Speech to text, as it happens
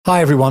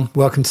Hi everyone,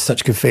 welcome to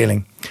Such a Good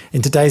Feeling.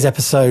 In today's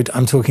episode,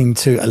 I'm talking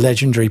to a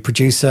legendary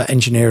producer,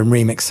 engineer and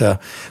remixer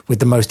with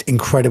the most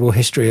incredible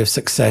history of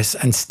success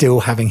and still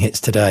having hits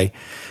today.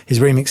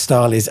 His remix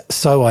style is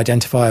so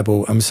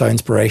identifiable and so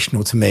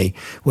inspirational to me,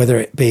 whether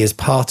it be as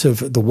part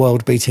of the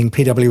world-beating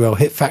PWL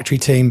Hit Factory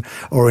team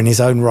or in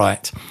his own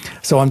right.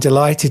 So I'm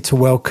delighted to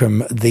welcome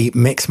the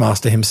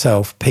mixmaster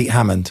himself, Pete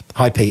Hammond.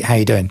 Hi Pete, how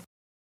you doing?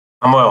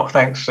 I'm well,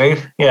 thanks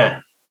Steve.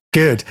 Yeah.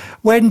 Good.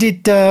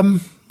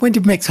 How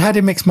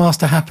did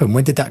Mixmaster happen?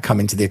 When did that come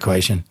into the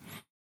equation?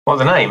 What,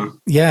 the name?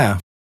 Yeah.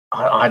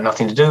 I had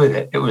nothing to do with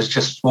it. It was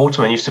just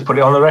Waterman used to put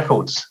it on the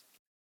records.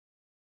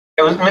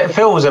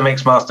 Phil was a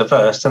Mixmaster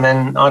first, and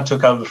then I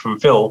took over from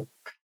Phil,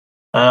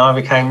 and I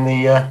became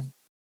the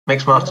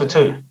Mixmaster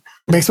 2.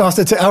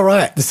 Mixmaster 2, oh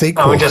right, the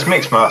sequel. Oh, we just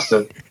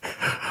Mixmaster.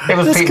 It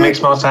was Pete good.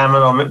 Mixmaster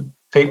Hammond or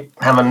Pete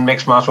Hammond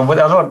Mixmaster.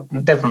 There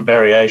were different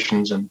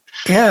variations.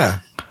 Yeah,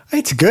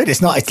 it's good.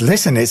 It's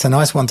a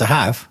nice one to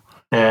have.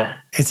 Yeah.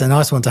 It's a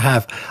nice one to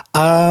have.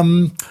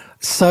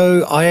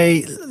 So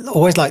I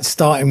always like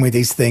starting with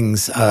these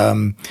things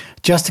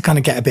just to kind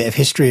of get a bit of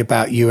history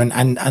about you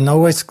and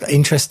always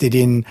interested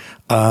in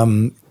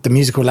the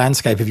musical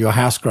landscape of your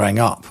house growing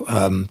up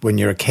when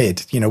you're a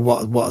kid. You know,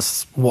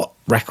 what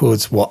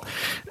records, what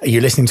are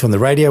you listening to on the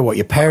radio, what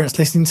your parents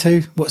listening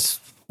to?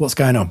 What's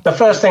going on? The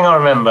first thing I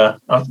remember,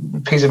 a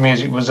piece of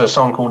music was a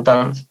song called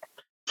Don't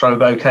Throw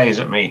Bouquets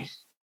at Me.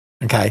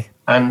 Okay.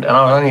 And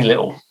I was only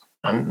little.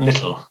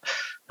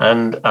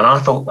 And I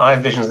thought I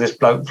had visions of this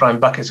bloke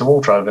throwing buckets of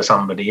water over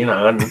somebody, you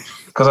know, and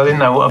because I didn't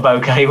know what a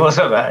bouquet was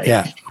at that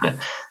age. Yeah.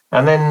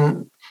 And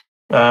then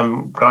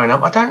growing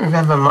up, I don't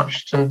remember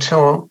much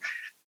until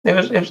it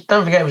was.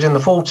 Don't forget, it was in the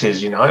 40s,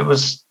 you know. It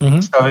was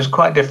so it was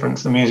quite different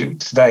to the music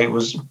today.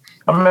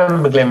 I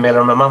remember Glenn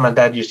Miller, and my mum and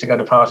dad used to go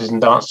to parties and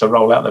dance to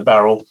Roll Out the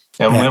Barrel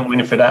and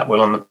Winifred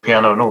Atwell on the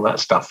piano and all that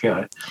stuff, you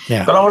know.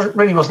 Yeah. But I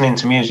really wasn't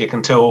into music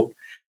until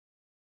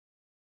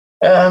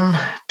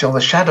the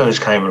Shadows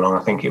came along,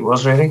 I think it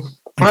was really. Okay.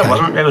 No, it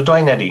wasn't. It was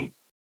Dwayne Eddy.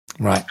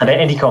 Right. And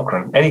Eddie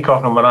Cochran. Eddie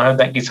Cochran, when I heard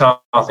that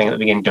guitar thing at the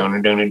beginning,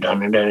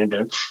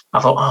 I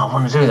thought, I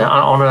want to do that.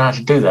 I want to know how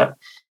to do that.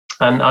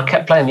 And I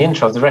kept playing the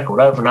intro of the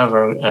record over and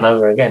over and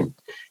over again.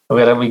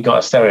 We got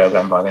a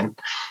stereogram by then.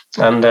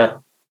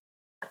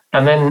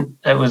 And then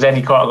it was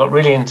Eddie Cochran. I got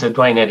really into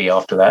Dwayne Eddy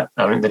after that.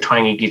 I mean, the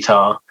twangy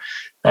guitar.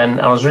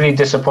 And I was really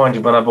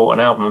disappointed when I bought an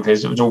album of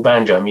his. It was all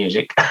banjo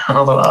music. I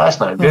thought,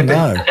 that's no good.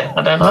 Oh, no.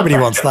 I don't know. Nobody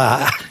wants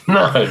that.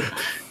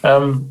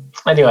 No.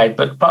 Anyway,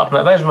 but apart from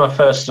that, those were my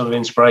first sort of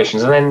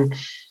inspirations. And then,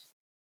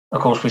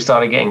 of course, we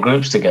started getting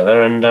groups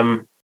together. And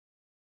then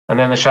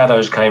the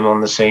Shadows came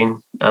on the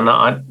scene. And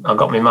I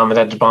got my mum and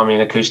dad to buy me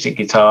an acoustic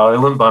guitar. They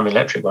wouldn't buy me an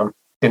electric one.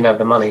 Didn't have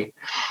the money.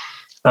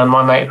 And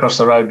my mate across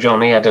the road,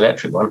 John, he had an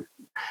electric one.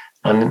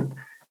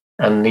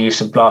 And he used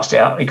to blast it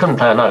out. He couldn't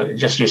play a note. It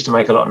just used to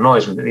make a lot of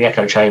noise with the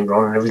echo chamber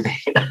on and everything.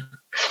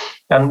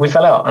 And we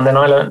fell out. And then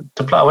I learned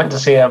to play. I went to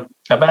see a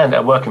band at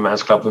a working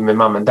man's club with my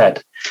mum and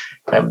dad.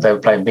 They were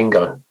playing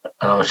bingo.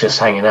 And I was just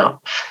hanging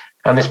out.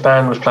 And this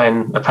band was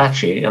playing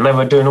Apache. And they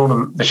were doing all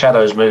the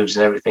Shadows moves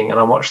and everything. And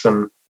I watched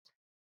them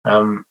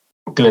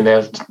doing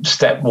their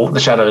step walk, the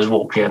Shadows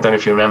walk. I don't know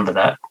if you remember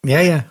that.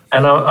 Yeah.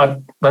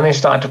 And when they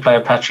started to play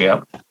Apache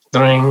up,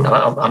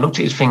 I looked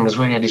at his fingers,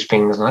 where he had his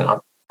fingers, and I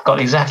got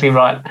exactly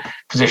right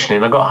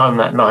positioning. I got home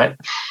that night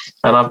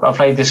and I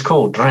played this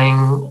chord,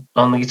 ring,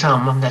 on the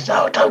guitar. Mum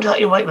said, don't do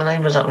that, you wake the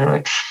neighbours up.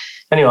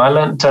 Anyway, I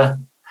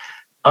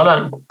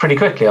learned pretty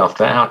quickly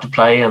after that how to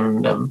play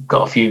and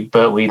got a few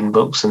Burt Whedon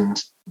books and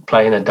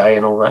play in a day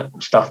and all that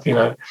stuff, you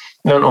know.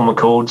 Learned all my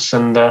chords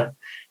and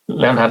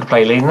learned how to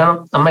play lead. And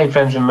then I made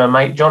friends with my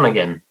mate John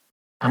again.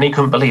 And he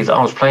couldn't believe that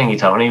I was playing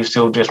guitar and he was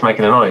still just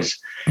making a noise.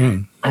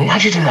 And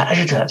how'd you do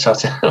that?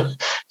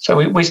 So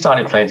we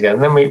started playing together.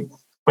 And then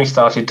we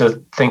started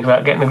to think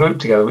about getting a group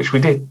together, which we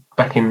did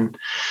back in,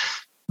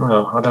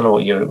 I don't know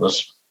what year it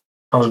was.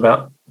 I was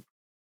about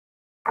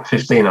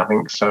 15, I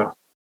think. So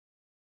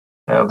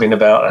I've been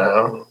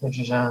about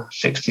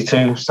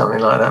 62, something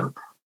like that,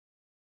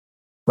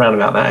 around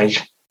about that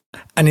age.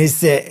 And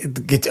is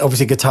it,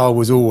 obviously guitar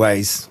was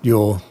always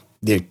your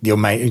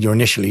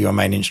initially your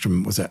main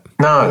instrument, was it?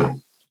 No.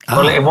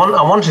 Well,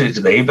 I wanted it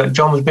to be, but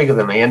John was bigger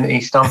than me and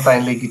he started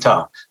playing lead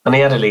guitar. And he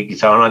had a lead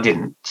guitar and I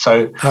didn't.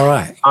 So all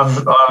right.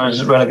 I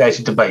was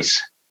relegated to bass.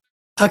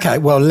 Okay,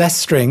 well, less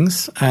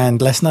strings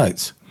and less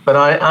notes. But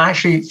I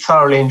actually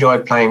thoroughly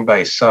enjoyed playing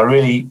bass. So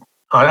I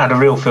had a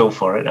real feel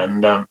for it.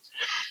 And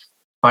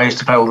I used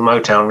to play all the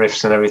Motown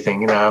riffs and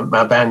everything. You know,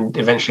 my band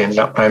eventually ended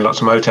up playing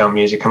lots of Motown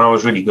music and I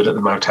was really good at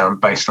the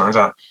Motown bass lines.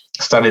 I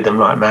studied them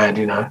like mad,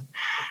 you know.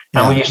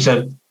 And we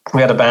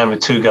had a band with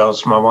two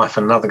girls, my wife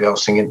and another girl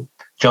singing,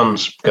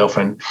 John's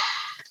girlfriend,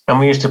 and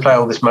we used to play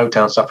all this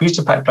Motown stuff. We used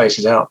to pack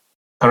places out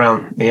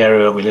around the area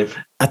where we live.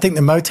 I think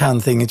the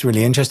Motown thing is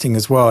really interesting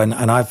as well, and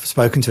I've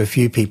spoken to a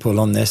few people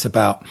on this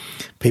about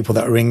people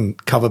that are in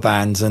cover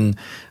bands and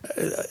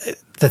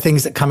the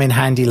things that come in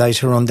handy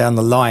later on down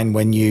the line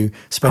when you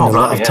spend a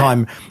lot of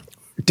time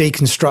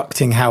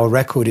deconstructing how a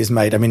record is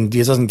made. I mean,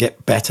 it doesn't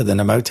get better than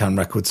a Motown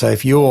record. So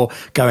if you're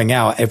going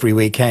out every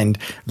weekend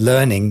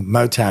learning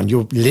Motown,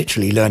 you're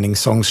literally learning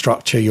song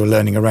structure, you're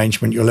learning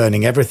arrangement, you're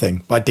learning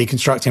everything by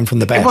deconstructing from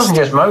the best. It wasn't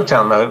just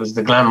Motown, though. It was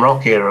the glam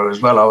rock era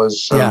as well. I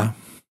was,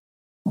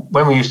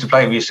 when we used to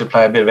play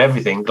a bit of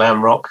everything,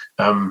 glam rock,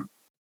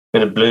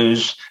 bit of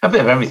blues, a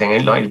bit of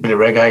everything, like a bit of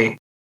reggae.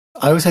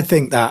 I also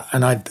think that,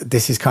 and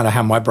this is kind of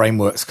how my brain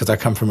works because I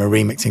come from a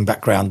remixing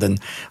background, and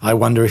I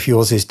wonder if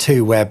yours is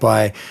too,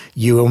 whereby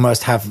you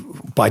almost have,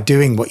 by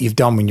doing what you've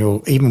done when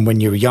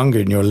you're younger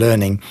and you're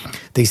learning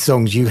these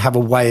songs, you have a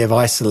way of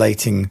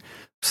isolating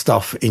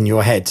stuff in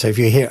your head. So if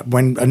you hear,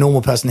 when a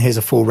normal person hears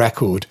a full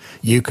record,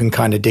 you can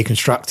kind of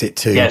deconstruct it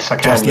to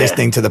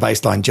listening to the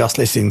bass line, just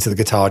listening to the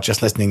guitar,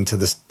 just listening to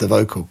the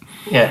vocal.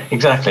 Yeah,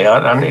 exactly.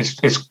 And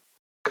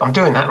I'm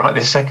doing that right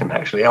this second,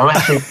 actually.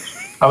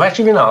 I've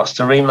actually been asked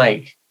to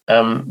remake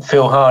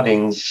Phil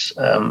Harding's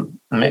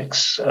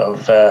mix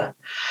of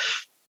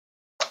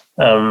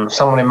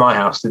Someone in My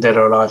House, the Dead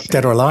or Alive thing.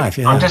 Dead or Alive,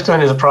 yeah. I'm just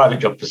doing it as a private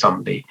job for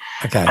somebody.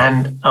 Okay.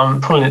 And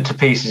I'm pulling it to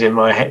pieces in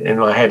my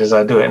head as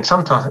I do it. And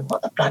sometimes,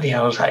 what the bloody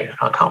hell is that?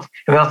 I can't.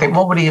 And then I think,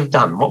 what would he have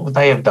done? What would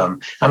they have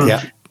done?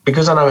 And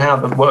because I know how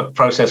the work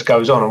process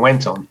goes on and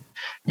went on,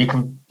 you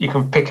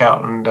can pick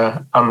out and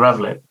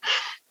unravel it.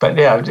 But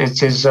yeah,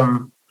 it is.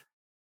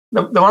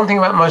 The one thing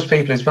about most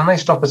people is when they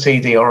stop a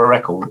CD or a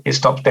record, it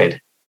stops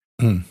dead.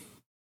 Mm.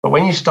 But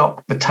when you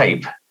stop the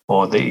tape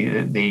or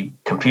the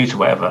computer,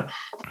 whatever,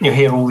 you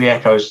hear all the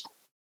echoes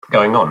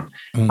going on.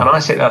 Mm. And I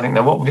sit there, I think,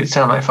 now what would it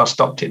sound like if I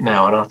stopped it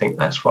now? And I think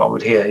that's what I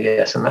would hear,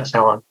 yes. And that's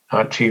how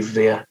I achieve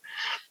get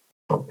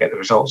the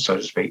results, so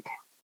to speak.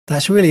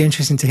 That's really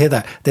interesting to hear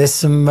that. There's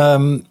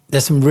some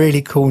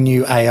really cool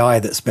new AI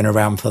that's been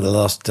around for the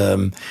last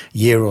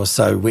year or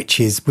so, which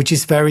is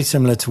very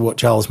similar to what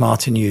Giles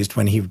Martin used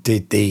when he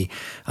did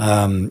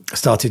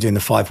started doing the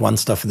 5/1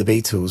 stuff for the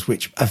Beatles,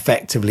 which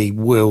effectively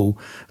will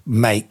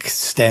make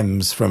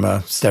stems from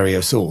a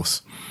stereo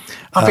source.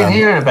 I've been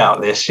hearing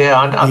about this. Yeah,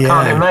 I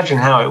can't imagine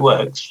how it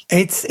works.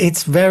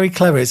 It's very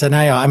clever. It's an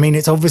AI. I mean,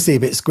 it's obviously a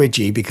bit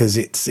squidgy because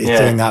it's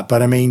doing that,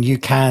 but I mean, you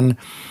can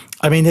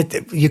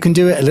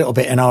do it a little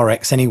bit in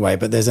RX anyway,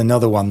 but there's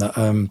another one that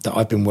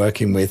I've been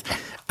working with,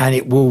 and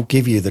it will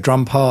give you the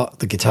drum part,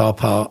 the guitar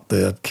part,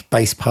 the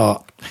bass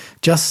part,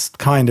 just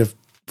kind of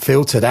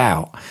filtered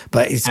out.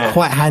 But it's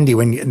quite handy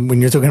when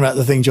you're talking about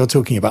the things you're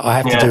talking about. I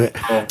have to do it.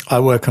 Yeah. I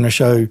work on a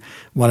show.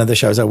 One of the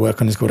shows I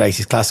work on is called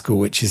 80s Classical,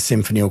 which is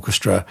symphony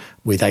orchestra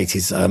with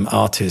 80s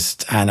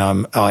artists, and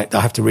I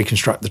have to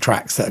reconstruct the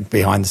tracks that are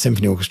behind the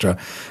symphony orchestra.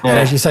 Yeah. And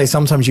as you say,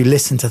 sometimes you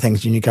listen to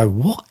things and you go,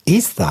 "What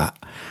is that?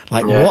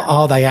 Like, what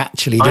are they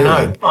actually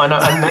doing?" I know.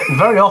 And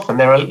very often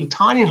there are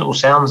tiny little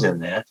sounds in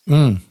there.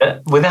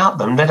 Without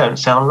them, they don't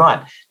sound right.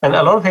 And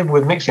a lot of people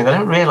with mixing, they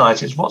don't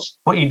realise it's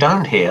what you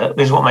don't hear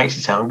is what makes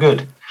it sound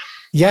good.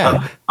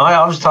 Yeah.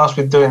 I was tasked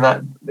with doing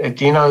that.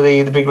 Do you know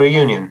the Big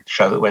Reunion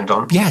show that went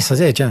on? Yes, I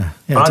did, yeah.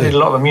 I did a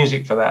lot of the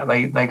music for that.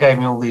 They gave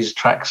me all these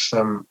tracks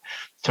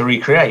to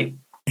recreate.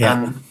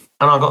 Yeah. And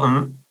I got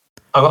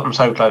them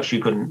so close you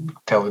couldn't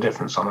tell the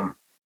difference on them.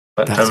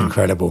 But that's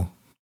incredible.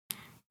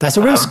 That's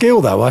a real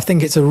skill, though. I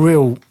think it's a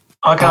real.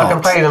 I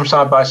can play them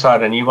side by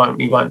side, and you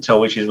won't tell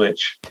which is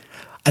which.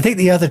 I think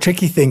the other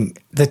tricky thing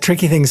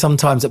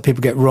sometimes that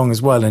people get wrong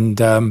as well, and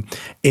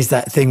is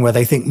that thing where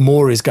they think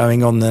more is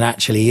going on than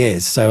actually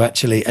is. So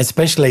actually,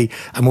 especially,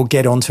 and we'll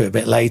get onto it a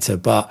bit later,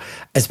 but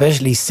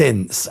especially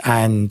synths,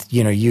 and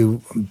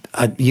you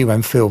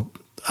and Phil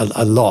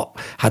a lot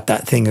had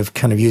that thing of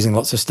kind of using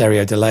lots of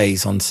stereo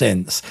delays on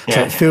synths. Yeah.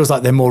 So it feels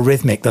like they're more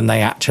rhythmic than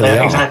they actually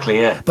are. Exactly,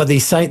 yeah. But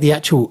the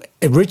actual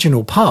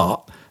original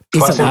part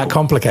isn't that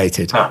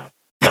complicated. No.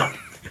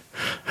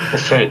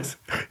 That's true.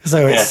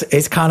 So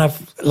it's kind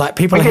of like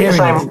people are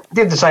hearing.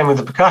 Did the same with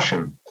the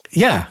percussion.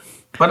 Yeah.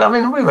 But I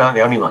mean, we weren't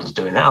the only ones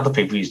doing that. Other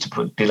people used to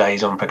put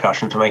delays on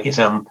percussion to make it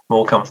sound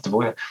more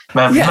comfortable.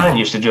 Man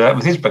used to do that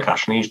with his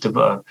percussion. He used to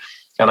put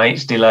an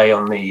 8's delay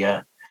on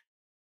the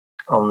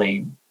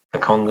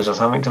congas or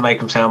something to make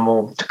them sound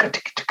more.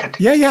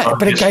 Yeah.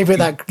 But it gave it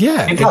that.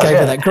 Yeah, it gave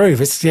it that groove.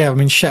 It's Shep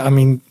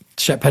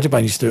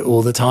Pettibone used to do it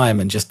all the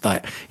time, and just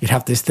like you'd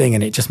have this thing,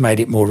 and it just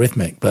made it more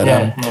rhythmic.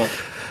 But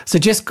So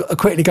just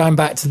quickly going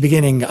back to the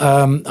beginning,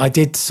 I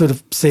did sort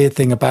of see a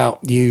thing about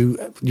you.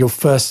 Your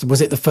first,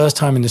 was it the first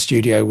time in the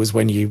studio was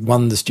when you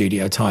won the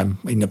studio time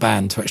in the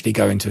band to actually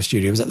go into a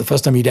studio? Was that the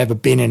first time you'd ever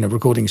been in a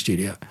recording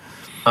studio?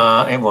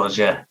 It was,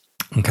 yeah.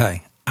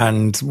 Okay.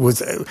 And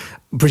was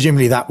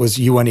presumably that was,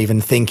 you weren't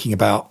even thinking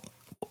about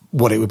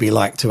what it would be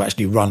like to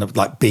actually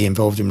be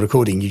involved in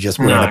recording. You just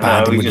were in a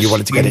band and you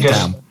wanted to get it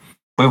down.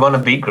 We won a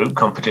beat group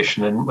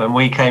competition, and when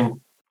we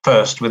came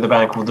first with a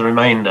band called The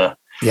Remainder.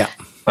 Yeah.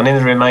 And in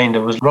The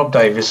Remainder was Rob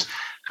Davis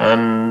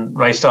and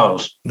Ray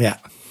Stiles. Yeah.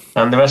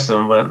 And the rest of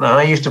them weren't. And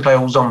they used to play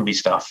all zombie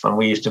stuff, and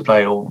we used to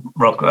play all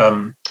rock,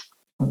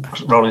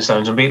 Rolling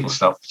Stones and Beatles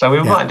stuff. So we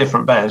were quite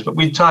different bands, but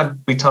we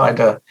tied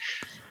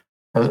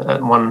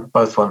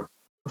both won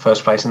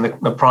first place, and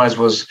the prize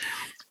was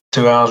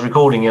 2 hours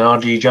recording in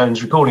R.G.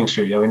 Jones recording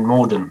studio in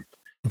Morden.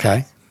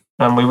 Okay.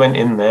 and we went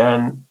in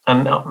there,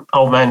 and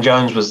Old Man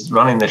Jones was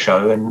running the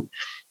show, and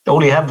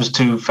all he had was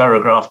 2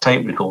 Ferrograph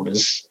tape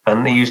recorders,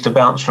 and he used to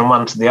bounce from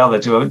one to the other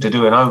to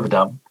do an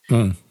overdub.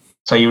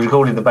 So you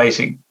recorded the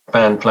basic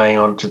band playing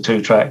onto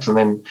 2 tracks, and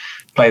then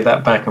played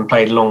that back and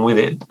played along with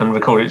it, and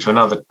recorded it to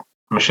another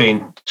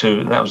machine.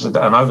 That was an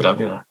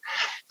overdub,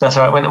 That's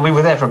how it went. And we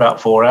were there for about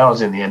 4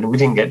 hours in the end, and we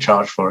didn't get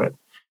charged for it.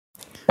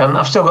 And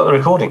I've still got the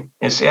recording.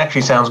 It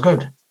actually sounds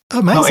good.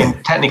 Amazing.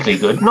 Not technically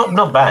good,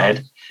 not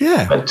bad.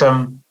 Yeah. But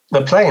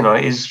the playing on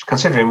it is,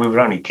 considering we were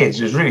only kids,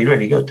 it was really,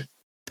 really good.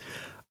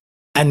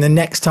 And the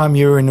next time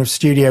you're in a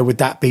studio, would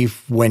that be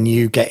when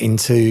you get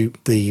into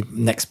the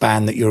next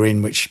band that you're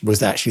in, which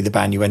was actually the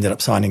band you ended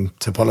up signing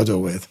to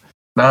Polydor with?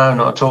 No,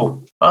 not at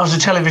all. I was a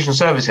television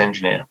service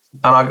engineer,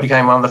 and I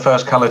became one of the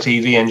first colour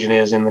TV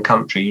engineers in the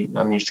country,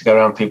 and used to go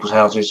around people's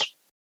houses.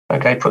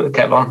 Okay, put the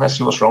kettle on, let's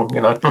see what's wrong,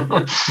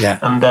 Yeah.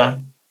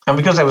 And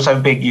because they were so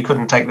big, you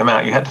couldn't take them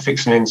out. You had to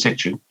fix them in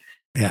situ.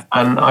 Yeah.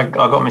 And I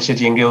got my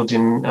City and Guilds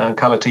in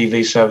colour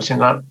TV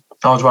servicing. I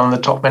was one of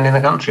the top men in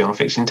the country on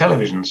fixing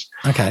televisions.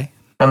 Okay.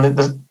 And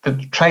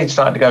the trade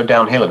started to go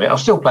downhill a bit. I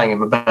was still playing in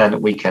my band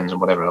at weekends and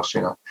whatever else,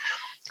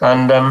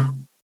 And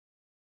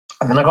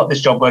then I got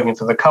this job working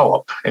for the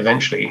Co-op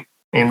eventually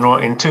in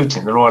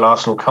Tooting, the Royal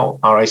Arsenal Co-op,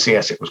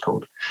 RACS it was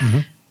called. Mm-hmm.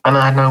 And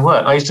I had no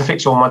work. I used to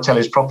fix all my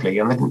tellies properly,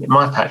 and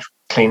my patch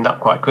cleaned up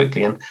quite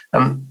quickly.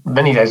 And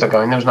many days I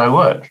go in, there was no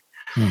work.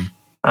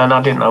 And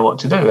I didn't know what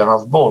to do. And I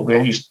was bored. We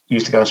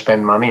used to go and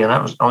spend money, and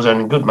I was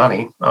earning good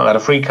money. I had a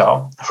free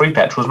car, free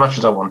petrol, as much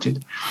as I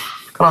wanted.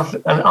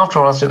 And after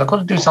all, I said, I've got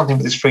to do something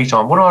with this free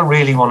time. What do I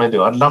really want to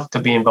do? I'd love to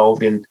be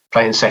involved in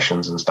playing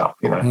sessions and stuff,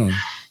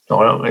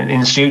 or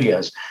in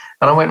studios.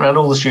 And I went around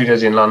all the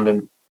studios in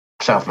London,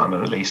 South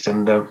London at least,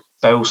 and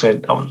they all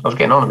said, I was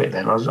getting on a bit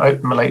then. I was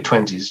in my late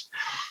 20s.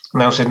 And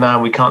they all said, no,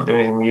 we can't do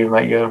anything with you,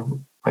 mate. You're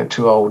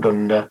too old,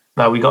 and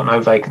no, we got no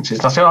vacancies.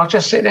 And I said, I'll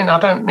just sit in. I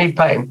don't need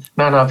paying.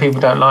 No,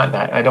 people don't like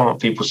that. I don't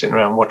want people sitting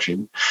around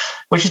watching,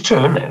 which is true,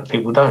 isn't it?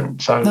 People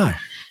don't. So, no.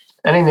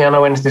 And in the end, I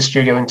went to this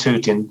studio in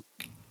Tooting,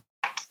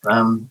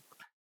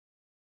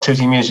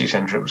 Tooting Music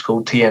Centre, it was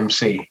called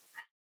TMC.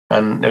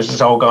 And there was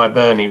this old guy,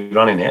 Bernie,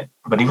 running it,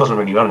 but he wasn't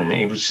really running it.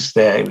 He was just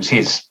there. It was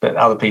his, but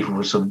other people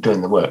were sort of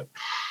doing the work.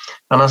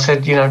 And I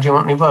said, do you want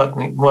any work?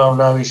 And well,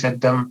 no, he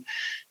said, and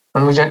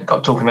we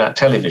got talking about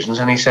televisions,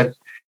 and he said,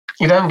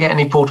 you don't get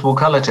any portable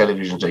colour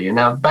televisions, do you?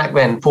 Now, back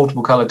then,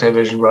 portable colour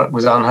television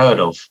was unheard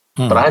of.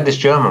 But I had this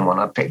German one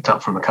I picked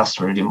up from a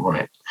customer who didn't want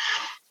it.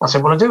 I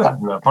said, well, I do have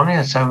one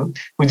here. So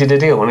we did a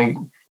deal,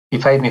 and he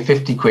paid me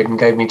 50 quid and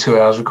gave me 2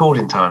 hours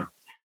recording time.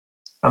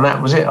 And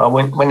that was it. I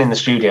went in the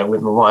studio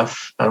with my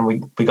wife, and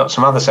we got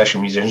some other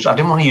session musicians. I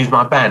didn't want to use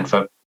my band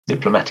for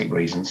diplomatic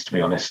reasons, to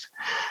be honest.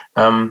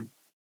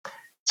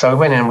 So we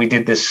went in and we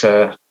did this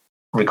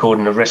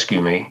recording of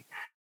Rescue Me.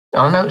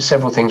 And I noticed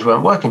several things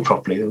weren't working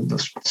properly. The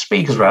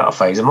speakers were out of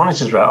phase, the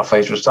monitors were out of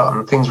phase, were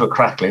starting, things were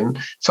crackling.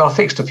 So I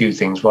fixed a few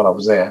things while I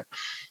was there.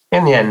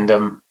 In the end,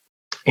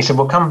 he said,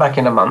 well, come back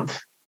in a month.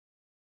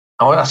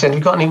 I said, have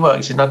you got any work?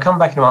 He said, no, come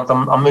back in a month.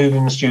 I'm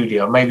moving the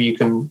studio. Maybe you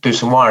can do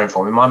some wiring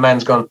for me. My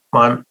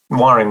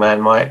wiring man,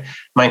 my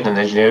maintenance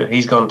engineer,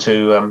 he's gone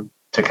to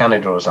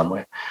Canada or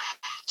somewhere.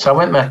 So I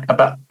went back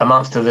about a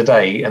month to the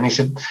day, and he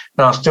said,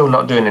 no, I'm still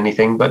not doing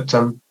anything. But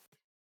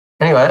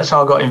anyway, that's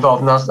how I got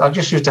involved. And I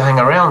just used to hang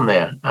around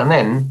there. And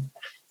then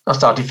I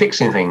started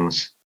fixing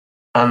things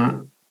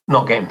and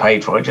not getting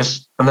paid for it.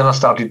 And then I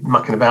started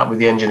mucking about with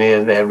the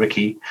engineer there,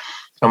 Ricky.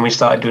 And we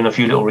started doing a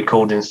few little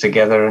recordings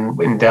together and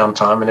in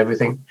downtime and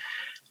everything.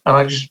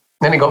 And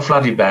then it got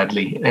flooded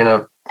badly in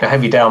a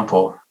heavy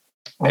downpour.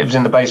 It was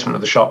in the basement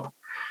of the shop.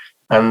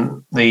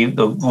 And the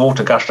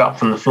water gushed up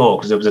from the floor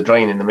because there was a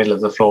drain in the middle of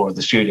the floor of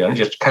the studio. And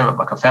it just came up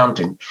like a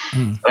fountain.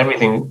 And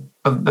everything,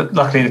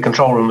 luckily the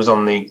control room was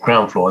on the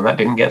ground floor and that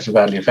didn't get so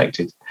badly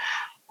affected.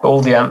 But all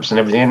the amps and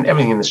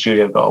everything in the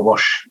studio got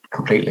awash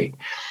completely.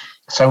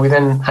 So we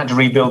then had to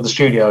rebuild the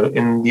studio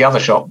in the other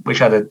shop, which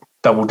had a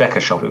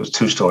double-decker shop. It was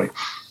 2-story.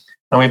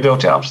 And we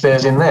built it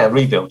upstairs in there,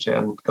 rebuilt it,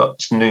 and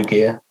got some new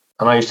gear.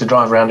 And I used to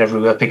drive around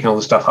everywhere picking all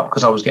the stuff up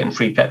because I was getting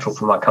free petrol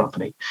from my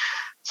company.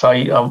 So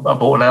I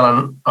bought an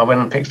Allen. I went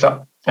and picked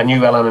up a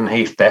new Allen and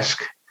Heath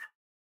desk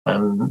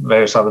and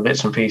various other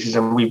bits and pieces.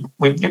 And we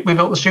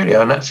built the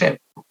studio, and that's it.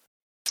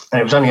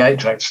 And it was only 8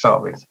 tracks to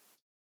start with.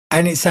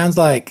 And it sounds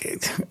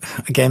like,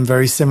 again,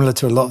 very similar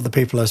to a lot of the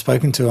people I've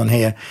spoken to on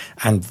here,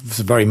 and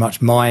very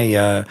much my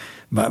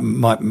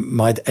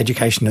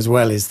education as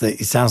well, is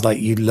that it sounds like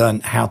you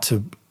learned how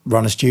to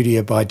run a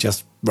studio by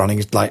just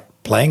running, like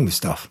playing with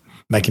stuff,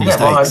 making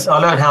mistakes. Well, I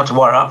learned how to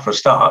wire up for a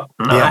start.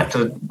 And I had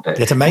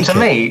to make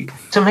it.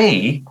 To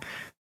me,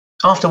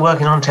 after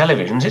working on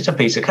televisions, it's a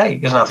piece of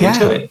cake. There's nothing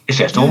to it. It's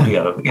just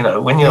audio.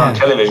 When you're on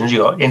televisions,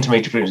 you've got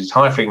intermediate frequencies,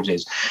 high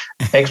frequencies,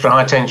 extra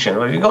high tension.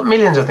 You've got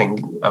millions of things,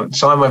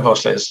 sine wave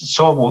oscillators,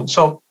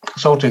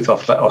 sawtooth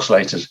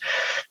oscillators.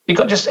 You've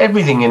got just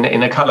everything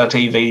in a colour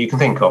TV you can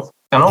think of.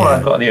 And all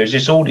I've got here is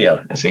just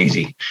audio. It's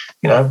easy.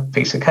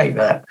 Piece of cake,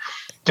 that.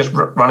 just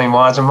running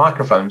wires and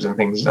microphones and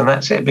things, and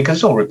that's it, because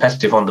it's all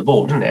repetitive on the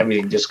board, isn't it?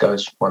 Everything just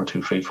goes 1,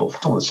 2, 3, 4,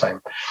 it's all the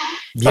same.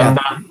 Yeah.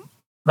 And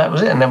that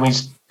was it. And then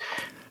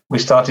we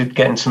started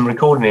getting some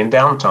recording in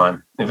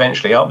downtime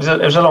eventually. It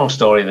was a long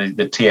story,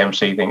 the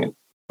TMC thing.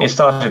 It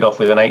started off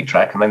with an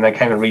 8-track, and then they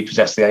came and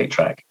repossessed the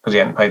 8-track because he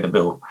hadn't paid the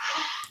bill.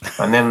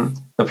 And then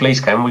the police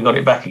came and we got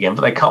it back again,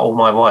 but they cut all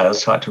my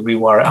wires, so I had to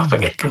rewire it up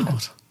again.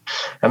 God.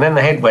 And then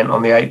the head went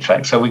on the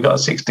 8-track, so we got a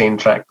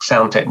 16-track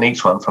Sound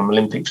Techniques one from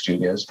Olympic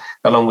Studios,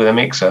 along with a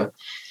mixer.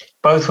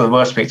 Both were the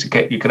worst bits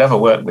you could ever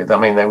work with. I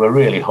mean, they were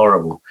really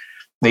horrible.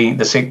 The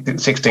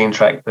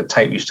 16-track, the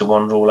tape used to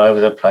wander all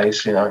over the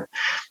place, you know.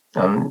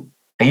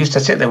 I used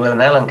to sit there with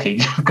an Allen key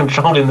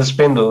controlling the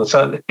spindle,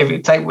 so if the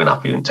tape went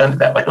up, you and turned it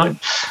that way. Oh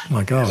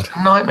my God.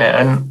 Nightmare.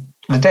 And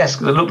the desk,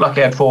 that looked like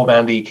it had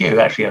 4-band EQ,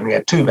 actually only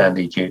had 2-band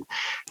EQ.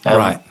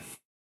 Right.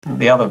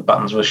 The other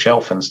buttons were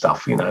shelf and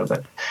stuff, you know,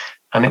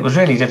 and it was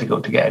really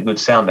difficult to get a good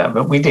sound out,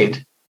 but we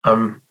did.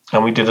 And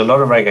we did a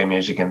lot of reggae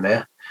music in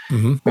there.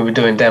 Mm-hmm. We were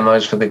doing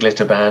demos for the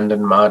Glitter Band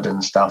and Mud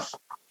and stuff.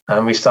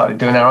 And we started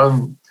doing our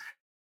own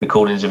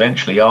recordings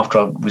eventually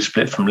after we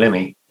split from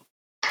Limmy.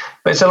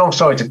 But it's a long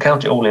story. To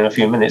count it all in a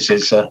few minutes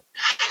is to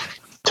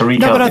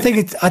recount. No, but I think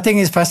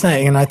it's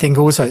fascinating, and I think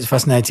also it's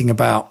fascinating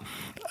about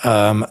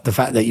the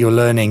fact that you're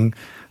learning.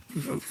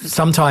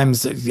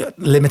 Sometimes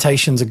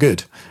limitations are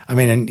good. I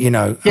mean, and you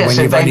know, when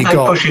you've only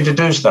got push you to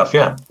do stuff.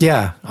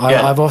 Yeah,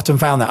 I've often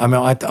found that.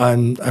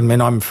 I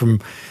mean, I'm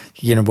from.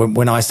 You know,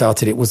 when I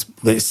started,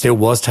 it still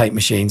was tape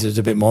machines. It was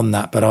a bit more than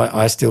that, but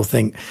I still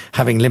think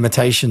having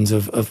limitations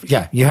of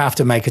you have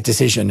to make a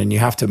decision, and you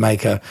have to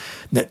make a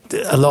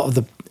lot of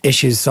the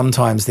issues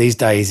sometimes these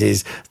days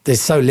is they're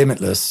so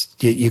limitless.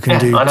 You can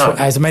do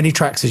as many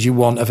tracks as you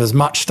want of as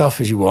much stuff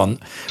as you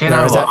want.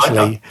 Whereas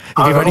actually,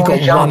 if you've only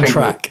got one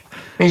track.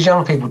 These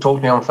young people talk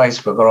to me on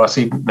Facebook, or I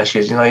see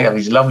messages, you know, you have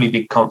these lovely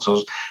big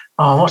consoles.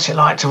 Oh, what's it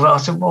like to work? I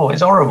said, well,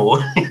 it's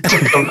horrible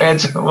compared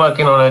to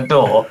working on a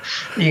door.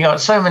 You got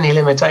so many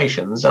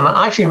limitations. And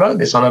I actually wrote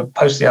this on a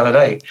post the other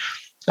day.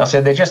 I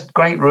said, they're just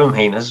great room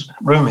heaters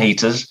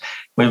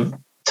with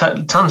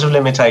tons of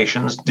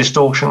limitations,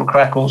 distortion,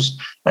 crackles,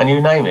 and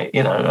you name it,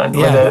 you know. And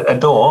with a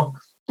door,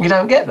 you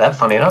don't get that,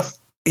 funny enough.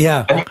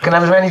 Yeah. And you can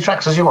have as many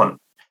tracks as you want.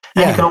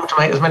 And you can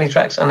automate as many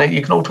tracks, and then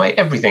you can automate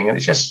everything. And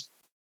it's just,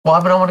 why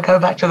would I want to go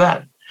back to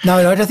that? No,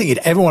 I don't think you'd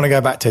ever want to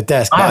go back to a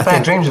desk. I have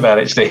bad dreams about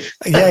it, Steve.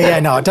 No,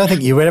 I don't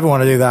think you would ever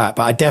want to do that.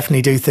 But I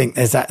definitely do think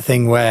there's that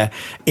thing where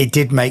it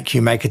did make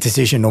you make a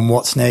decision on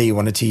what snare you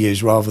wanted to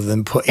use rather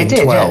than put in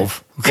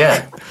 12.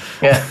 Yeah.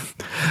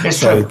 It's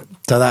true.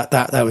 So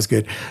that was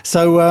good.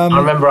 So I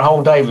remember a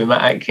whole day with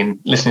Matt Atkin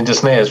listening to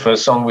snares for a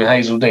song with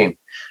Hazel Dean.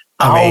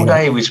 Whole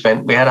day we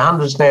had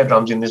 100 snare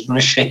drums in this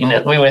machine,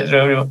 and we went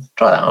through,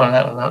 try that one,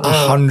 that one, that one.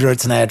 100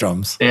 snare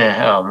drums.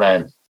 Yeah, oh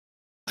man.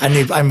 And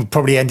you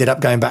probably ended up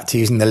going back to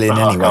using the Lin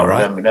anyway, I can't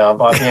right? remember now.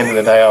 By the end of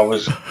the day, I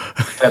was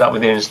fed up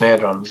with doing snare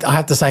drums. I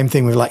had the same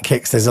thing with like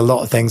kicks. There's a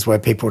lot of things where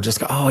people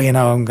just go, oh, you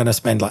know, I'm going to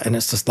spend and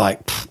it's just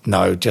like,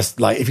 no, just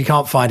like if you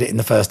can't find it in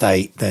the first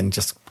 8, then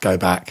just go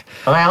back.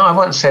 I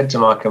once said to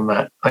Mike and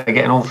Matt, they're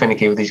getting all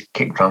finicky with these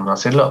kick drums. I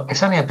said, look,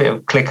 it's only a bit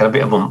of click and a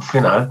bit of oomph,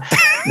 you know.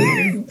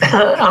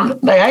 And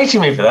they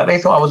hated me for that.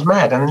 They thought I was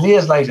mad. And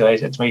years later, they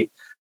said to me,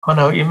 I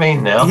know what you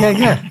mean now.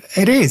 Yeah,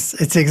 it is.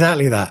 It's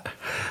exactly that.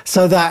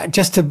 So that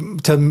just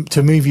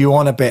to move you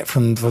on a bit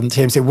from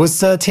TMC, was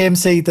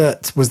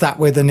TMC was that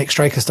where the Nick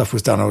Straker stuff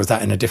was done, or was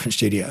that in a different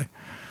studio?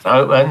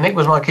 No, Nick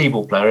was my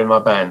keyboard player in my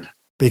band.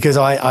 Because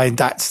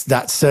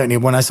that's certainly,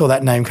 when I saw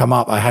that name come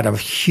up, I had a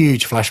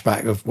huge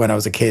flashback of when I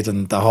was a kid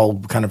and the whole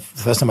kind of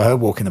first time I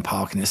heard Walk in the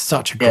Park, and it's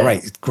such a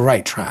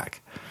great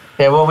track.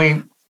 Yeah, well,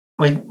 we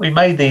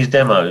made these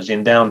demos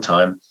in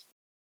downtime,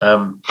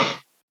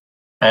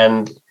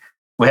 and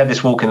we had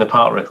this Walk in the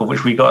Park record,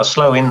 which we got a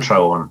slow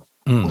intro on,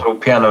 sort of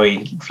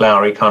piano-y,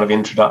 flowery kind of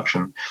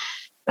introduction.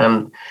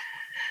 And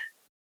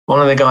one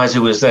of the guys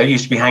who was there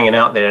used to be hanging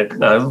out there,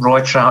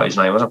 Roy Trout, his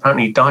name was,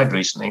 apparently he died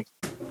recently.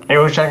 He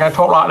was saying, I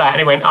talk like that, and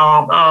he went,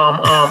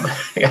 arm.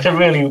 He had a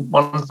really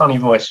one funny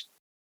voice.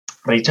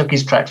 But he took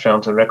his tracks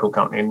round to the record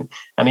company,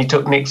 and he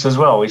took Nick's as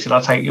well. He said,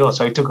 I'll take yours.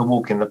 So he took a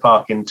Walk in the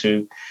Park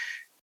into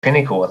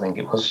Pinnacle, I think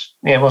it was.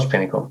 Yeah, it was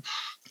Pinnacle.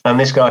 And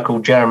this guy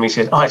called Jeremy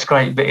said, oh, it's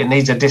great, but it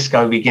needs a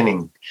disco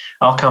beginning.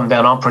 I'll come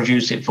down, I'll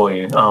produce it for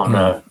you. Oh,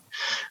 no.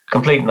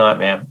 Complete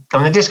nightmare. I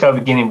mean, the disco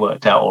beginning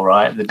worked out all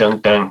right. The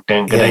dunk,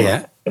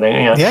 yeah.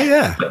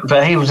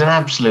 But he was an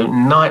absolute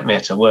nightmare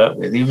to work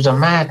with. He was a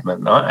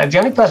madman. The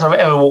only person I've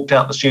ever walked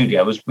out the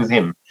studio was with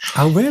him.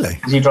 Oh, really?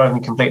 Because he drove me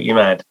completely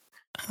mad.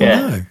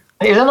 Yeah. No.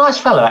 He was a nice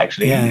fellow,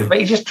 actually, but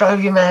he just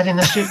drove you mad in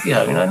the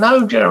studio. You know,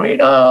 no, Jeremy,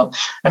 no.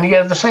 And you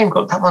get the same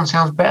quote, that one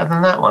sounds better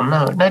than that one.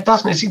 No, it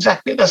doesn't. It's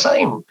exactly the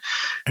same.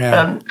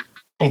 Yeah.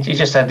 He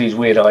just had these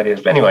weird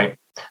ideas. But anyway,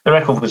 the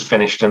record was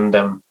finished and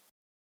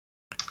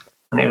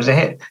it was a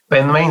hit. But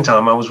in the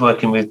meantime, I was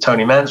working with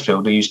Tony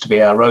Mansfield, who used to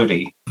be our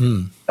roadie,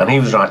 and he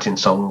was writing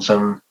songs.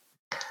 And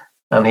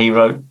he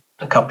wrote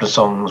a couple of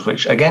songs,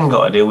 which again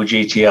got a deal with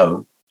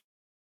GTO.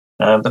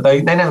 But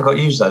they never got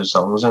used, those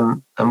songs,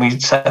 and we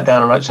sat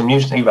down and wrote some new.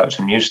 He wrote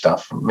some new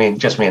stuff. Me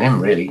and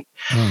him, really.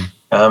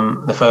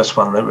 The first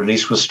one that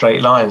released was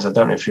Straight Lines. I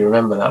don't know if you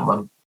remember that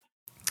one.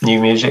 New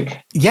Music.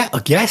 Yeah,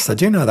 yes, I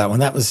do know that one.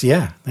 That was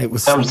it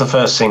was. That was the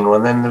first single,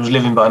 and then there was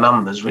Living by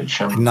Numbers, which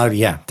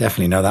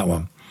definitely know that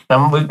one.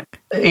 And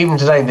even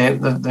today,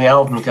 the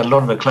album got a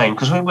lot of acclaim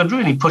because we were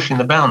really pushing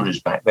the boundaries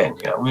back then.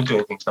 We were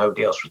doing things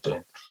nobody else was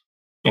doing.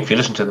 If you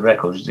listen to the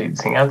records, you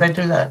think, how'd they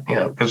do that?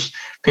 Because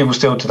people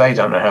still today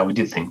don't know how we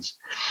did things.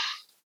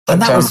 But,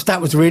 and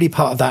that was really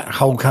part of that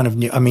whole kind of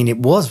new. I mean, it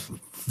was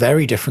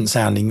very different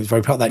sounding. It was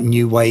very part of that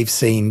new wave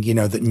scene,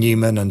 that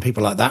Newman and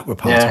people like that were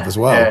part of as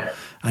well. Yeah.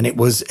 And it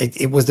was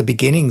the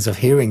beginnings of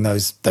hearing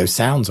those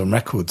sounds on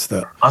records.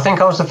 That I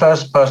think I was the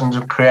first person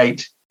to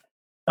create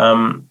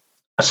a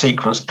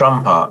sequence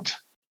drum part.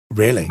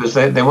 Really? Because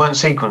there weren't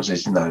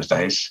sequences in those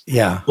days.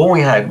 Yeah. All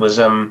we had was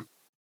one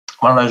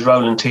of those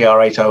Roland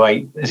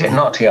TR-808. Is it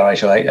not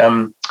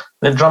TR-808?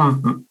 The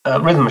drum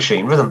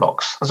rhythm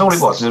box. That's all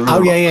it was.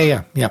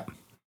 Yeah.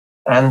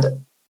 And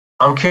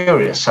I'm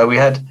curious. So we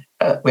had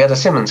a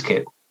Simmons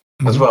kit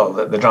as well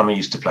that the drummer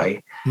used to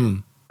play.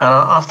 And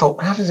I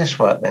thought, how does this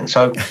work then?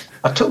 So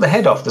I took the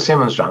head off the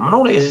Simmons drum, and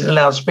all it is a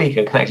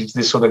loudspeaker connected to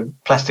this sort of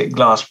plastic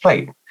glass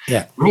plate.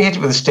 Yeah. When you hit it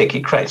with a stick,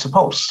 it creates a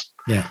pulse.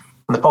 Yeah.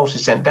 And the pulse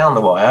is sent down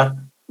the wire,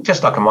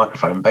 just like a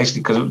microphone,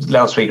 basically, because the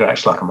loudspeaker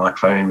acts like a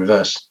microphone in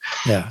reverse.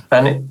 Yeah.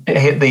 And it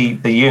hit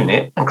the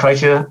unit and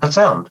created a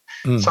sound.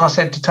 So I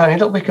said to Tony,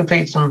 look, we could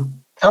feed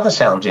some other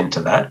sounds into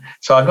that.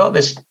 So I got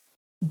this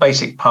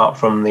basic part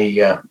from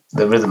the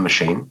rhythm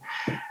machine,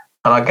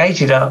 and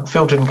I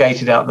filtered and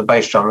gated out the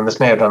bass drum and the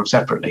snare drum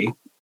separately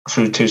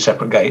through two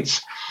separate gates.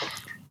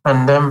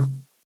 And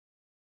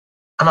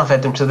I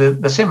fed them to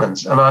the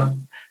Simmons. And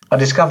I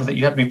discovered that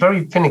you had to be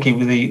very finicky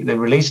with the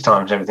release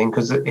times and everything,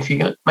 because if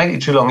you made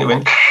it too long, it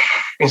went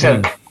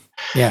instead of...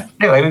 Yeah.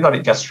 Anyway, we got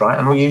it just right,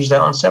 and we used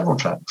that on several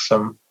tracks.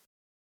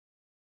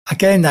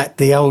 Again, that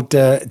the old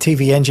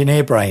TV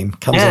engineer brain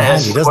comes in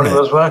handy, doesn't it? It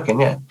was working,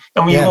 yeah.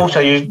 And we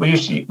also used...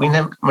 We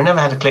never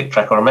had a click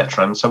track or a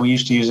metronome, so we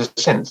used to use a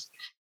synth.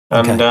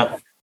 And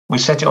we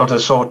set it onto a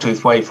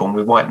sawtooth waveform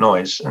with white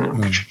noise.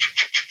 And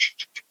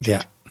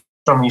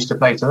drum used to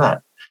play to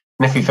that.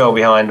 And if he fell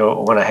behind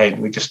or went ahead,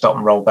 we just stop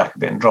and roll back a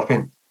bit and drop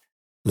in.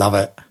 Love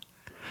it.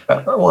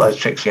 All those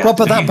tricks, yeah. Well,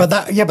 but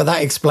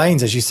that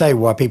explains, as you say,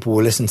 why people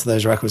will listen to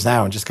those records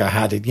now and just go,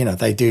 "How did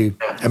they do?"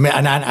 Yeah. I mean,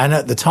 and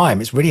at the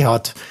time, it's really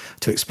hard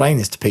to explain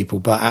this to people.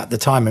 But at the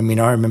time, I mean,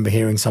 I remember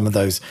hearing some of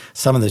those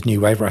new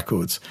wave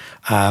records,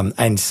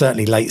 and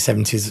certainly late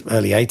 70s,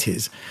 early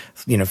 80s.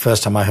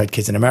 First time I heard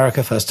Kids in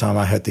America, first time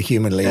I heard the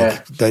Human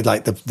League,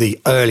 the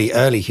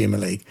early Human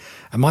League,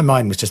 and my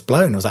mind was just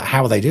blown. I was like,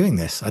 "How are they doing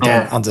this? I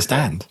don't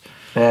understand."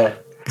 Yeah.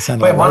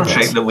 Well, one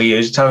trick that we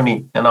used,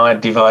 Tony and I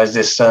devised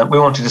this. We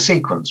wanted a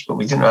sequence, but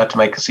we didn't know how to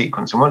make a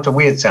sequence. We wanted a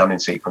weird sounding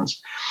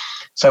sequence.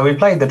 So we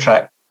played the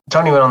track.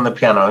 Tony went on the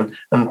piano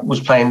and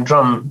was playing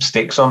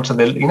drumsticks onto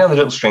the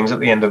little strings at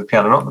the end of the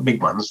piano, not the big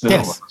ones, the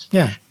little ones.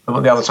 Yeah. But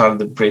the other side of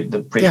the bridge,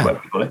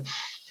 whatever you call it.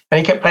 And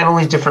he kept playing all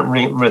these different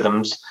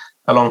rhythms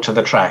along to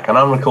the track, and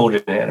I'm recording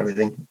it and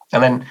everything.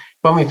 And then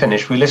when we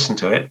finished, we listened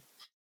to it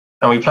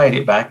and we played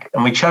it back,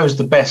 and we chose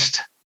the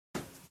best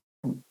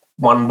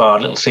 1 bar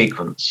little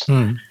sequence.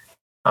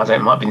 I think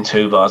it might have been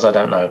 2 bars, I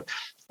don't know.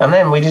 And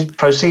then we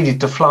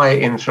proceeded to fly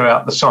it in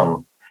throughout the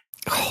song.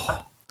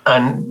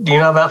 And do you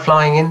know about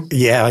flying in?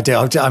 Yeah, I do.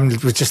 I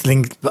was just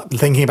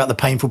thinking about the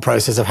painful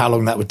process of how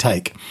long that would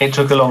take. It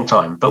took a long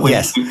time, but we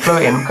flew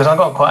it in because I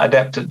got quite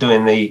adept at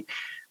doing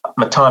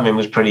my timing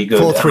was pretty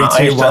good. 4, 3,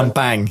 2, 1,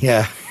 bang,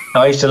 yeah.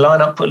 I used to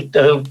line up, put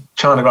a little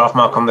Chinagraph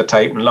mark on the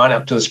tape and line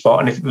up to the spot.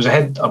 And if it was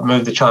ahead, I'd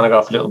move the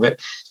Chinagraph a little bit.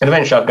 And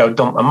eventually I'd go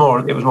dump.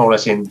 It was more or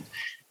less in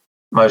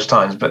most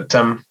times, but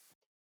a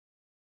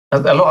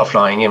lot of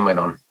flying in went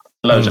on,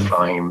 loads of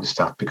flying in and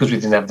stuff, because we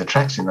didn't have the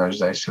tracks in those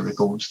days to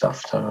record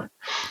stuff. So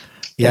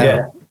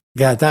yeah,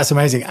 that's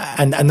amazing.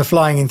 And the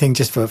flying in thing,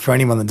 just for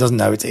anyone that doesn't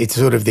know, it's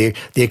sort of the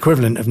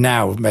equivalent of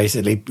now,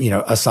 basically,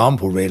 a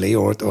sample really,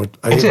 or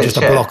just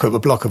a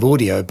block of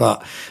audio.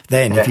 But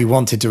then if you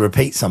wanted to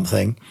repeat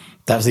something,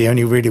 that was the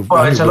only really.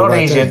 Well, it's a lot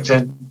easier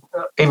to.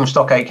 Even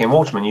Stock Aitken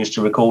Waterman used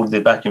to record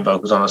the backing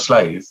vocals on a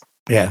slave.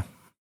 Yeah.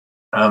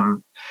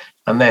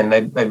 And then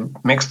they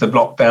mixed the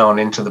block down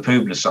into the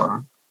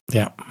Publison.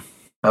 Yeah.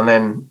 And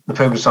then the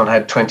Publison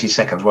had 20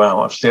 seconds,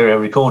 of stereo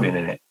recording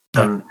in it.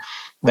 Yeah. And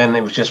then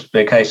it was just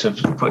a case of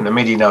putting a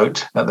MIDI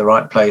note at the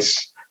right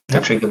place to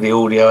trigger the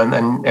audio. And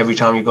then every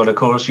time you got a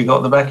chorus, you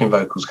got the backing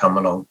vocals come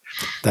along.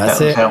 That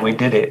was how we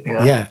did it.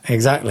 Yeah,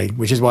 exactly.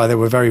 Which is why there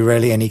were very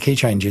rarely any key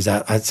changes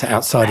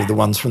outside of the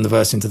ones from the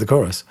verse into the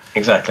chorus.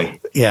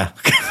 Exactly. Yeah,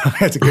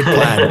 that's a good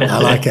plan. I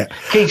like it.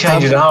 Key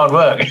changes are hard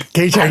work.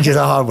 Key changes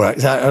are hard work.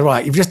 So, all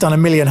right, you've just done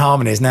 1 million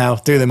harmonies. Now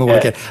do them all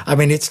again. I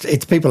mean,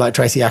 it's people like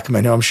Tracy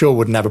Ackerman who I'm sure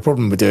wouldn't have a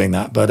problem with doing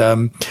that. But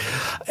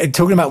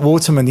talking about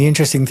Waterman, the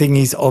interesting thing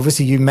is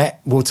obviously you met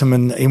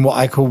Waterman in what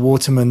I call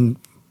Waterman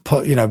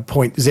point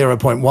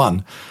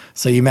 0.1.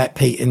 So you met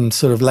Pete in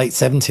sort of late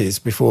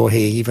 70s before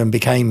he even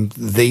became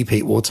the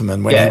Pete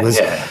Waterman, when he was,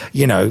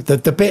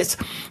 the bits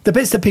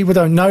that people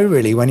don't know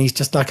really, when he's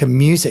just like a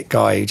music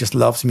guy who just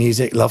loves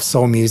music, loves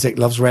soul music,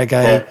 loves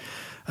reggae.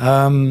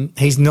 Yeah.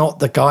 He's not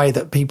the guy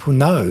that people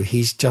know.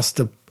 He's just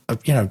a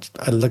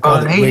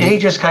he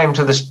just came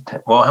to this.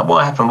 Well,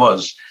 what happened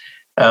was,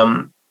 he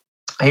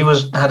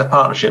had a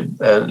partnership,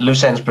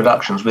 Loose Ends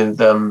Productions, with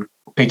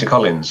Peter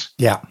Collins.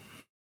 Yeah.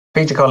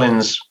 Peter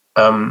Collins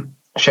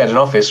shared an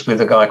office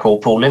with a guy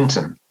called Paul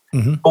Linton.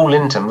 Mm-hmm. Paul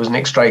Linton was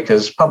Nick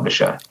Straker's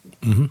publisher.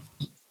 Mm-hmm.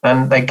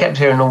 And they kept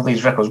hearing all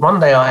these records. One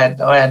day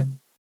I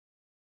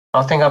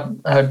think I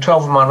heard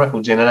 12 of my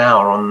records in an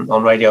hour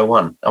on Radio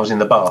 1. I was in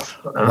the bath.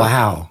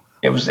 Wow.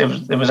 It was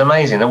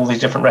amazing. All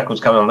these different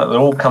records coming on. They're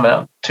all coming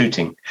out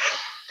tooting.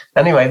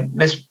 Anyway,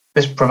 this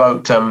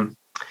provoked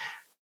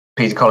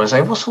Peter Collins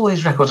saying, "What's all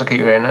these records I keep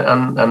hearing?"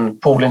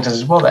 And Paul Linton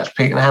says, "Well, that's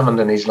Peter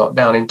Hammond, and he's locked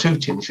down in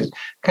Tooting." He says,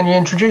 "Can you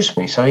introduce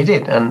me?" So he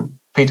did. And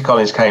Peter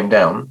Collins came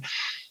down,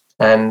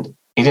 and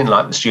he didn't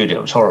like the studio.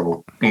 It was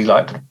horrible. He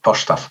liked the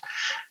posh stuff.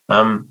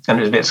 And it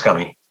was a bit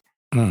scummy.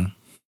 Mm.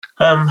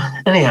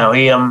 Anyhow,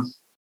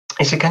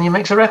 he said, "Can you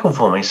mix a record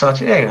for me?" So I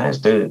said, "Yeah, let's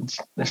do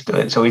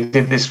it." So we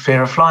did this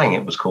Fear of Flying,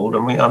 it was called,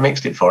 and I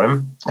mixed it for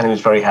him, and he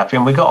was very happy,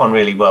 and we got on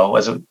really well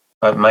as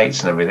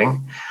mates and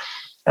everything.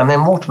 And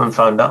then Waterman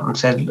phoned up and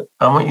said,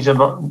 "I want you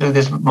to do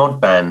this mod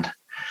band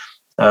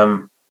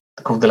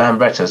called the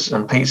Lambrettas."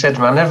 And Pete said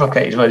to me, I never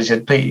forget his word, he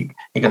said, "Pete,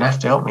 you're going to have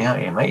to help me out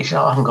here, mate." He said,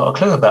 "I haven't got a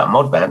clue about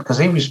mod band," because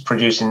he was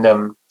producing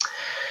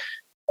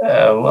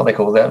what they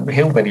call the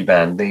hillbilly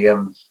band,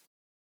 the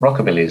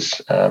Rockabillys,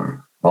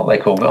 what they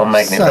call it on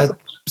Magnet.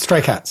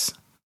 Stray Cats?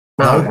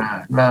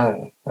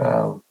 No.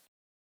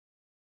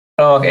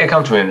 It'll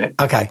come to me in a minute.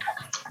 Okay.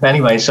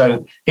 Anyway,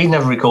 so he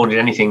never recorded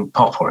anything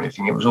pop or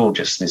anything. It was all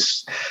just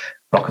this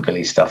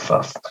rockabilly stuff.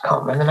 I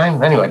can't remember the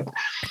name. Anyway,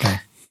 okay.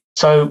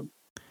 So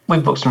we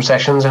booked some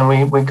sessions and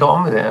we got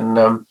on with it.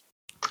 And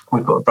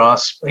we put a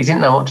brass. He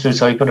didn't know what to do,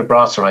 so he put a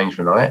brass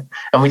arrangement on it.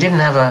 And we didn't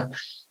have a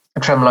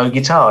tremolo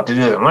guitar to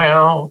do it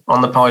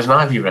on the Poison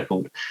Ivy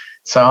record.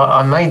 So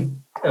I made.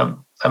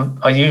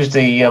 I used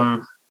the.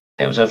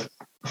 It was a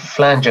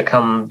flanger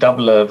come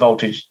doubler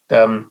voltage.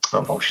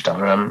 Not voltage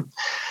doubler.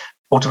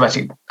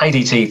 Automatic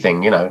ADT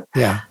thing,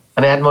 Yeah.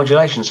 And it had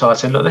modulation. So I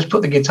said, "Look, let's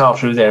put the guitar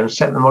through there and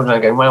set the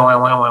modulator going, wow,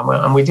 wow, wow, wow,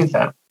 wow." And we did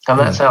that. And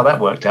that's how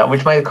that worked out,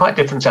 which made a quite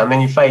different sound.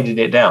 Then you faded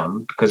it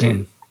down because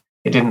it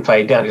didn't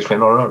fade down, it just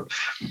went on.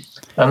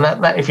 And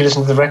that, if you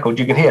listen to the record,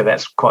 you can hear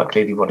that's quite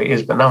clearly what it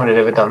is. But no one had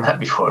ever done that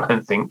before, I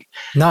don't think.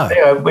 No.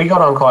 Anyway, we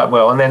got on quite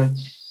well. And then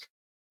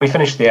we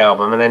finished the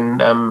album. And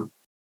then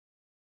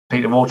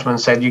Peter Waterman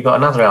said, "You've got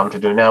another album to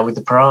do now with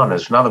the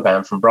Piranhas, another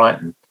band from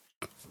Brighton."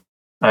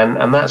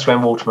 And that's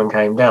when Waterman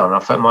came down. I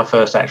felt my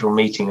first actual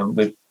meeting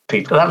with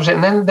Peter. That was it.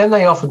 And then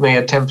they offered me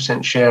a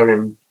 10% share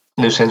in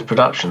Loose Ends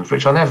Productions,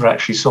 which I never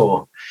actually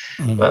saw,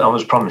 but I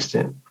was promised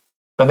it.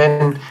 But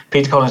then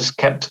Peter Collins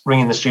kept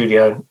ringing the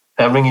studio,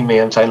 ringing me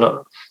and saying,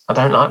 "Look, I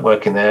don't like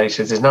working there." He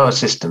says, "There's no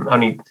assistant,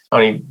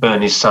 only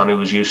Bernie's son, who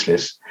was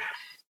useless."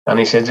 And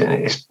he said,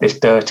 it's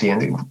dirty.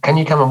 And can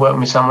you come and work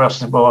with me somewhere else?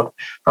 I said, "Well,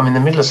 I'm in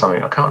the middle of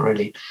something. I can't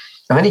really."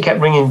 And then he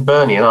kept ringing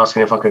Bernie and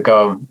asking if I could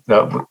go and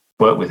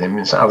work with him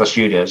in some other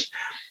studios.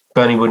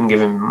 Bernie wouldn't give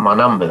him my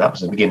number. That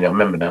was the beginning. I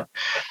remember now.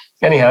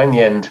 Anyhow, in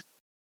the end,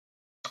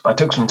 I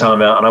took some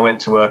time out and I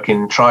went to work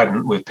in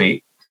Trident with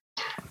Pete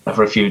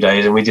for a few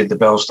days, and we did the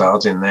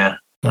Bellstars in there.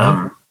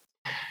 Mm-hmm.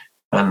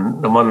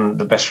 And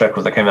the best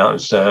record that came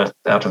out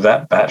out of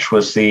that batch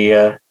was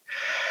the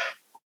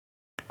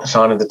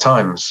Sign of the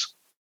Times.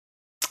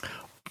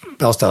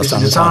 Bellstars,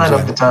 Sign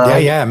of the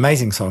Times. Yeah,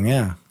 amazing song.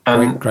 Yeah.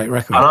 Great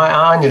record. And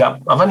I ended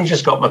up, I've only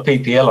just got my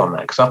PPL on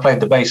that because I played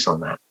the bass on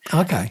that.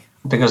 Okay.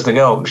 Because the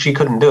girl, she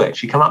couldn't do it.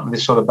 She come up with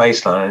this sort of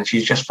bass line and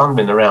she's just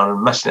fumbling around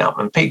and messing it up.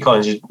 And Pete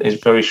Collins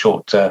is very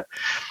short,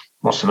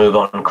 wants to move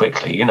on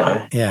quickly,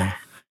 Yeah.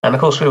 And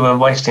of course we were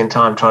wasting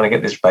time trying to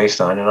get this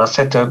bass line. And I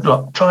said to her,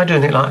 "Look, try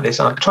doing it like this."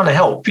 I'm trying to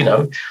help,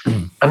 And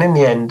in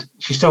the end,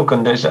 she still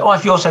couldn't do it. She said, "Oh,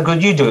 if you're so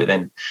good, you do it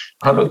then."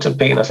 I looked at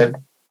Pete and I said,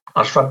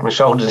 I shrugged my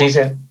shoulders and he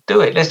said,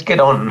 "Do it, let's get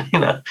on,"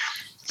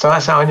 So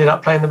that's how I ended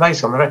up playing the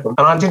bass on the record.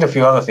 And I did a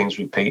few other things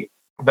with Pete.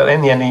 But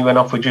in the end, he went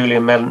off with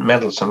Julian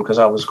Mendelsohn because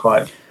I was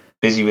quite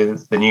busy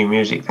with the new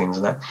music things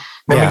and that.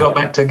 Then we got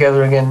back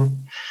together again,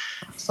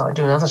 started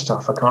doing other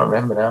stuff. I can't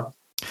remember now.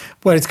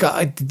 Well, it's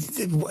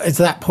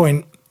that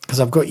point, because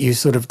I've got you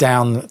sort of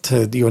down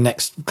to your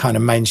next kind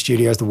of main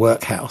studio as the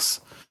Workhouse.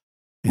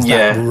 Is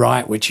that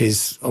right? Which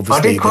is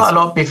obviously... I did quite a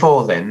lot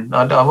before then.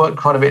 I worked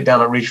quite a bit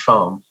down at Ridge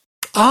Farm.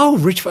 Oh,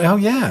 oh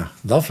yeah,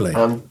 lovely.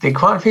 Did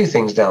quite a few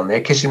things down there,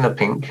 Kissing the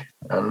Pink,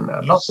 and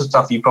lots of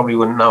stuff you probably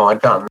wouldn't know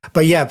I'd done.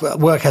 But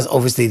Workhouse,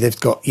 obviously they've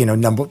got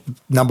number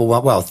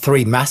one, well,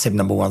 3 massive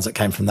number ones that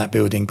came from that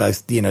building,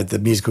 both the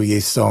Musical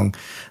Youth song,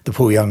 the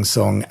Paul Young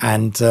song,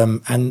 and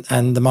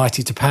the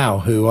Mighty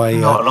Tapao, who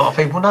not a lot of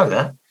people know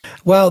that.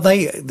 Well,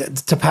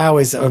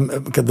 T'Pau is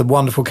the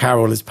wonderful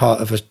Carol is part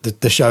of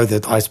the show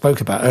that I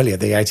spoke about earlier,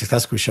 the 80s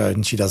Classical show,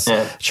 and she does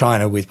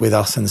China with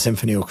us and the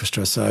symphony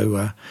orchestra.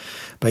 So,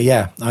 but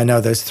yeah, I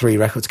know those 3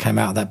 records came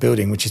out of that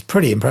building, which is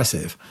pretty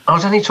impressive. I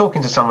was only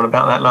talking to someone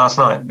about that last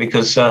night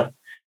because I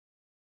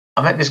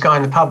met this guy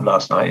in the pub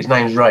last night. His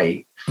name's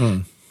Ray,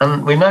 and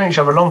we've known each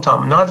other a long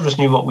time. Neither of us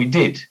knew what we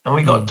did, and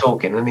we got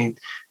talking. And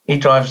he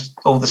drives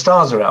all the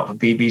stars are out for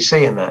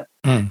BBC and that,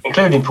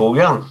 including Paul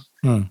Young.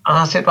 And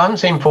I said, I haven't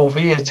seen Paul for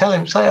years. Tell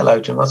him, say hello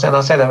to him. I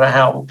said about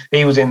how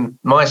he was in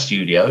my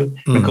studio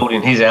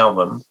recording his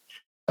album,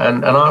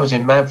 and I was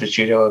in Manfred's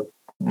studio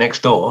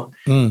next door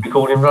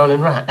recording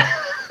Roland Rat.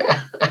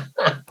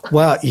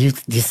 Well, you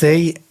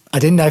see, I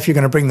didn't know if you're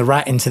going to bring the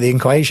Rat into the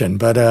equation,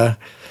 but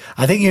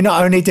I think you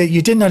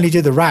didn't only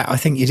do the Rat. I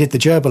think you did the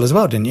Gerbil as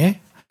well, didn't you?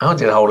 I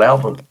did the whole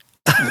album.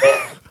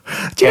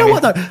 Do you know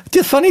what though?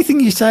 The funny thing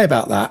you say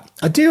about that,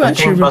 I do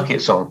actually.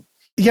 Bucket song.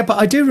 Yeah, but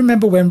I do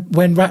remember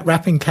when Rat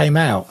Rapping came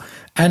out,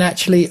 and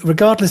actually,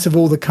 regardless of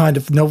all the kind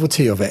of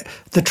novelty of it,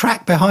 the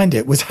track behind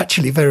it was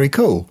actually very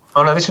cool.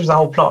 Oh no, this was the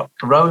whole plot.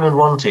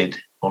 Roland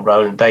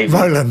David.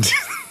 Roland.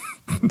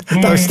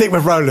 No, stick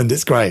with Roland.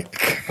 It's great.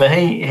 But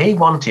he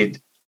wanted.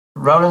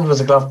 Roland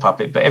was a glove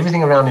puppet, but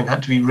everything around him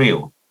had to be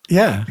real.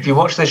 Yeah. If you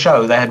watch the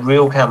show, they had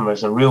real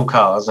cameras and real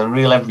cars and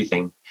real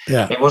everything.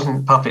 Yeah. It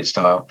wasn't puppet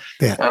style.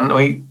 Yeah.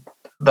 And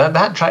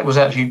that track was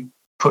actually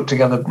put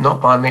together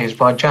not by me, it's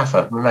by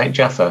Jaffa, my mate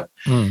Jaffa.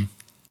 And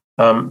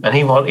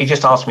he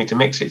just asked me to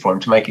mix it for him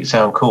to make it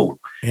sound cool.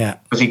 Yeah.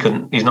 Because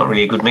he's not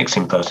really a good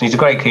mixing person. He's a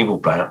great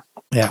keyboard player.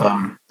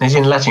 Yeah. He's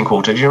in Latin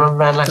Quarter. Do you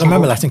remember Latin Quarter? I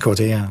remember Latin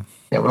Quarter, yeah.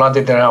 Yeah, well, I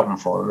did their album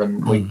for them,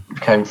 and we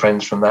became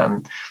friends from that,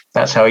 and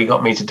that's how he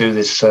got me to do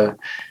this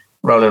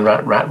Roland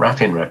Rat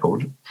Rapping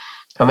record.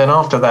 And then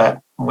after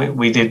that,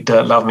 we did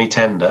Love Me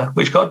Tender,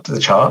 which got to the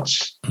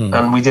charts,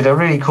 and we did a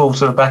really cool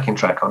sort of backing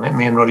track on it,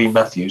 me and Roddy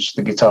Matthews,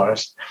 the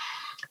guitarist.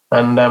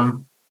 And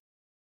then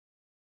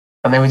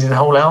we did the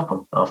whole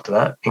album after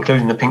that,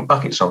 including the Pink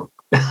Bucket song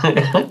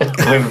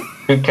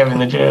with Kevin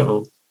the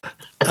Gerbil.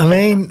 I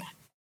mean,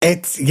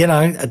 it's,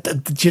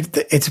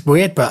 it's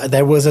weird, but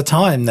there was a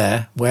time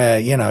there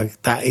where,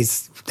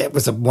 that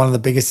was one of the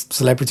biggest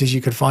celebrities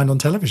you could find on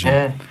television.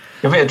 Yeah.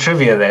 A bit of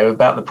trivia there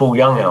about the Paul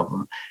Young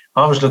album.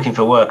 I was looking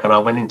for work and I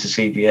went into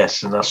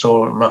CBS and I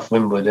saw Muff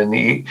Winwood, and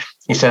he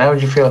said, how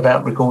would you feel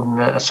about recording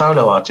a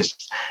solo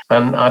artist?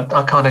 And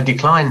I kind of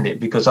declined it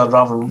because I'd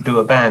rather do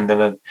a band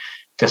than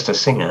just a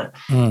singer.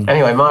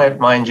 Anyway,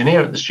 my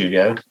engineer at the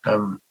studio,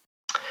 who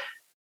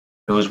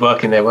was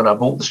working there when I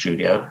bought the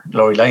studio,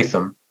 Laurie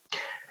Latham,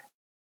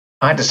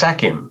 I had to sack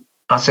him.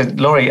 I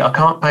said, Laurie, I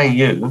can't pay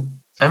you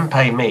and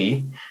pay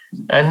me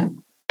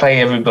and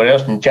pay everybody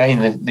else, and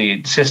Jane, the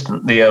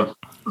assistant,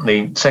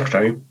 the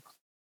secretary.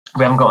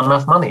 We haven't got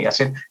enough money. I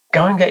said,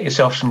 go and get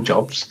yourself some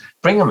jobs,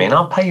 bring them in.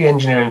 I'll pay you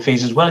engineering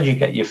fees as well as you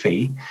get your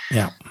fee.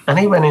 Yeah. And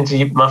he went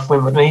into Muff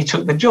Winwood and he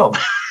took the job.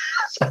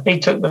 So he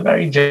took the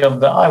very job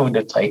that I would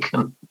have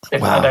taken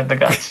if I'd had the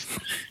guts.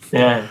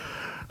 Yeah.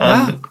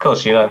 And of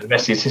course, the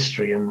rest is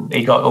history. And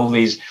he got all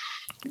these,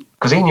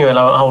 because he knew a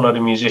whole lot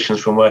of musicians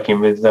from working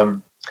with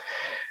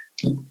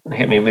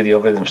Hit Me With Your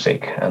Rhythm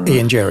Stick. And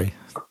Ian Jury.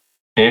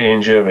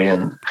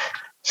 And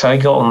so he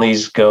got on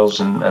these girls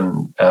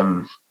and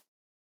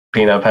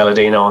Pino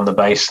Palladino on the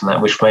bass and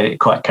that, which made it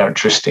quite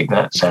characteristic,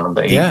 that sound,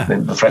 the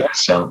fretless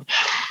sound.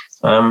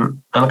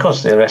 And of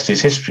course, the rest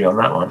is history on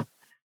that one.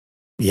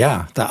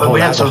 Yeah, we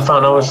had some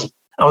fun. I was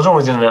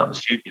always in and out of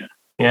the studio.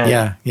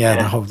 Yeah.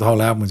 The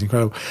whole album was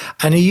incredible.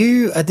 And are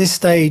you at this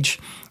stage?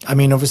 I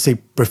mean, obviously,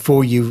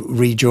 before you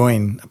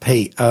rejoin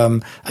Pete,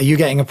 are you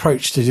getting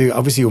approached to do?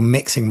 Obviously, you're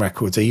mixing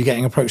records. Are you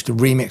getting approached to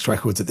remix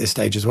records at this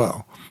stage as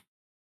well?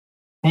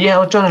 Yeah, I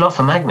was doing a lot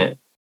for Magnet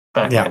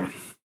back then.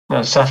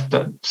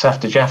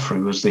 Safta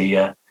Jaffrey was the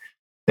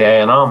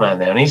A&R man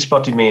there, and he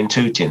spotted me in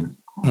Tooting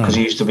because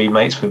he used to be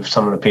mates with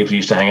some of the people who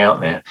used to hang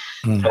out there.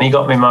 And he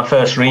got me my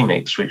first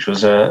remix, which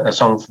was a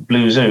song for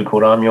Blue Zoo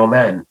called I'm Your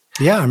Man.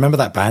 Yeah, I remember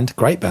that band.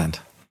 Great band.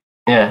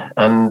 Yeah,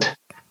 and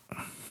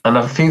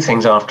a few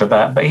things after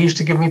that, but he used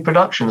to give me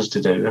productions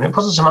to do, and it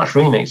wasn't so much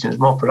remixing, it was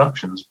more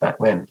productions back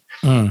then.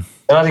 And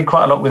I did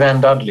quite a lot with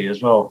Anne Dudley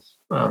as well.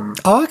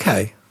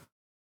 Okay.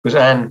 Because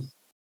Anne,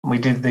 we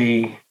did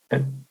the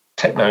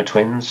Techno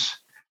Twins.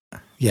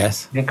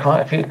 Yes. We did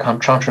quite a few. I'm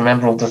trying to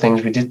remember all the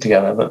things we did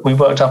together, but we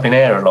worked up in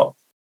air a lot.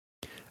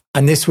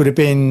 And this would have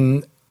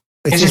been...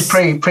 This is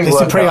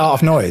pre-Art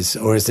of Noise,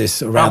 or is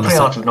this around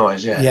pre-Art of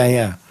Noise, yeah.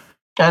 Yeah.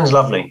 Anne's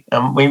lovely.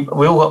 And we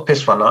all got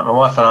pissed one night, my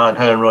wife and I and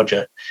her and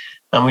Roger,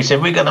 and we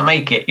said, we're going to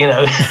make it,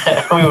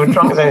 We were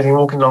drunk as anything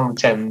walking along the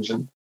Thames,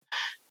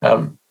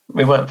 and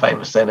we weren't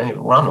famous then anyway.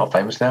 Well, I'm not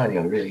famous now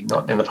anyway, really,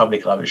 not in the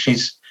public eye, but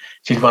she's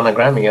won a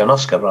Grammy, an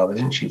Oscar rather,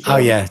 didn't she? Oh,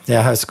 yeah,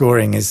 her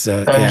scoring is...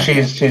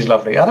 She's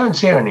lovely. I don't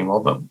see her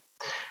anymore, but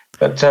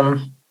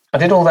I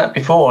did all that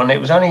before, and it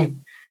was only...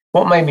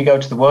 What made me go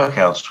to the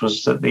workhouse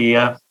was that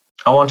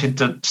I wanted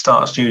to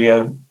start a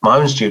studio, my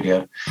own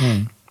studio,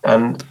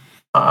 and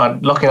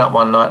locking up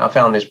one night, I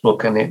found this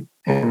book, and it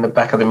in the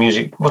back of the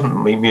music,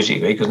 wasn't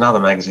Music Week, it was another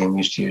magazine we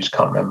used to use,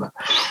 can't remember.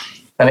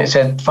 And it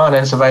said,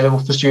 finance available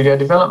for studio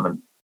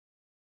development.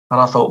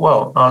 And I thought,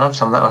 well, I'll have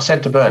some of that. I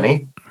said to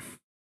Bernie,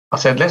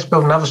 let's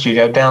build another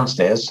studio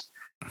downstairs,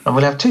 and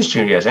we'll have 2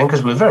 studios then,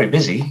 because we're very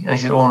busy. And he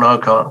said, oh, no,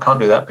 can't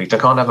do that, Peter. I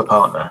can't have a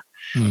partner.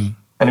 And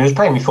he was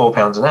paying me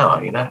 £4 an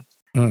hour, you know.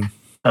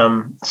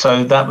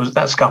 So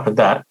that scuppered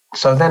that.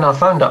 So then I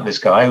phoned up this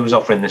guy who was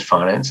offering this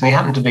finance, and he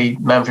happened to be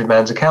Manfred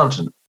Mann's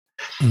accountant.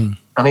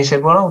 And he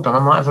said, well, hold on, I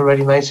might have a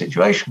ready-made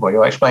situation for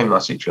you. I explained my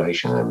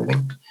situation and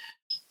everything.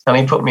 And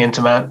he put me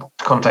into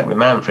contact with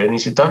Manfred, and he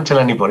said, don't tell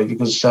anybody,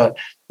 because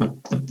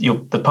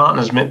the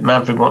partners,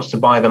 Manfred wants to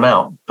buy them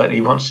out, but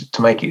he wants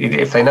to make it,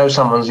 if they know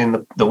someone's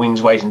in the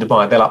wings waiting to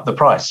buy, they'll up the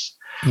price.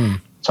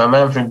 So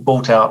Manfred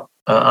bought out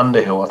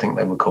Underhill, I think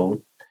they were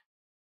called,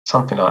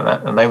 something like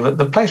that. And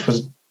the place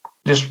was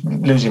just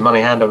losing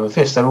money hand over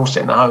fist. They're all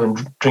sitting at home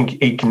and drinking,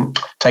 eating,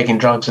 taking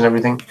drugs and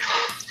everything.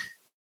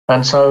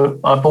 And so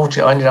I bought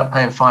it. I ended up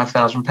paying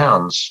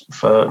 £5,000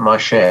 for my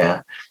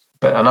share,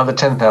 but another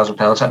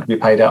 £10,000 had to be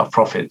paid out of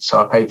profit. So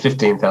I paid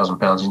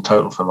 £15,000 in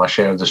total for my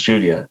share of the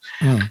studio.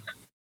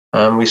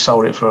 And we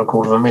sold it for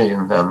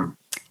 $250,000.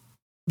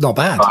 Not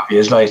bad. 5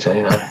 years later,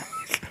 you know.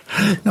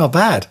 Not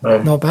bad.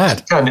 Not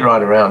bad. Turned it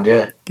right around,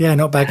 yeah. Yeah,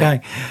 not bad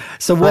going.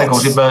 So what? Of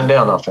course, it burned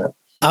down after that.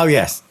 Oh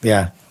yes,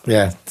 yeah.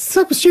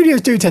 So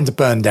studios do tend to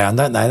burn down,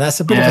 don't they? That's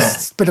a bit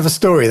of a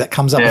story that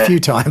comes up a few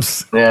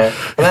times. Yeah,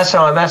 and that's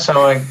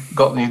how I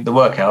got the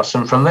workhouse,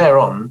 and from there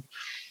on,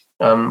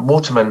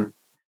 Waterman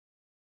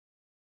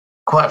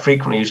quite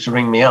frequently used to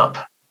ring me up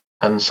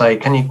and say,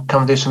 "Can you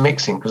come do some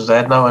mixing?" Because they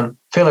had no one.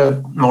 Phil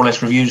had more or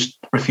less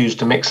refused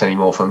to mix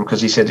anymore for them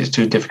because he said it's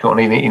too difficult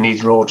and he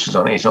needs royalties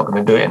on it. He's not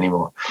going to do it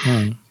anymore.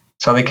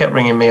 So they kept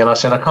ringing me, and I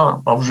said, "I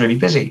can't. I was really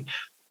busy."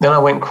 Then I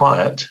went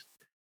quiet.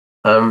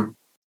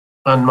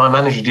 And my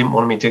manager didn't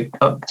want me to.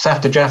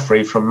 Safdar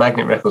Jaffrey from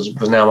Magnet Records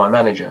was now my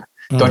manager.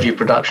 Dodgy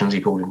Productions,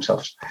 he called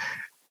himself.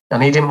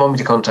 And he didn't want me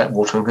to contact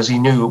Waterman because he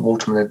knew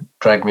Waterman had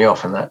dragged me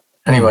off and that.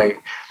 Anyway,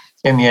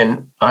 in the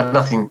end, I had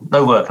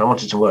no work. I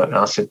wanted to work. And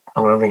I said,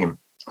 I'm going to ring him.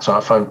 So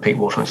I phoned Pete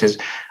Waterman and says,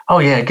 oh,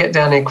 yeah, get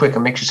down here quick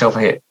and mix yourself a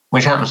hit,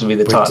 which happens to be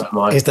the title of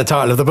my... It's the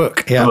title of the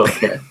book, yeah.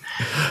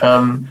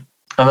 And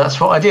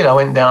that's what I did. I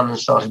went down and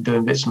started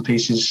doing bits and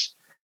pieces,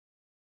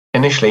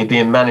 initially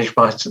being managed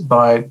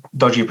by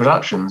Dodgy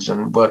Productions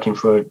and working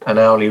for an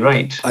hourly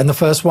rate. And the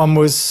first one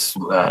was?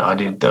 I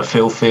did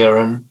Phil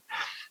Fearon,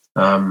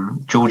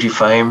 Georgie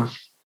Fame,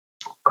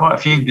 quite a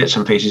few bits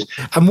and pieces.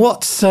 And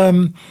what's,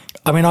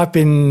 I've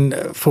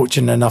been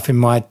fortunate enough in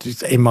my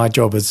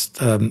job as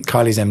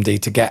Kylie's MD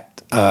to get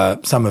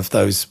some of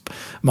those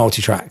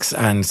multi-tracks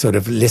and sort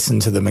of listen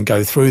to them and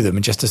go through them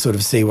and just to sort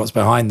of see what's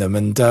behind them.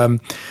 And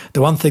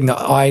the one thing that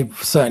I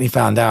certainly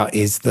found out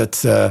is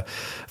that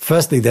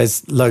firstly,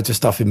 there's loads of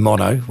stuff in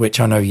mono, which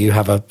I know you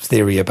have a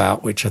theory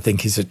about, which I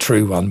think is a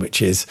true one,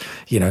 which is,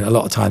 a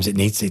lot of times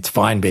it's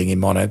fine being in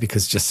mono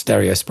because just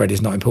stereo spread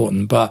is not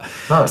important. But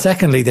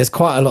secondly, there's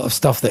quite a lot of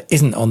stuff that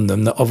isn't on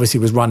them that obviously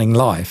was running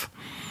live.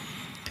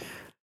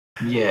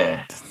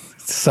 Yeah.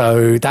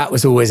 So that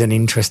was always an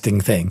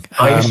interesting thing.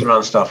 I used to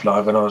run stuff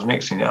live when I was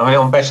mixing it.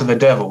 On Better the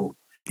Devil.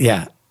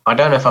 Yeah. I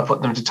don't know if I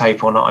put them to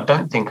tape or not. I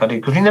don't think I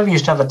did, because we never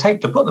used to have a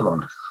tape to put them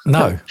on.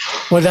 No.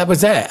 Well, that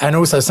was it. And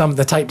also some of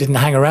the tape didn't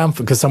hang around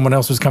because someone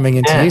else was coming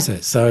in to use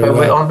it. So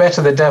on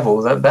Better the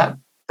Devil,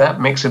 that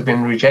mix had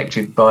been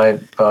rejected by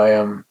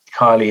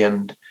Kylie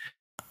and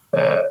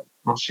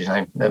what's his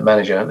name? The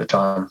manager at the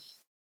time.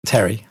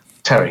 Terry.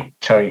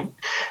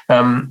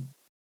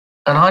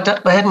 And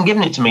they hadn't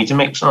given it to me to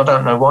mix, and I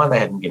don't know why they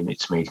hadn't given it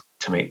to me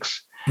to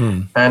mix.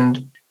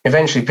 And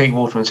eventually Pete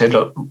Waterman said,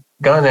 look,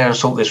 go in there and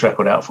sort this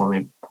record out for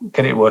me,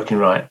 get it working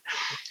right.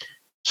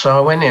 So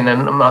I went in,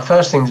 and my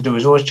first thing to do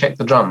was always check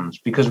the drums,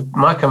 because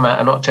Mike and Matt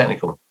are not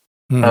technical.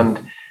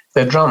 And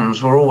their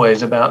drums were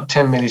always about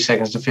 10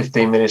 milliseconds to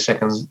 15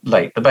 milliseconds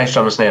late. The bass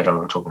drum and snare drum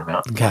I'm talking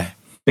about. Okay.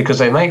 Because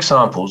they make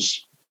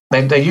samples.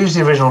 They use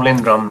the original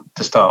Linn drum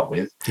to start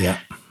with. Yeah.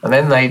 And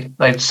then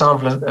they'd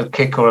sample a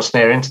kick or a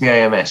snare into the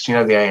AMS. You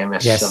know the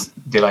AMS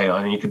delay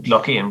line, and you could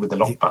lock it in with the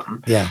lock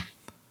button. Yeah.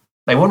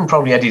 They wouldn't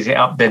probably edit it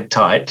up dead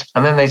tight,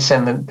 and then they'd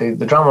send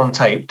the drum on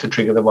tape to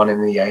trigger the one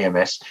in the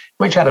AMS,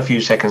 which had a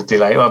few seconds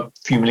delay, or a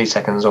few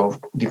milliseconds, or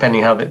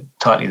depending how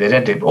tightly they'd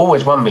edit it,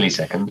 always 1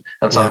 millisecond,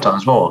 and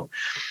sometimes more.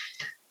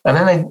 And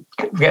then they'd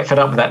get fed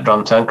up with that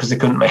drum tone because they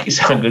couldn't make it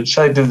sound good,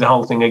 so they'd do the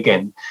whole thing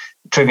again,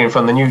 triggering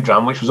from the new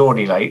drum, which was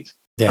already late,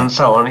 and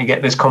so on. You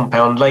get this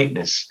compound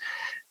lateness.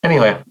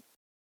 Anyway,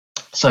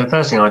 so the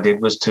first thing I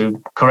did was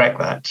to correct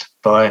that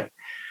by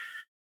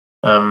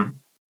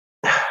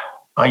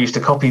I used to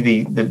copy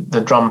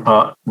the drum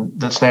part,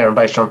 the snare and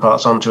bass drum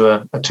parts onto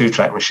a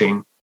 2-track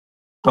machine.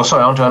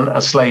 Onto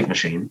a slave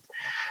machine.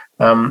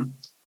 And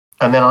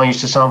then I used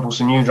to sample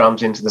some new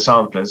drums into the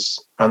samplers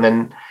and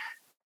then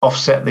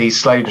offset the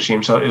slave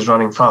machine so it was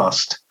running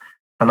fast.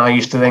 And I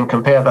used to then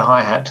compare the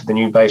hi-hat to the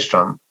new bass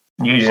drum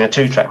using a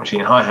 2-track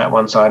machine, hi-hat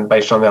one side and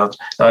bass drum the other.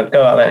 And I'd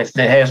go out there, if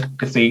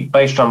the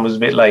bass drum was a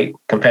bit late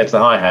compared to the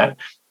hi-hat,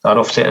 I'd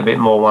offset a bit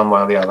more one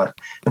way or the other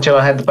until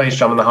I had the bass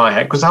drum and the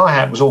hi-hat, because the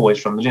hi-hat was always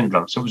from the Linn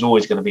drum, so it was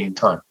always going to be in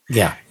time.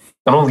 Yeah.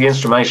 And all the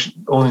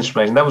instrumentation,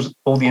 that was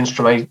all the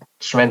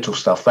instrumental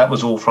stuff, that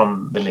was all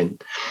from the Linn.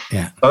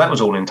 Yeah. So that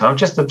was all in time,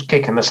 just the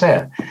kick and the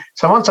snare.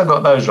 So once I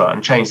got those right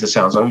and changed the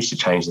sounds, I used to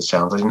change the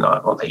sounds. I didn't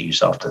like what they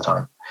used after the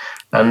time.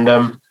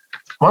 And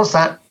once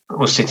that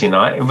was sitting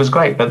right, it was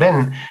great. But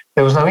then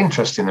there was no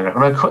interest in the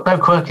record, no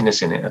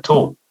quirkiness in it at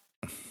all.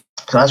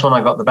 So that's when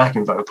I got the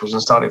backing vocals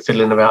and started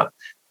fiddling about,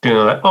 doing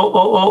all that.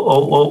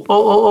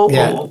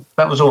 Yeah.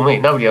 That was all me.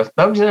 Nobody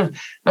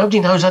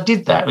knows I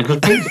did that, because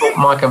people thought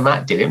Mike and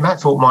Matt did it.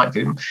 Matt thought Mike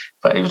did it,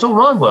 but it was all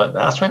my work.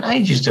 I spent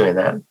ages doing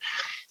that, and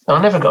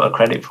I never got a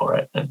credit for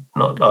it.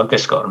 I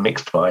just got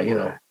mixed by,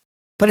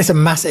 But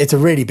it's a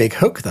really big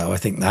hook, though. I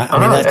think that. I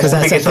mean, because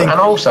that's a thing. And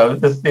also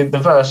the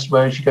verse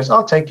where she goes,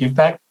 "I'll take you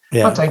back."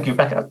 Yeah. I'll take you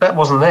back. That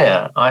wasn't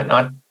there.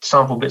 I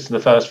sampled bits of the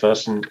first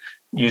verse and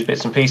used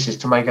bits and pieces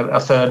to make a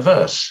third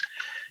verse.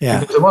 Yeah.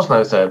 Because there was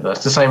no third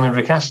verse. The same with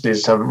Rick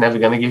Astley's Never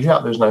Gonna Give You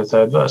Up. There was no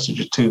third verse. It was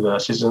just 2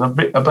 verses and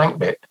a blank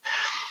bit.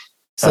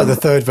 So the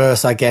third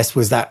verse, I guess,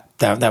 was that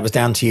was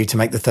down to you to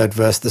make the third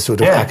verse the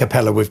sort of a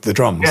cappella with the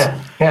drums.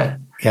 Yeah.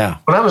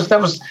 Well,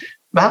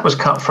 that was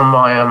cut from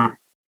my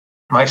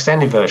my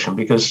extended version,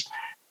 because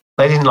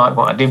they didn't like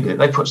what I did with it.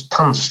 They put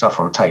tons of stuff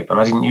on tape, and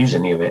I didn't use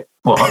any of it.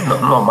 Well,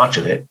 not much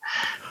of it.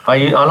 I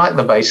like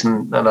the bass,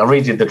 and I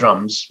redid the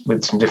drums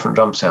with some different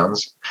drum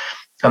sounds,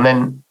 and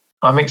then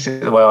I mixed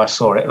it the way I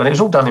saw it. And it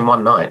was all done in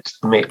one night,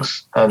 the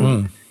mix,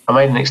 and I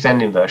made an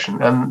extended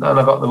version, and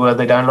I got the word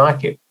they don't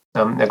like it.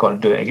 They've got to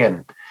do it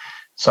again.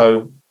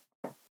 So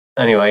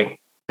anyway,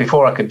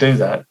 before I could do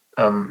that,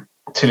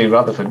 Tilly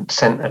Rutherford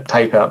sent a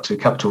tape out to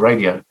Capital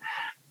Radio,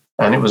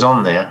 and it was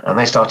on there, and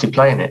they started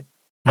playing it,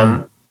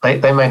 and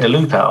they made a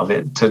loop out of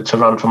it to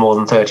run for more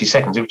than 30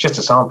 seconds. It was just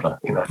a sampler,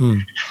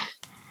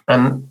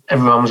 and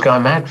everyone was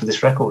going mad for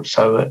this record.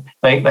 So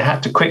they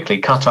had to quickly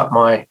cut up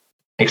my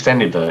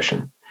extended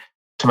version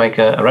to make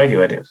a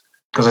radio edit,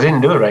 because I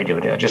didn't do a radio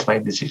edit. I just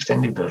made this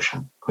extended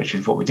version, which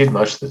is what we did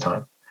most of the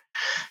time.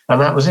 And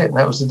that was it.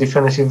 That was the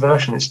definitive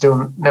version. It's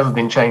still never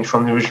been changed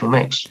from the original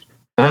mix.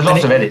 And there's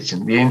lots of edits,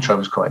 and the intro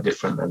was quite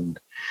different than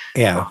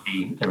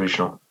the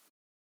original.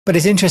 But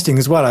it's interesting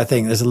as well. I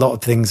think there's a lot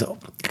of things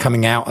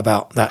coming out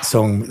about that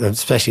song,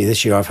 especially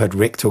this year. I've heard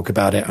Rick talk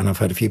about it, and I've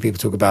heard a few people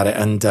talk about it.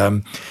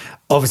 And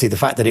obviously the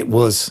fact that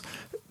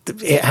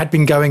it had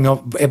been going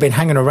on, it had been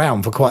hanging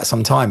around for quite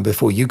some time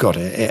before you got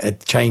it. It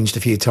had changed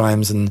a few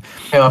times, and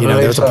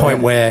there was a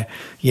point where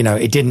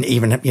it didn't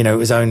even it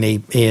was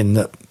only Ian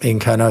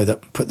Curnow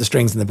that put the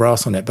strings and the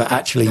brass on it, but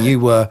actually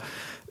you were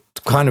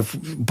kind of,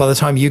 by the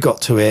time you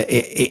got to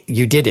it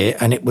you did it,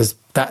 and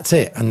that's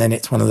it. And then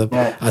it's one of the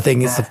I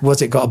think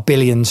it got 1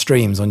 billion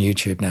streams on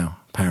YouTube now,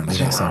 apparently.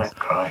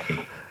 Crikey.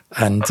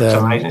 And it's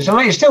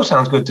amazing. It still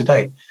sounds good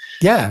today.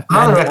 Yeah.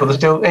 Another record that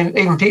still,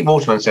 even Pete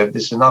Waterman said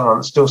this is another one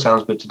that still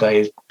sounds good today,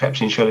 is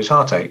Pepsi and Shirley's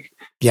Heartache.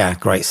 Yeah,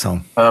 great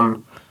song.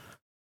 And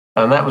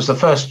that was the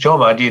first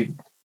job I did,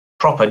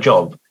 proper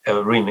job, a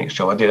remix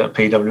job I did at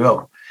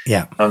PWL.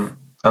 Yeah.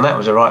 And that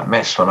was a right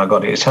mess when I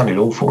got it. It sounded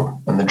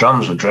awful, and the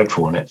drums were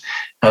dreadful on it.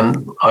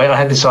 And I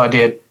had this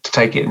idea to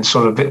take it and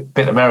sort of a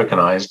bit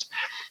Americanized.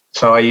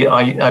 So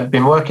I'd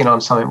been working on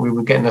something. We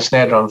were getting a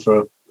snare drum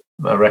for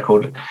a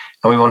record,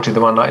 and we wanted the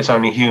one like It's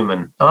Only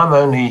Human. I'm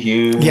only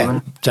human. Yeah,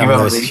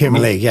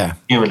 Human League, yeah.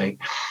 Human League.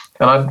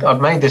 And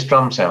I'd made this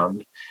drum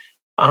sound,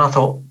 and I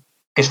thought,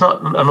 it's not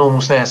a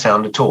normal snare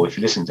sound at all if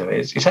you listen to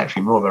it. It's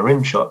actually more of a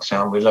rim shot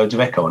sound with loads of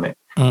echo on it,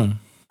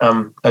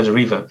 loads of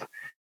reverb.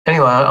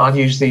 Anyway, I'd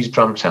used these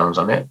drum sounds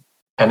on it,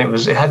 and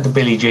it had the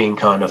Billie Jean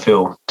kind of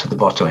feel to the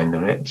bottom end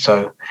of it.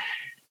 So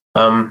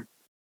I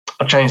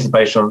changed the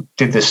bass drum,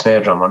 did this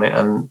snare drum on it,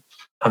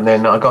 and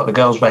then I got the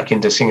girls back in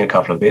to sing a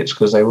couple of bits,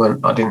 because I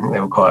didn't think they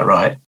were quite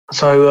right.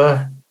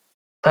 So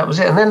that was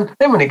it. And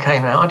then when it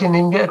came out, I didn't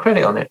even get a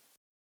credit on it.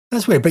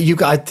 That's weird. But you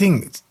got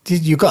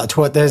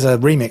there's a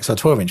remix or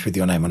 12-inch with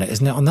your name on it,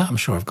 isn't it? On that, I'm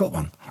sure I've got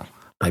one.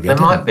 Maybe there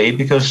might be,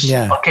 because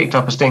I kicked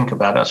up a stink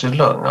about it. I said,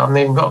 look, I haven't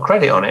even got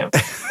credit on it.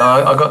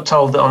 I got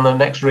told that on the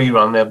next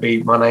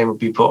rerun my name would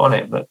be put on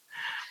it, but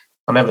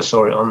I never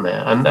saw it on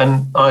there. And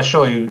I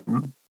assure you,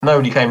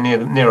 nobody came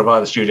near by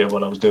the studio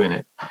while I was doing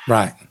it.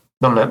 Right.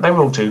 None of that. They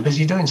were all too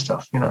busy doing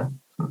stuff, And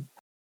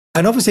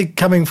obviously,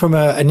 coming from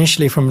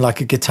initially from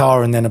like a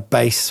guitar and then a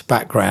bass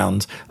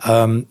background,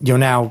 you're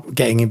now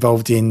getting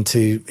involved in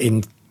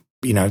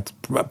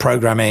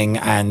programming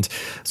and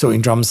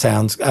sorting drum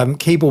sounds.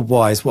 Keyboard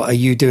wise, what are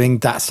you doing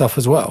that stuff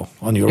as well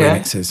on your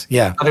remixes?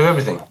 Yeah, I do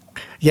everything.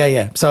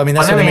 Yeah. So I mean,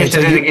 that's what I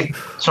mean.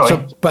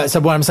 So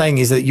what I'm saying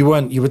is that you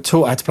were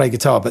taught how to play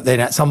guitar, but then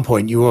at some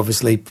point you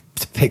obviously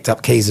picked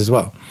up keys as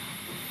well.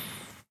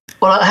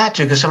 Well, I had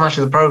to, because so much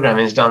of the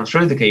programming is done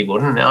through the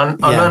keyboard, isn't it? I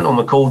learned all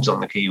my chords on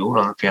the keyboard,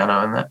 on the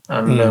piano and that.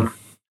 And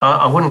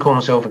I wouldn't call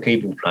myself a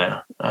keyboard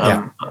player.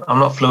 I'm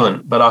not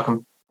fluent, but I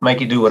can make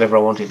it do whatever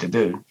I want it to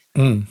do.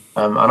 I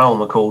know all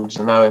my chords,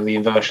 I know the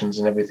inversions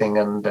and everything,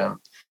 and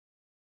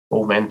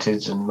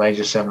augmenteds and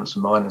major sevenths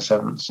and minor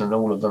sevenths and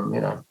all of them,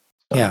 So.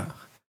 Yeah.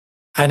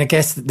 And I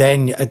guess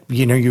then,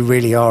 you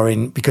really are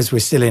because we're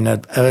still in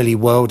an early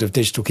world of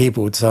digital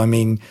keyboards. So, I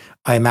mean,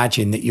 I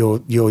imagine that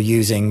you're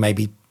using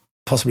maybe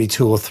possibly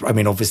 2 or 3. I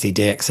mean, obviously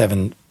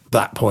DX7 at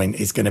that point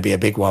is going to be a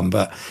big one,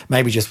 but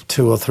maybe just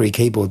 2 or 3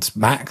 keyboards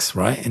max,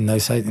 right? In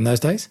those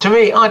days. To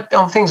me,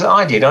 on things that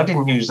I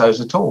didn't use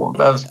those at all.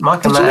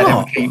 Mike and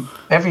Matt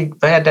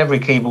had every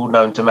keyboard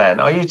known to man.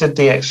 I used a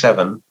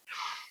DX7,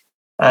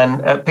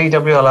 and at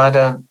PWL I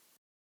had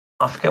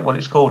I forget what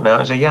it's called now.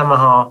 It's a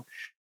Yamaha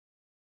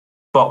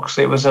box.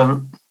 It was like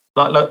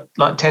 10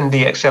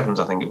 DX7s,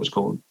 I think it was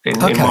called, in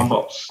one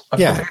box. I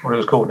forget what it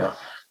was called now.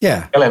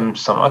 Yeah. LM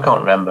something, I can't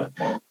remember.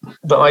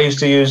 But I used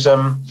to use,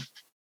 I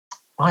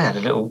had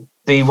a little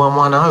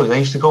D110. They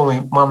used to call me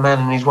One Man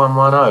and his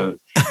 110.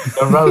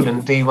 A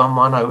Roland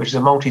D110, which is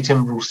a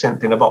multi-timbral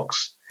synth in a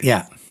box.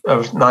 Yeah. A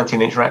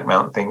 19-inch rack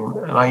mount thing.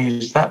 And I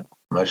used that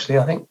mostly,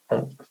 I think.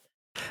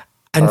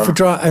 And for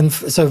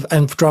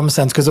drummer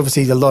sounds, because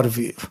obviously a lot of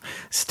you,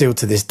 still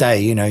to this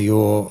day,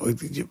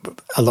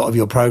 a lot of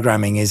your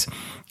programming it's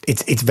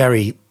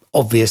very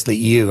obviously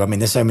you. I mean,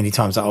 there's so many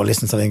times that I'll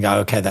listen to something and go,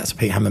 okay, that's a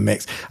Pete Hammond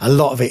mix. A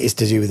lot of it is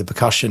to do with the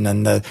percussion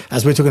and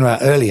as we were talking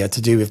about earlier,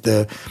 to do with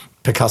the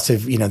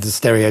percussive, the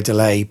stereo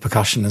delay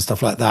percussion and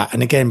stuff like that.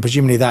 And again,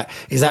 presumably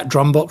is that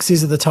drum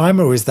boxes at the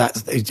time, or are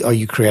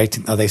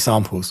they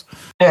samples?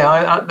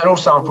 Yeah, they're all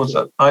samples.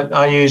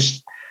 I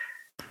use,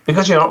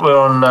 because we're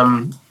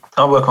on.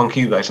 I work on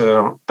Cubase, so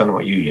I don't know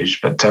what you use,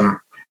 but do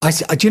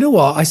you know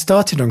what? I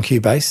started on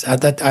Cubase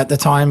at the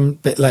time,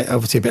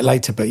 obviously a bit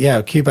later, but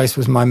yeah, Cubase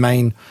was my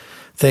main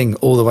thing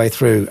all the way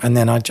through, and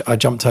then I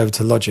jumped over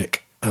to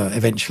Logic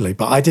eventually.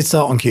 But I did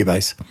start on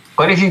Cubase.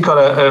 But if you've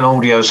got an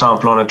audio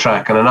sample on a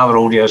track and another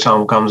audio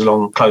sample comes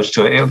along close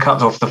to it, it'll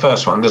cut off the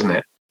first one, doesn't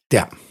it?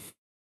 Yeah.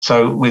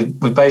 So with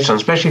bass drum,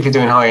 especially if you're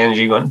doing high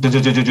energy, going like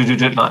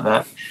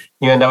that,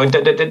 you end up with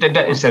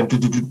instead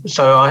of.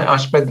 So I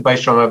spread the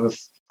bass drum over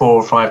 4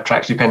 or 5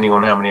 tracks, depending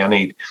on how many I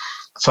need,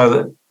 so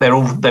that they've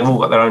all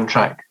got their own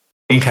track.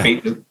 Each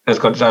beat has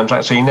got its own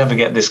track, so you never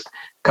get this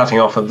cutting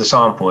off of the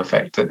sample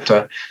effect.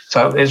 So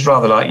it's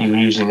rather like you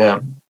using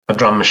a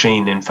drum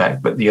machine, in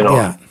fact, but you're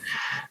not.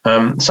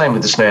 Yeah. Same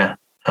with the snare.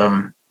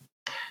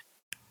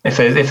 If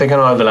they're going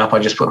to overlap, I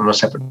just put them on a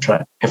separate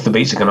track. If the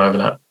beats are going to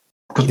overlap,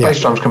 because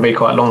bass drums can be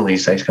quite long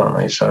these days, can't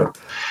they? So,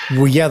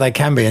 well, yeah, they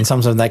can be, and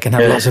sometimes they can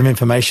have lots of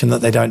information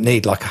that they don't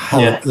need, like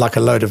a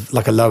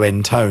low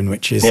end tone,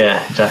 which is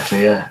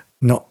exactly,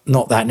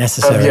 not that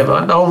necessary.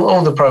 But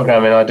all the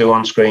programming I do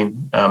on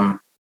screen.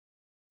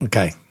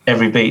 Okay.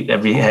 Every beat,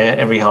 every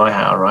hi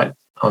hat, right,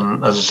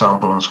 as a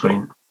sample on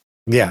screen.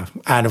 Yeah,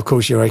 and of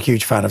course you're a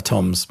huge fan of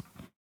Tom's.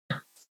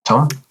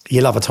 Tom?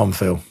 You love a Tom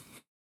Phil.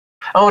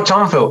 Oh,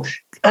 Tom Phil.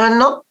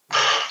 Not.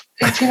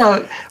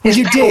 Well,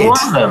 you did.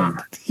 Want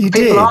them. You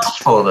people did.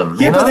 Ask for them.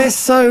 Yeah, but they're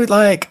so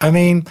let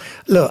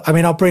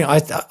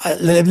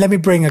me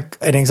bring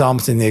an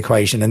example in the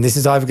equation, and this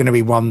is either going to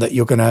be one that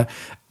you're going to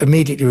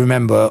immediately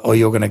remember, or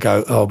you're going to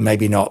go, oh,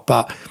 maybe not.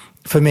 But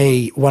for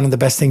me, one of the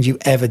best things you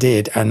ever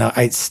did, and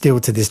it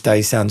still to this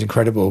day sounds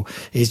incredible,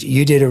 is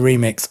you did a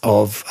remix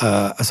of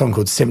a song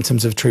called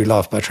 "Symptoms of True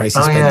Love" by Tracy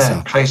Spencer.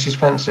 Yeah, Tracy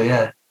Spencer.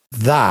 Yeah,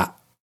 that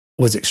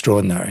was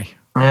extraordinary.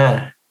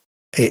 Yeah.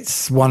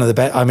 It's one of the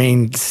best. I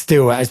mean,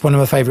 still, it's one of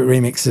my favorite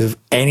remixes of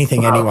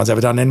anything anyone's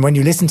ever done. And when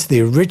you listen to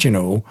the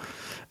original,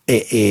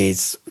 it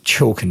is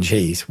chalk and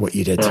cheese what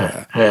you did to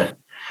it. Yeah.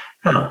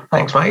 Oh,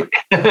 thanks, mate.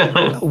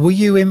 Were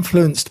you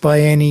influenced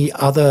by any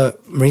other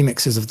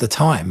remixes of the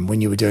time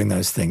when you were doing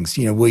those things?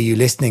 Were you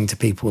listening to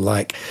people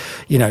like,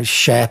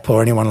 Shep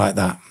or anyone like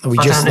that? Or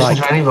I don't listen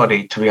to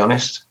anybody, to be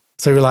honest.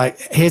 So you're like,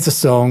 here's a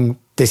song.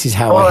 This is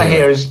how all I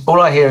hear is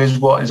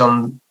what is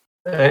on.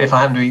 If I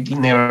happen to be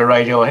near a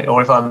radio,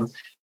 or if I'm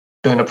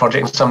doing a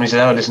project and somebody says,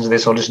 "Oh, listen to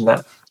this," or listen to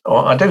that,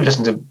 or I do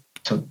listen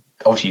to.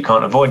 Obviously, you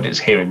can't avoid it. It's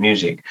hearing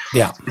music.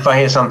 Yeah. If I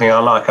hear something I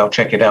like, I'll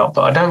check it out.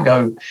 But I don't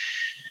go.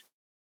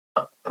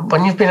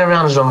 When you've been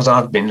around as long as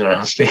I've been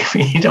around, Steve,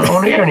 you don't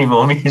want to hear any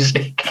more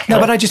music.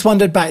 No, but I just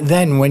wondered back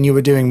then when you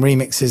were doing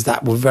remixes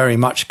that were very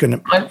much going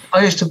to.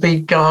 I used to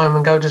go home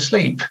and go to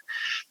sleep.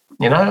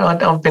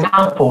 I've been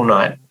up all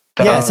night.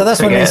 Yeah, so that's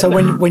what I mean. So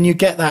when you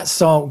get a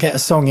song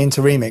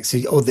into remix,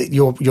 or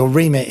your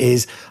remit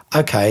is,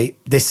 okay,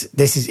 this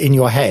is in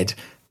your head.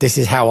 This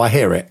is how I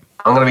hear it.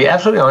 I'm going to be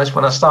absolutely honest.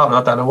 When I start,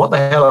 I don't know what the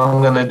hell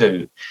I'm going to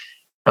do,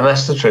 and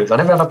that's the truth. I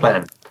never have a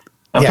plan.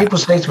 And people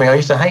say to me, I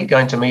used to hate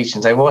going to meetings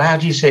and say, well, how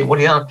do you see it? What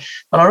do you know?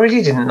 And I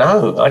really didn't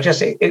know.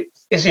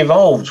 It's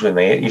evolved with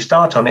me. You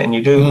start on it and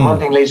you do one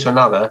thing leads to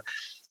another,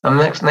 and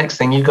the next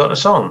thing you've got a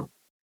song,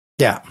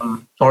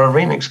 or a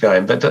remix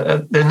going. But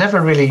they're never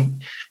really.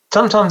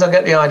 Sometimes I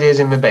get the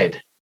ideas in my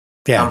bed.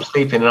 Yeah, I'm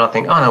sleeping and I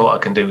think, I know what I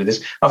can do with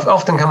this. I've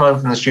often come home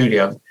from the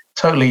studio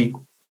totally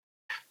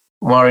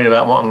worried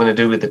about what I'm going to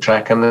do with the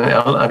track, and then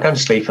I go to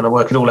sleep and I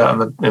work it all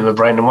out in my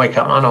brain and wake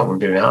up and I know what I'm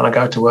doing now, and I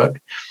go to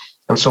work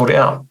and sort it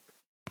out.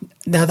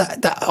 Now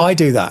that I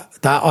do that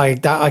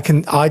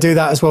I do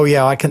that as well.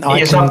 Yeah, I can.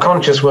 Your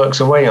subconscious works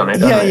away on it.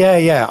 Doesn't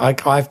it? Yeah.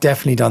 I've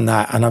definitely done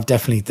that, and I've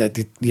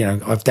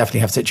definitely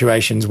have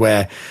situations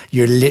where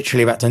you're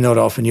literally about to nod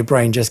off, and your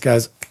brain just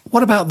goes,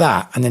 "What about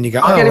that?" And then you go,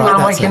 I get it when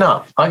I'm waking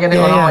up. I get it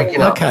when I'm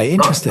waking up. Okay,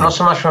 interesting. Not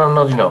so much when I'm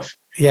nodding off.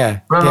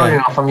 Yeah, when I'm nodding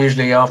off, I'm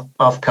usually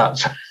off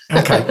cut.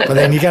 Okay, but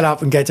then you get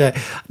up and get to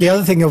the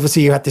other thing.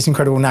 Obviously, you had this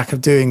incredible knack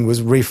of doing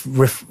was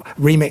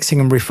remixing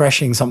and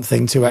refreshing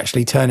something to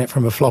actually turn it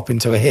from a flop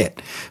into a hit,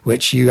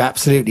 which you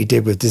absolutely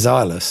did with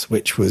Desireless,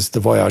 which was the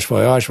Voyage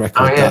Voyage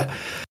record. Oh, yeah.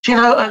 Do you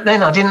know?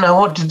 Then I didn't know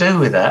what to do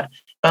with that,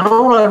 and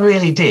all I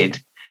really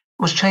did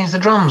was change the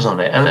drums on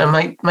it and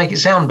make it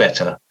sound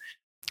better.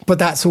 But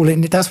that's all.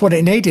 That's what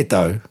it needed,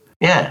 though.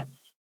 Yeah,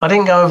 I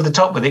didn't go over the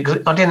top with it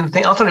because I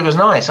thought it was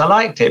nice. I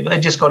liked it, but they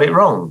just got it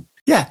wrong.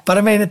 Yeah, but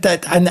I mean,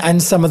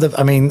 and some of the,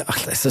 I mean,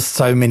 there's just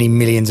so many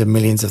millions and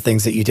millions of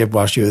things that you did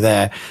whilst you were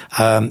there.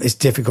 It's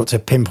difficult to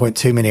pinpoint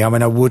too many. I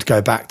mean, I would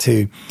go back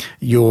to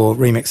your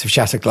remix of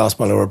Shattered Glass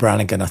by Laura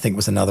Branigan. I think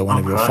was another one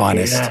of your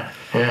finest.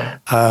 Yeah.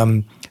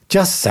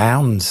 Just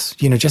sounds,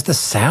 just the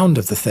sound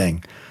of the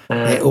thing.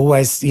 It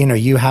always,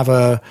 you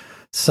have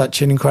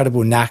such an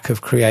incredible knack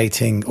of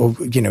creating, or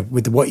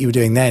with what you were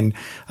doing then,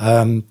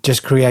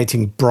 just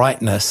creating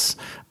brightness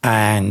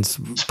and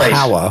space.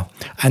 Power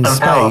and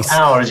space.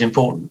 Power is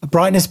important.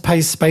 Brightness,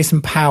 space,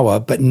 and power,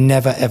 but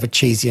never ever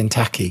cheesy and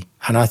tacky.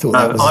 And I thought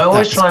I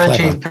always try and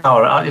achieve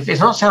power. If it's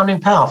not sounding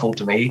powerful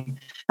to me,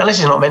 unless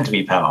it's not meant to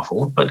be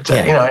powerful, but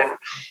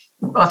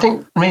I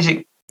think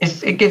music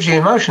it gives you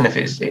emotion. If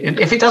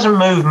it doesn't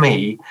move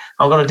me,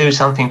 I've got to do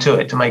something to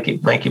it to make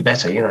it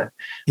better.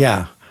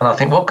 Yeah. And I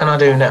think, what can I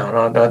do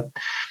now? And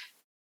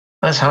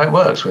that's how it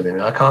works with him.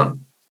 I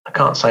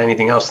can't say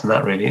anything else than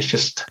that. Really, it's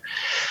just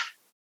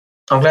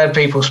I'm glad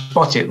people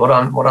spot it. What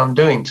I'm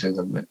doing to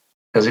them,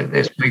 because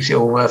it makes it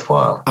all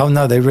worthwhile. Oh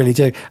no, they really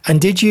do. And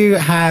did you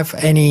have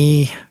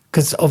any?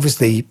 Because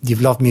obviously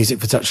you've loved music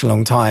for such a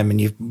long time, and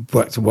you've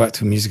worked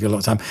with music a lot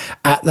of time.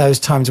 At those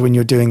times when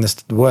you're doing this,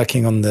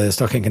 working on the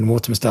Stock Aitken and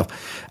Waterman stuff,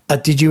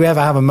 did you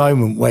ever have a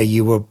moment where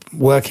you were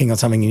working on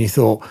something and you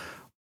thought,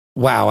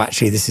 wow,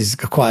 actually, this is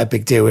quite a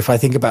big deal if I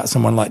think about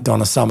someone like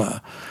Donna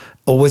Summer?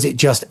 Or was it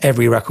just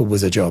every record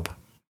was a job?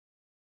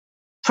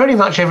 Pretty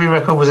much every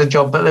record was a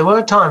job, but there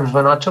were times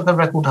when I took a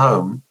record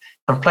home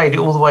and played it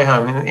all the way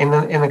home. In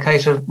the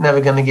case of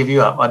Never Gonna Give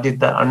You Up, I did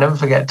that. I'll never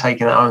forget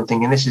taking that home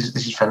thinking, this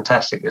is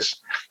fantastic.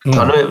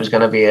 I knew it was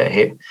going to be a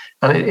hit.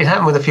 And it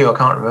happened with a few, I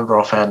can't remember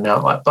offhand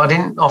now, but I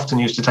didn't often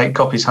used to take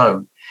copies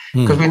home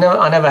because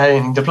I never had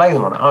anything to play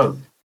them on at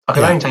home. I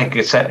could only take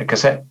a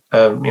cassette,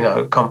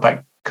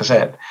 compact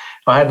cassette.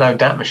 I had no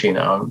DAT machine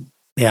at home.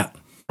 Yeah.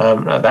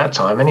 At that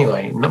time,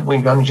 anyway.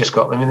 We've only just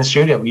got them in the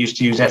studio. We used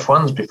to use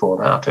F1s before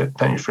that.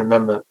 Don't you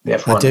remember the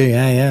F1? I do,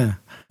 yeah.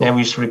 Yeah,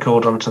 we used to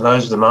record onto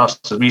those, the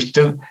masters. We used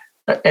to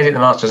edit the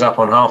masters up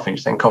on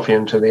half-inch, then copy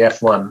them to the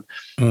F1.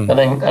 And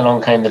then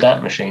along came the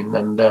DAT machine,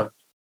 and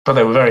but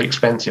they were very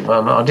expensive.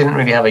 I didn't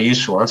really have a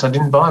use for one, so I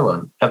didn't buy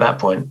one at that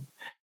point.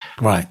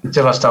 Right.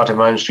 Until I started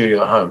my own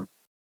studio at home.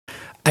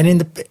 And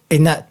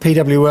in that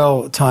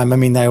PWL time, I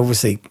mean,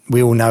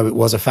 we all know it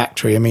was a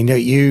factory. I mean,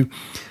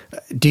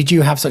 did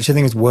you have such a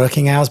thing as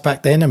working hours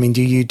back then? I mean,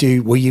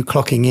 were you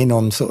clocking in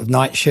on sort of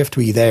night shift?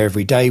 Were you there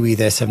every day? Were you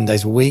there 7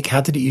 days a week?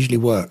 How did it usually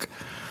work?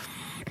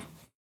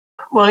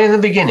 Well, in the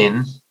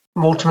beginning,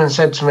 Waterman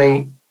said to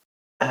me,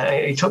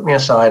 he took me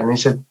aside and he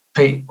said,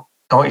 Pete,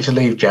 I want you to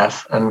leave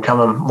Jaff and come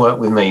and work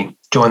with me,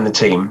 join the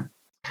team.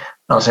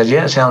 I said,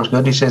 yeah, sounds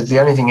good. He says, the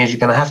only thing is you're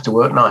going to have to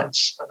work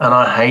nights. And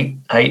I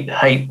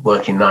hate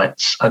working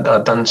nights.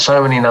 I've done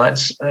so many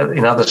nights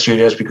in other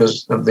studios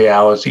because of the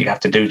hours that you have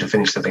to do to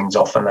finish the things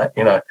off and that,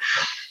 And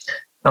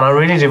I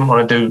really didn't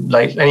want to do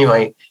late.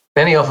 Anyway,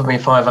 then he offered me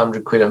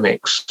 500 quid a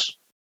mix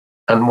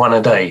and one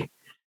a day.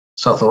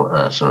 So I thought,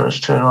 that's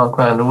 £2.5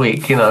 grand a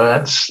week.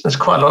 That's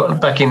quite a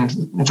lot. Back in,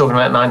 we're talking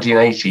about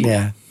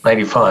 1980,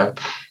 85,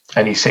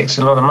 86,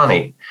 a lot of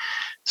money.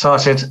 So I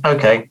said,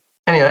 okay.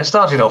 Anyway, it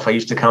started off, I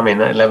used to come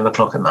in at 11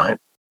 o'clock at night,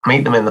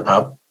 meet them in the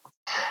pub.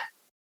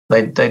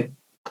 They'd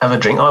have a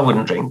drink. I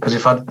wouldn't drink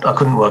because I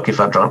couldn't work if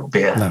I drank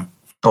beer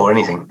or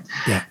anything.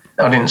 Yeah.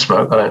 I didn't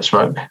smoke. I don't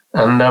smoke.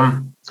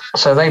 And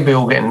so they'd be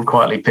all getting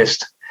quietly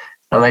pissed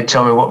and they'd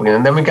tell me what we're going to do.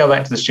 And then we'd go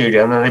back to the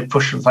studio and then they'd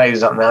push the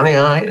faders up and down.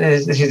 All right,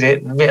 this is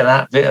it, a bit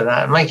of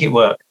that, make it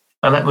work.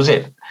 And that was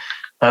it.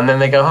 And then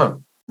they go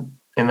home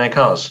in their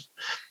cars.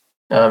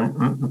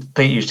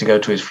 Pete used to go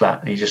to his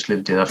flat. He just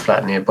lived in a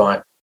flat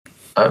nearby.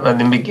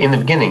 And in the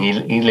beginning,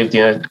 he lived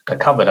in a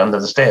cupboard under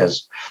the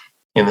stairs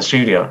in the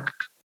studio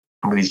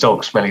with his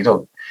dog, Smelly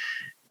Dog.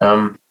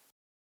 But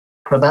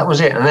that was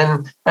it. And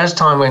then as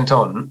time went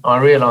on, I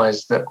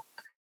realised that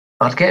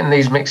I'd get in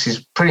these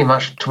mixes pretty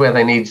much to where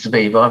they needed to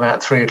be by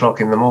about 3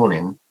 o'clock in the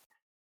morning.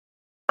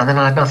 And then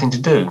I had nothing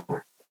to do,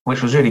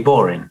 which was really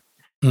boring.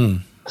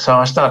 So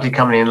I started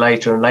coming in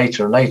later and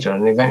later and later.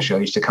 And eventually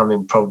I used to come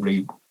in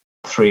probably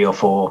 3 or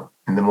 4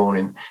 in the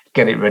morning,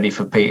 get it ready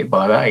for Pete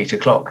by about 8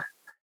 o'clock.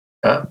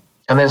 And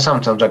then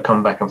sometimes I'd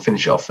come back and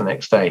finish it off the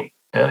next day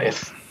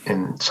if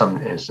in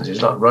some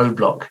instances, like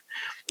Roadblock.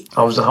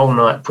 I was the whole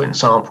night putting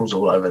samples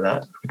all over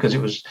that because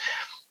it was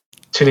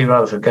Tilly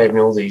Rutherford gave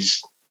me all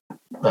these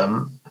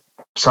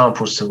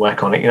samples to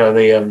whack on it,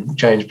 the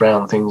James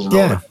Brown things and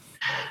all that.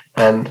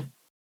 And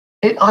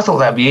I thought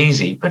that'd be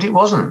easy, but it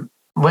wasn't.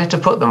 Where to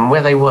put them,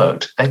 where they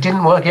worked. They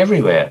didn't work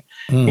everywhere.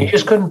 You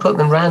just couldn't put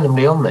them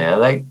randomly on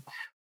there.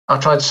 I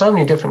tried so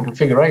many different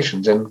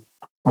configurations, and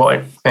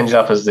what ended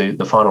up as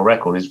the final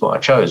record is what I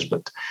chose,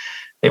 but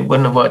it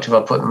wouldn't have worked if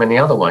I put them any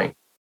other way.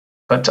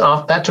 But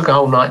that took a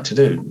whole night to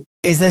do.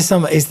 Is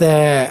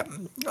there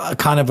a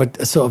kind of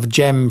a sort of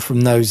gem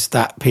from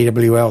that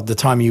PWL, the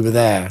time you were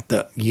there,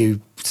 that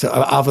you, so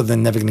other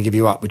than Never Gonna Give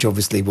You Up, which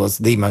obviously was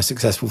the most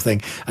successful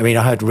thing? I mean,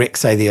 I heard Rick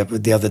say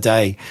the other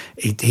day,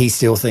 he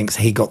still thinks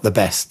he got the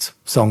best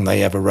song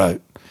they ever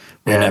wrote.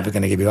 We're Never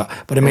Gonna Give You Up.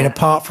 But I mean,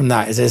 apart from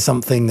that, is there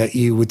something that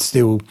you would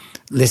still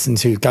listen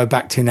to, go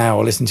back to now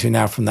or listen to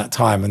now from that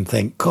time and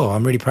think, cool,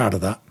 I'm really proud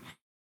of that?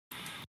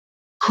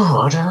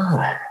 Oh, I don't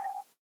know.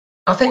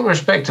 I think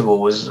Respectable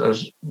was,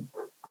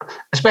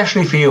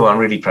 especially for you, I'm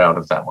really proud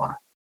of that one.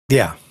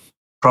 Yeah.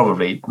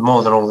 Probably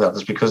more than all the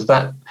others, because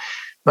that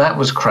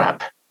was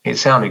crap. It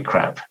sounded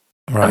crap.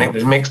 Right. And it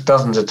was mixed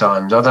dozens of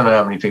times. I don't know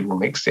how many people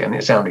mixed it, and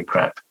it sounded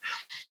crap.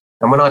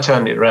 And when I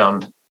turned it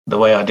around the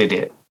way I did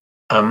it,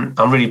 I'm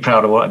really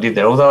proud of what I did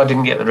there. Although I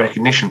didn't get the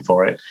recognition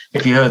for it,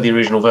 if you heard the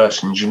original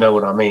versions, you know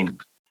what I mean.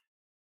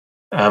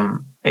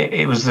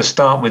 It was the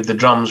start with the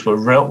drums were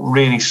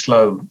really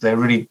slow. They're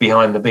really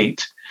behind the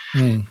beat.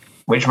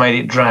 Which made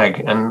it drag,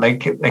 and they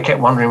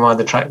kept wondering why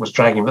the track was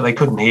dragging, but they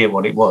couldn't hear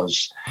what it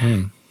was.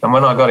 And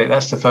when I got it,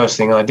 that's the first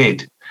thing I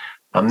did.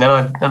 And then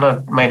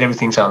I made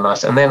everything sound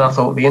nice. And then I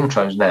thought the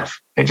intro's naff.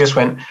 It just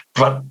went,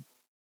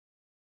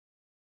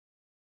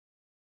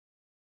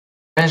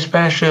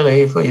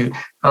 especially for you.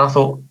 And I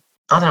thought,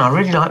 I don't know, I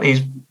really like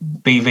these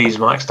BVs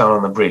Mike's done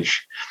on the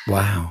bridge.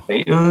 Wow.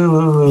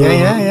 Ooh.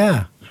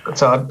 Yeah.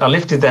 So I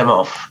lifted them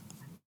off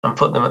and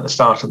put them at the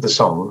start of the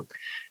song.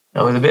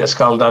 And with a bit of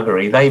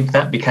skullduggery,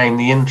 that became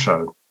the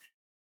intro.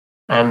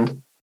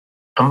 And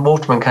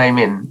Waterman came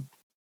in,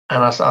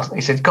 and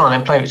he said, "Go on,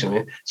 then play it to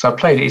me." So I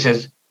played it. He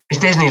says, "It's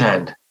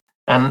Disneyland,"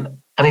 and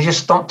he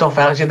just stomped off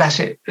out and said, "That's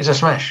it. It's a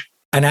smash."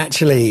 And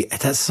actually,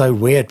 that's so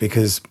weird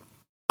because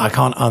I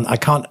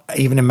can't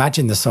even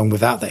imagine the song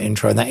without that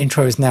intro. And that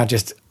intro is now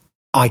just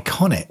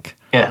iconic.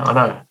 Yeah, I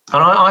know.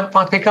 And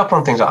I pick up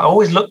on things. I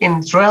always look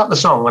in throughout the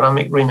song when I'm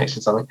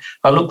remixing something.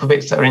 I look for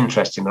bits that are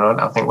interesting,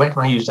 and I think, where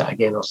can I use that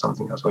again or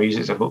something else? Or use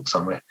it as a hook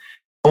somewhere.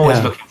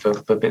 Always looking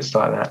for bits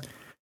like that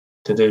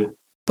to do.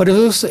 But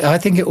I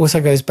think it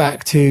also goes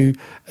back to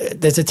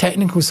there's a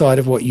technical side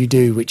of what you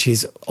do, which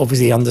is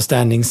obviously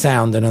understanding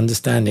sound and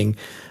understanding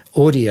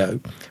audio.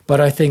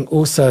 But I think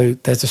also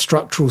there's a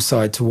structural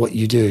side to what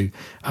you do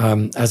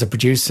as a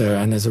producer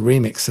and as a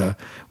remixer,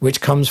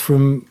 which comes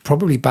from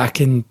probably back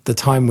in the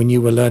time when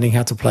you were learning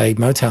how to play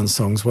Motown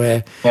songs,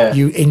 where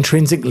you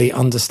intrinsically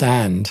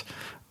understand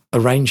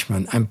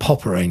arrangement and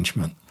pop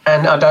arrangement.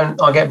 And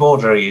I get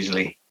bored very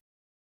easily.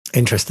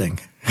 Interesting.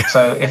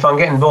 So if I'm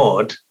getting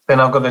bored, then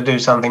I've got to do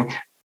something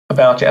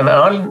about it. And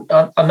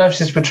I noticed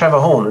this with Trevor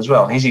Horn as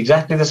well. He's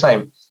exactly the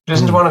same.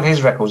 Listen to one of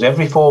his records.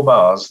 Every 4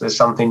 bars, there's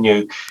something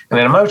new. And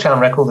in a Motown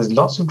record, there's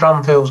lots of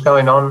drum fills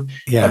going on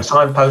and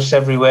signposts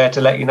everywhere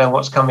to let you know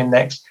what's coming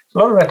next. A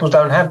lot of records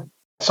don't have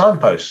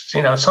signposts.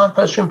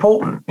 Signposts are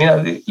important.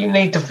 You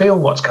need to feel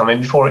what's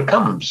coming before it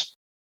comes.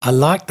 I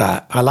like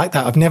that.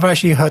 I've never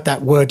actually heard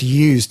that word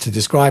used to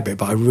describe it,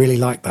 but I really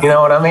like that. You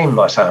know what I mean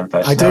by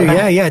signposts? I do,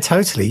 yeah,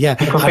 totally, yeah.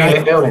 You can feel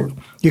it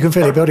building. You can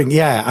feel it building,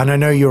 yeah. And I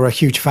know you're a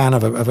huge fan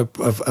of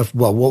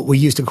what we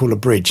used to call a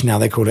bridge. Now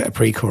they call it a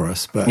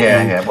pre-chorus. But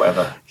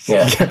whatever.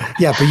 Yeah.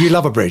 Yeah, but you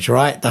love a bridge,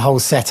 right? The whole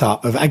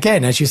setup of,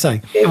 again, as you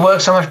say. It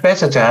works so much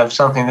better to have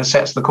something that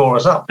sets the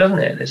chorus up, doesn't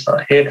it? It's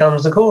like, here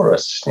comes the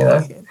chorus,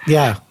 Yeah.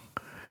 Yeah.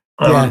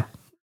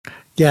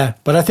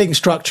 But I think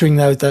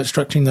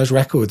structuring those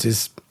records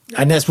is...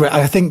 And that's where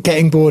I think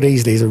Getting Bored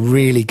Easily is a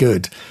really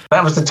good.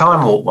 That was the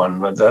Time Warp one.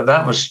 But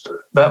that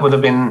would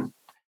have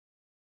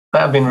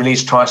been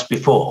released twice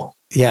before.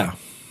 Yeah,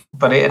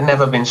 but it had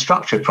never been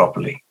structured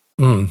properly.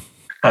 And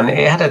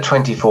it had a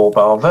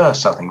 24-bar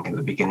verse, I think, at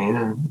the beginning.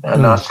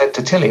 And I said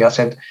to Tilly, I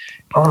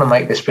want to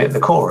make this bit the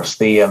chorus.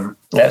 The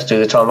Let's Do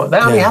the Time Warp.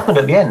 That only happened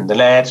at the end. The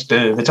Let's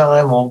Do the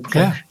Time Warp.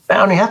 Yeah.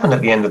 That only happened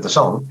at the end of the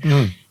song.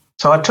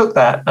 So I took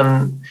that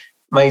and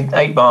made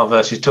 8-bar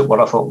verses, took what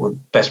I thought were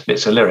best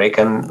bits of lyric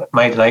and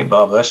made an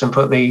 8-bar verse and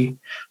put the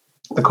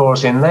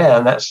chorus in there.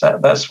 And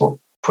that's what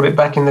put it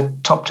back in the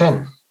top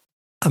 10.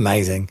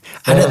 Amazing.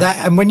 And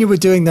and when you were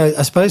doing those,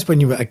 I suppose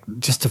when you were,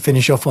 just to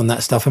finish off on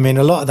that stuff, I mean,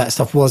 a lot of that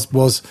stuff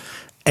was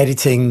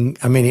editing.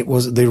 I mean, it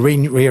was the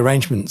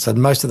rearrangements,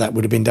 and most of that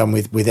would have been done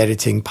with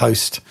editing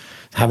post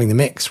having the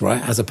mix,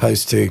 right? As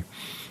opposed to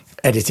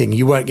editing.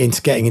 You weren't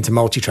getting into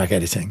multi-track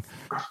editing.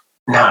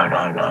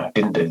 No,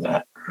 didn't do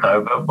that.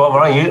 No, but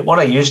what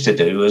I used to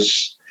do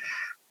was,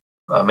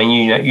 I mean,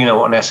 you know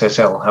what an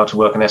SSL, how to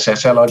work an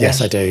SSL, I guess.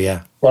 Yes, I do,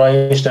 yeah. Well,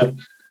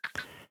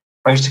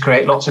 I used to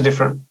create lots of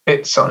different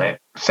bits on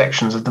it,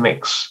 sections of the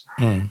mix.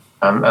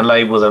 and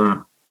label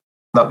them.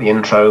 Like the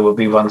intro would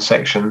be one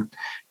section,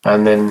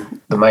 and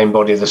then the main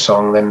body of the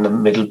song, then the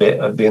middle bit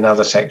would be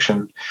another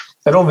section.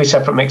 They'd all be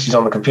separate mixes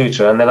on the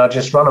computer, and then I'd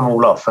just run them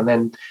all off, and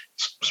then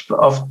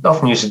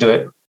often used to do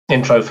it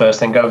intro first,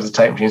 then go over the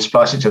tape machine,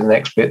 splice it to the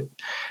next bit,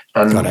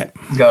 and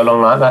go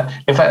along like that.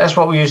 In fact, that's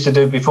what we used to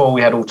do before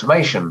we had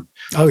automation.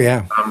 Oh,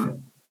 yeah.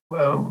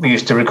 We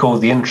used to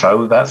record the intro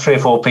with about 3 or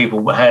 4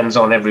 people, hands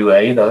on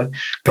everywhere, you know.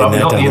 Right, we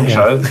got the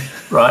intro,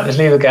 right, let's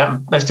leave a gap,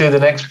 let's do the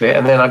next bit,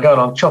 and then I go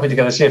along, chop it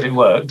together, see if it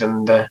worked,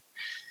 and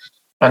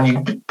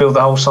you build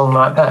the whole song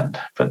like that.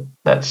 But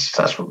that's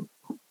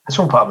it's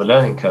all part of the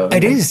learning curve.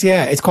 It is,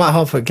 yeah. It's quite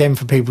hard for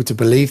people to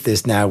believe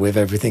this now with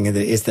everything that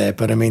is there.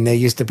 But I mean, there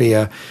used to be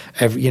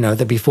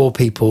there'd be 4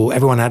 people,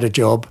 everyone had a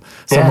job,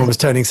 someone was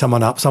turning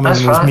someone up, someone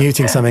was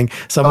muting something,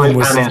 someone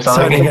was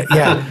turning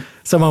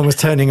someone was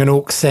turning an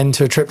aux send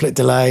to a triplet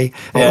delay.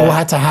 It all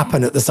had to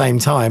happen at the same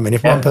time. And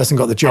if one person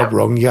got the job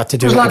wrong, you had to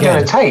do it again. It was like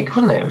doing a take,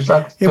 wasn't it? It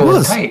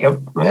was like a take.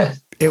 Yeah.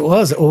 It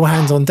was all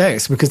hands on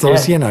decks because there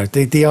was,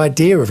 the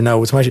idea of no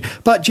automation.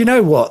 But do you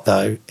know what,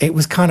 though? It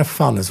was kind of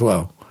fun as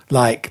well.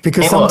 Like,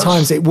 because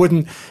sometimes you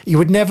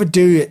would never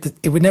do it.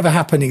 It would never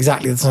happen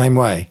exactly the same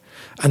way.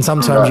 And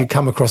sometimes you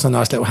come across a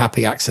nice little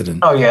happy accident.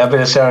 Oh yeah, a bit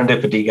of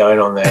serendipity going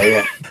on there.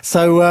 Yeah.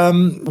 So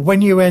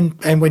when you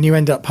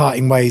end up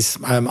parting ways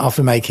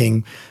after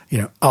making,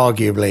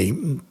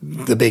 arguably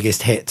the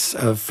biggest hits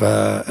of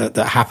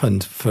that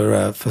happened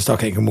for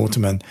Stock Aitken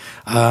Waterman,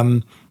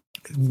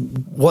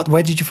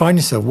 where did you find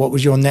yourself? What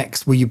was your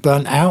next? Were you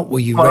burnt out? Were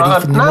you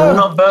ready for the No,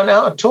 not burnt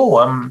out at all.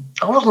 I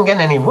wasn't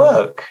getting any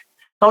work.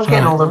 I was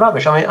getting all the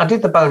rubbish. I mean, I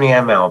did the Boney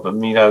M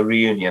album,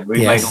 Reunion,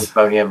 remade all the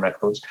Boney M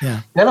records.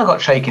 Yeah. Then I got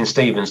Shakin'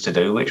 Stevens to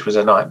do, which was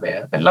a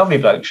nightmare. A lovely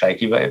bloke,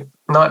 Shaky, but a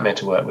nightmare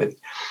to work with.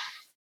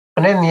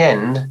 And in the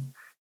end,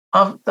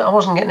 I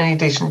wasn't getting any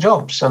decent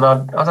jobs. And I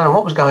don't know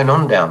what was going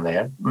on down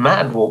there.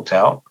 Matt had walked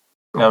out.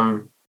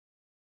 I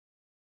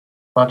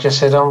just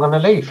said, I'm going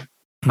to leave.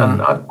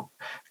 And I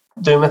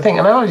do my thing.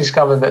 And then I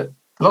discovered that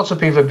lots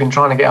of people had been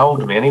trying to get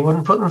hold of me and he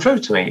wouldn't put them through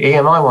to me.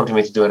 EMI wanted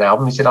me to do an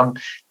album. He said,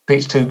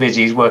 Pete's too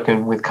busy, he's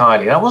working with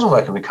Kylie. And I wasn't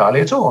working with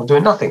Kylie at all. I was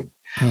doing nothing,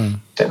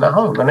 sitting at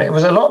home. And it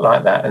was a lot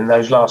like that in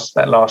that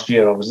last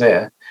year I was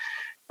there.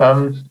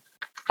 And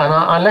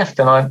I left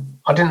and I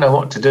didn't know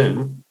what to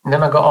do. And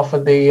then I got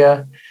offered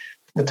the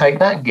Take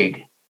That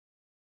gig.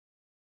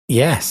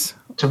 Yes.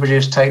 To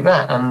produce Take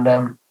That. And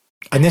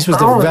this was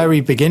the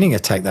very beginning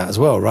of Take That as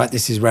well, right?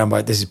 This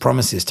is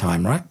Promises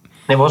time, right?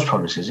 It was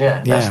Promises,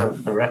 yeah. That's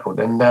the record.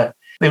 And the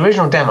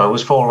original demo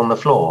was Fall on the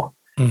Floor.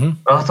 Mm-hmm.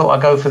 I thought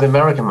I'd go for the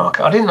American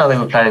market. I didn't know they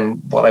were planning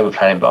what they were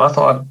planning, but I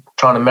thought I'd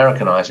try and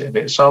Americanize it a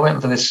bit. So I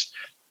went for this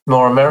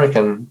more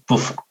American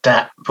boof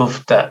that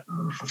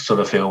sort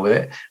of feel with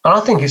it. And I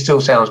think it still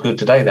sounds good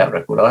today, that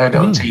record. I heard it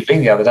on TV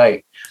the other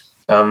day.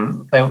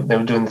 They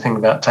were doing the thing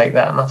about Take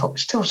That, and I thought, it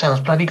still sounds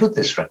bloody good,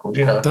 this record,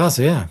 It does,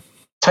 yeah.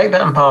 Take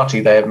That and Party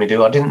they had me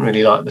do. I didn't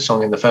really like the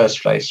song in the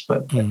first place,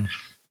 but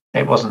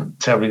it wasn't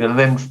terribly good. And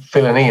then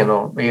Phil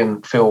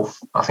and Phil,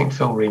 I think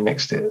Phil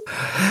remixed it.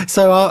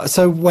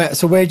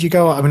 So where'd you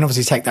go? I mean,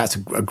 obviously Take That's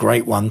a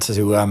great one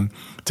to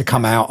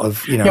come out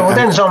of, Yeah, well,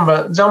 then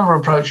Zomba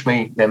approached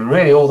me. Then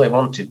really all they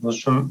wanted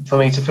was for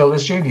me to fill the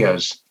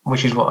studios,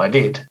 which is what I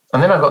did.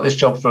 And then I got this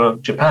job for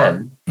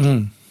Japan.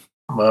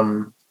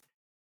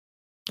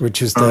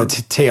 Which was the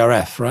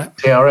TRF, right?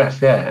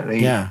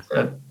 TRF, yeah.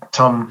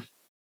 Tom,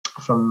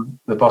 from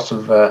the boss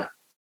of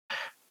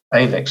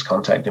Avex,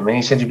 contacted me.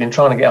 He said he'd been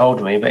trying to get hold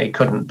of me, but he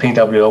couldn't.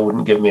 PWL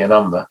wouldn't give me a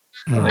number.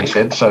 And he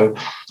said, so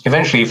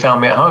eventually he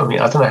found me at home. I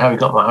don't know how he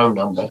got my home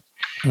number.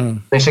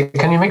 They said,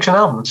 can you mix an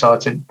album? So I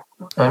said,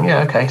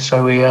 yeah, okay.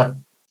 So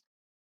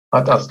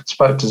I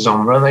spoke to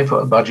Zomba and they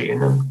put a budget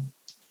in and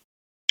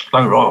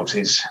no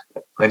royalties.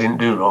 They didn't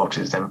do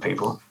royalties, them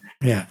people.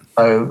 Yeah.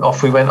 So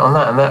off we went on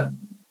that,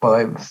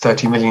 and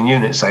 30 million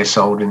units they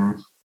sold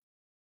in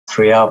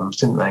 3 albums,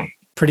 didn't they?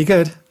 Pretty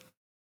good.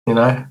 And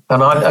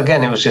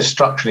again, it was just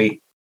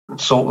structurally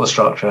sort the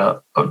structure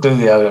out, do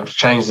the overdubs,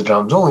 change the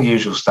drums, all the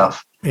usual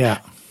stuff. Yeah.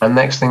 And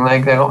next thing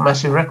they got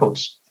massive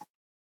records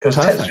because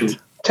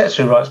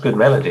Tetsu writes good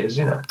melodies,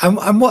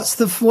 And what's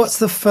the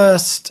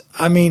first?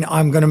 I mean,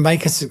 I'm going to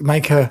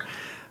make a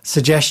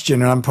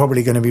suggestion, and I'm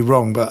probably going to be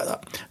wrong,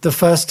 but the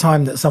first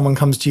time that someone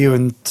comes to you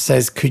and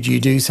says, "Could you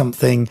do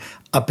something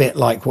a bit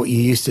like what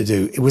you used to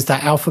do?" Was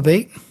that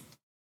Alphabeat?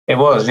 It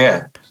was,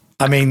 yeah.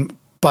 I mean,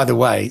 by the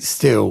way,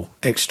 still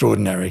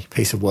extraordinary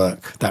piece of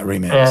work, that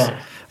remix. Yeah.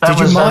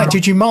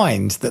 Did you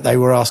mind that they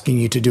were asking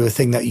you to do a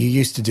thing that you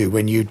used to do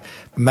when you'd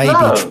maybe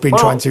been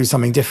trying to do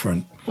something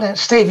different?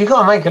 Steve, you've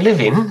got to make a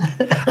living.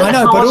 I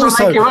know, but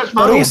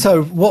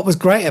also, what was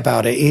great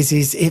about it is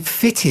it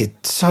fitted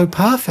so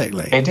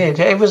perfectly. It did.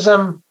 It was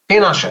Ian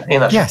Usher.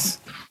 Yes.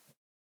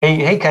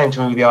 He came to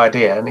me with the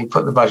idea, and he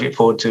put the budget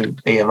forward to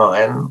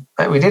EMI,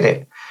 and we did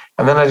it.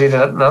 And then I did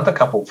another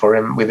couple for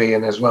him with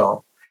Ian as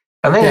well.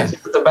 And then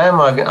the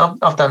bandwagon,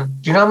 I've done.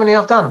 Do you know how many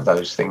I've done of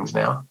those things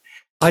now?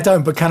 I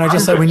don't, but can I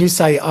just say, when you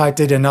say I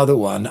did another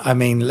one, I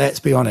mean, let's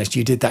be honest,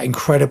 you did that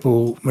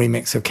incredible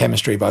remix of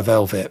Chemistry by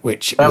Velvet,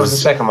 which That was the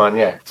second one,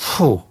 yeah.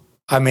 Phew,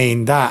 I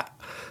mean,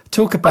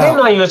 talk about... I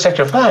didn't know you were such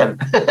a fan.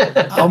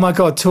 Oh my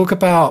God, talk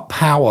about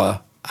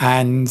power.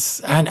 And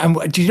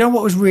do you know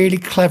what was really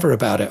clever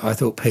about it, I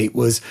thought, Pete,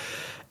 was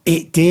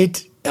it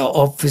did...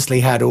 obviously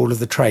had all of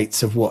the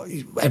traits of what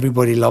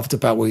everybody loved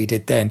about what you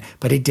did then,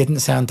 but it didn't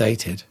sound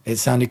dated. It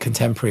sounded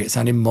contemporary. It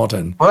sounded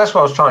modern. Well, that's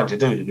what I was trying to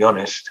do, to be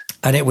honest.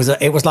 And it was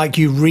like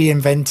you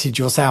reinvented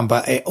your sound,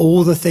 but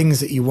all the things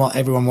that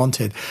everyone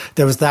wanted.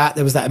 There was that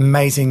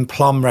amazing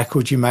Plum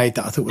record you made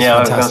that I thought was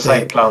fantastic. I was going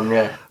to say Plum,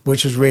 yeah.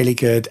 Which was really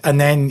good. And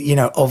then,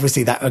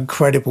 obviously that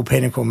incredible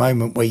pinnacle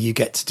moment where you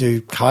get to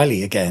do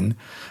Kylie again,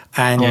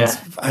 and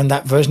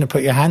that version of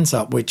Put Your Hands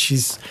Up, which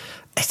is...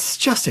 it's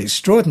just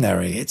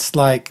extraordinary. It's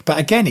like, but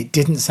again, it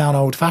didn't sound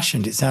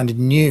old-fashioned. It sounded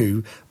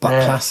new, but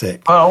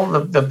classic. Well,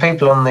 the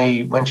people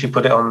when she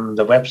put it on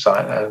the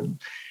website,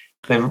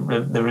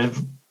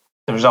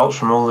 the results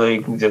from all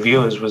the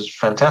viewers was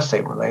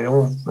fantastic. They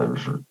all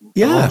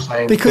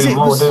saying, because do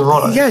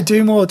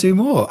more. Do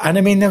more. And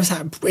I mean, there was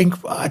that.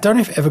 I don't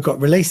know if it ever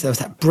got released. There was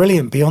that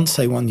brilliant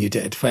Beyonce one you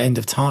did for End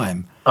of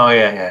Time. Oh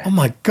yeah. Oh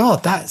my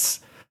God,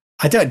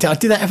 did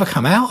that ever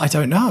come out? I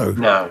don't know.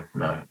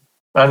 No.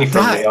 Only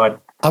from me.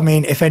 I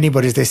mean, if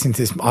anybody's listening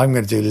to this, I'm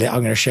going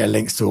to share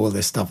links to all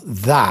this stuff.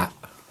 That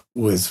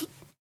was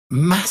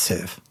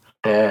massive.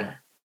 Yeah,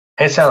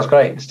 it sounds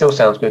great. It still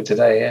sounds good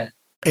today. Yeah,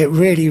 it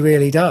really,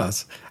 really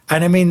does.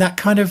 And I mean, that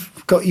kind of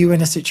got you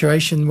in a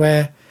situation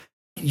where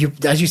you,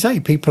 as you say,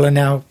 people are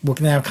now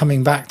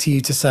coming back to you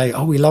to say,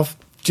 "Oh, we love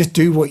just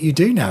do what you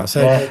do now."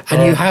 So,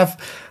 you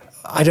have.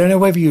 I don't know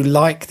whether you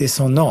like this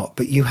or not,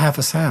 but you have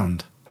a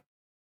sound.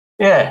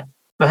 Yeah,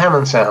 the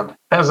Hammond sound.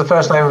 That was the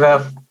first name of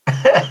our.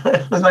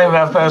 The name of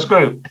our first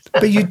group.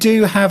 But you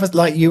do have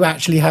you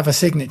actually have a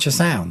signature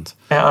sound.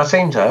 Yeah, I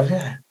seem to have.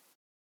 Yeah,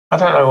 I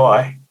don't know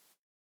why,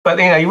 but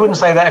you wouldn't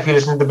say that if you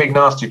listened to the Big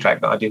Nasty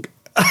track that I did.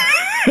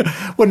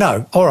 Well,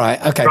 no, all right,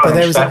 okay,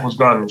 grunge, but that was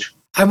grunge.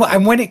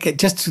 And when it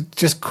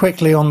just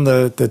quickly on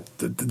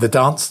the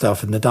dance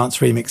stuff and the dance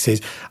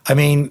remixes, I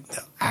mean,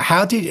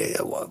 how did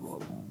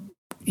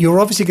you're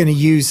obviously going to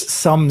use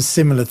some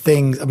similar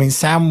things? I mean,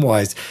 sound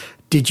wise,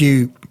 did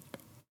you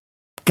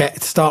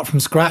start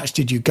from scratch?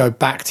 Did you go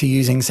back to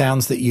using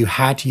sounds that you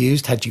had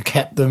used? Had you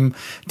kept them?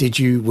 Were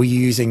you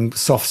using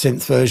soft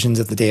synth versions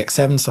of the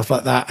DX7, stuff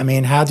like that? I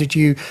mean, how did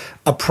you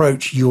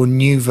approach your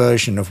new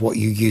version of what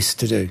you used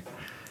to do?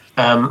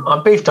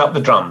 I beefed up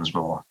the drums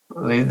more.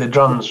 The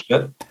drums,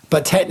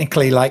 but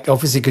technically, like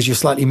obviously, because you're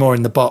slightly more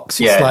in the box,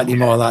 you're slightly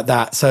more like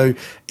that. So,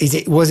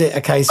 was it a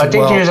case? I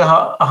did use a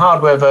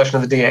hardware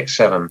version of the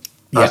DX7.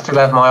 I still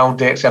have my old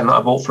DX7 that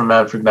I bought from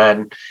Manfred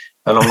Mann,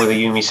 along with a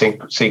Yumi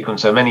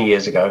sequencer many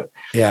years ago.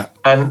 Yeah.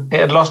 And it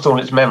had lost all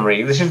its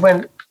memory. This is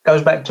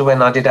goes back to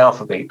when I did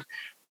Alphabeat.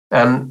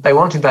 And they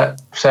wanted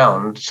that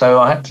sound, so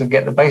I had to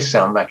get the bass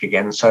sound back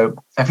again. So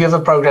have you ever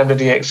programmed a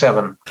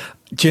DX7?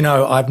 Do you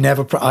know, I've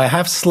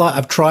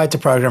tried to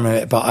program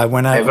it, but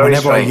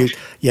whenever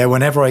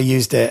I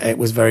used it, it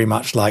was very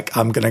much like,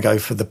 I'm going to go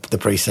for the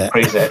preset.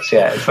 Presets,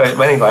 yeah. But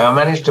anyway, I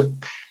managed to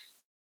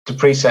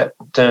preset,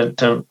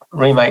 to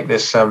remake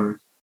this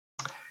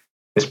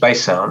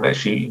bass sound.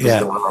 Actually, was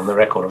the one on the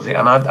record of it.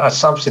 And I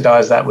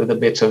subsidized that with a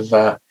bit of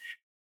a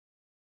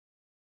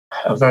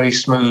very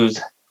smooth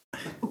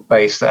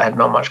bass that had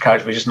not much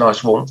character, but just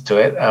nice warmth to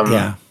it.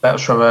 That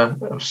was from a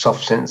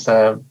soft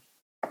synth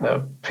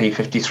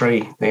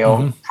P53, the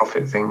old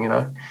Prophet thing,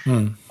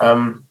 and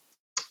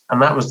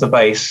that was the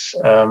bass.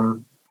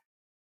 The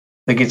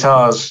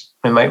guitars,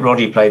 my mate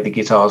Roddy played the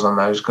guitars on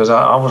those, because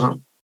I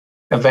wasn't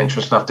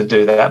adventurous enough to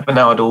do that, but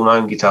now I do all my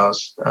own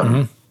guitars.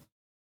 I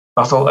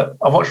thought,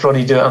 I watched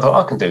Roddy do it, I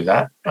thought, I can do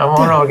that. Why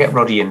don't I get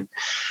Roddy in?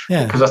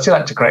 Because I still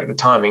had to correct the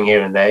timing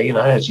here and there,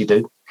 as you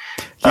do.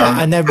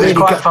 And they're really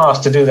quite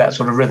fast to do that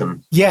sort of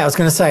rhythm. Yeah, I was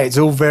going to say, it's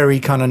all very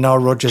kind of Nile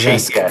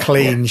Rodgers-esque,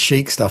 clean,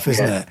 chic stuff,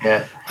 isn't it?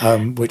 Yeah.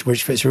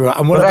 Which fits you right.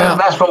 And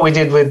that's what we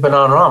did with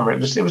Banana Armour.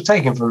 It was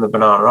taken from the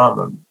Banana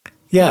Armour.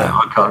 Yeah.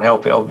 I can't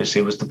help it,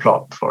 obviously, was the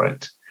plot for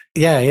it.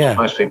 Yeah.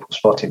 Most people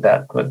spotted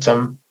that. But,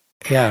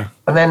 yeah.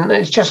 And then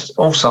it's just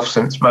all soft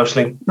synths,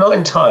 mostly. Not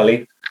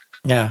entirely.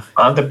 Yeah.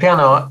 The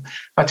piano,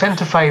 I tend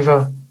to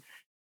favour,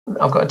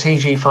 I've got a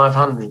TG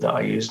 500 that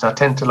I used. I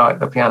tend to like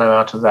the piano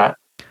out of that.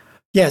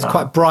 Yeah, it's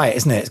quite bright,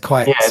 isn't it? It's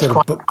quite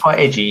quite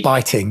edgy,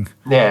 biting.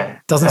 Yeah,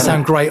 doesn't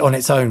sound great on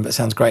its own, but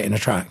sounds great in a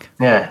track.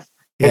 Yeah,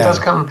 it does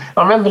come.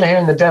 I remember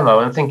hearing the demo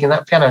and thinking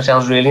that piano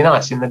sounds really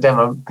nice in the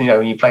demo.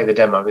 When you play the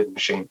demo with the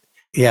machine.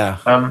 Yeah.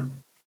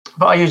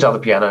 But I use other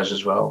pianos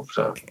as well.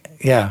 So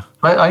yeah,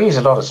 I use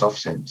a lot of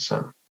soft synths.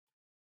 So.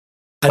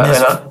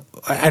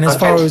 And as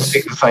far as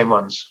pick the same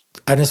ones.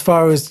 And as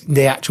far as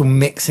the actual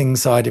mixing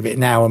side of it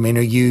now, I mean,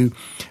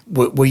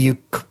 were you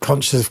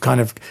conscious of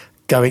kind of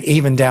going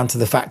even down to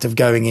the fact of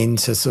going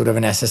into sort of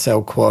an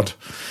SSL quad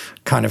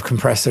kind of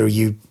compressor?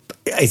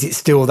 Is it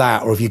still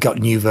that, or have you got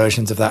new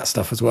versions of that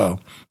stuff as well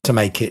to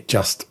make it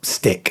just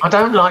stick? I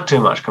don't like too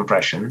much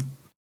compression.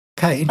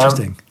 Okay,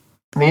 interesting.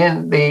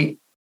 The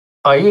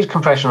I use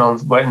compression on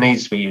where it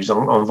needs to be used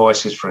on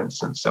voices, for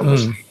instance.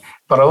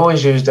 But I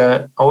always use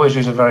a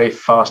very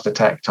fast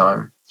attack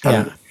time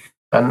and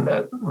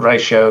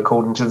ratio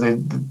according to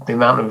the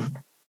amount of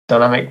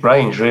dynamic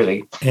range,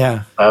 really.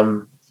 Yeah.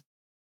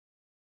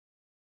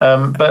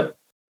 But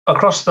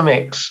across the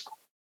mix,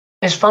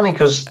 it's funny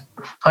because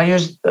I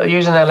use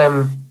an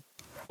LM.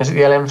 Is it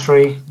the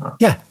LM3?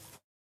 Yeah.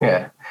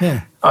 Yeah.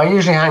 Yeah. I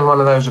usually hang one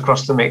of those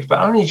across the mix, but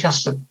only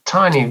just a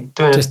tiny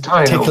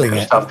little bit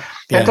of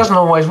stuff. Yeah. It doesn't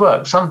always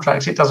work. Some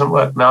tracks it doesn't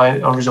work. Now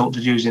I resort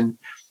to using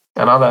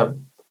another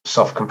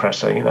soft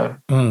compressor, you know.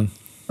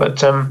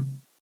 But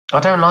I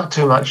don't like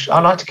too much.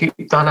 I like to keep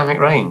dynamic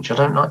range. I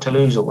don't like to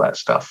lose all that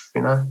stuff,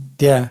 you know.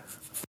 Yeah.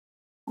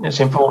 It's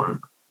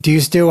important. Do you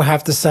still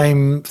have the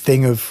same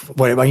thing of,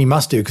 well, you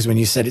must do, because when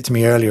you said it to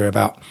me earlier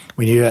about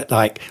when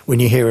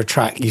you hear a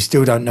track, you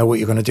still don't know what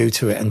you're going to do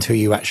to it until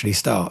you actually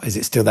start. Is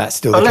it still the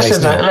case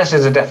now? Unless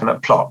there's a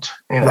definite plot,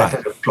 you know, right.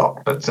 There's a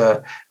plot. But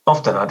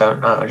often I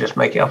don't know. I just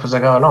make it up as I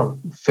go along.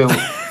 Feel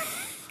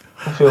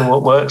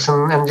what works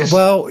and just.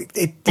 Well,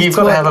 you've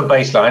got to have a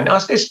bass line.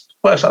 It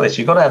works like this.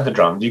 You've got to have the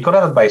drums. You've got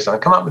to have a bass line.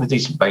 Come up with a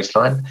decent bass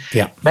line.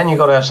 Yeah. Then you've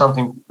got to have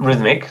something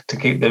rhythmic to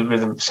keep the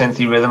rhythm,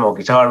 synthy rhythm or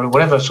guitar,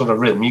 whatever sort of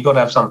rhythm. You've got to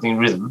have something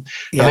rhythm.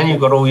 Yeah. And then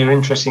you've got all your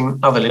interesting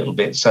other little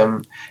bits,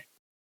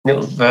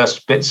 little verse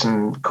bits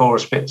and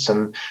chorus bits,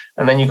 and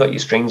then you've got your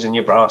strings and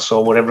your brass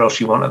or whatever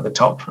else you want at the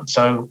top.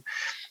 So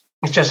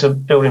it's just a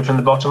building from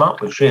the bottom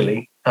upwards,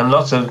 really. And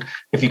lots of,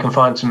 if you can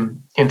find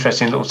some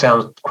interesting little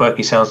sounds,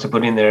 quirky sounds to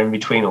put in there in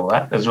between all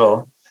that as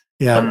well.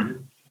 Yeah.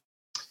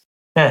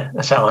 Yeah,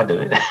 that's how I do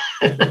it.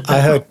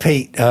 I heard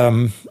Pete,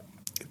 an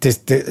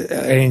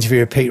interview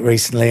with Pete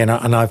recently, and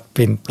I've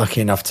been lucky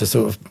enough to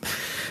sort of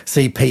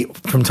see Pete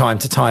from time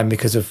to time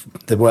because of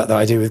the work that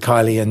I do with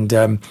Kylie,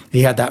 and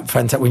he had that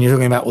fantastic, when you're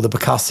talking about all the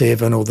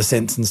percussive and all the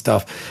synths and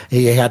stuff,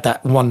 he had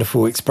that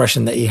wonderful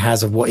expression that he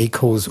has of what he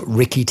calls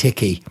Ricky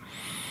Ticky.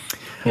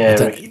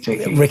 Yeah, Ricky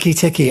Ticky. Ricky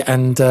Ticky,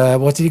 and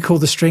what did he call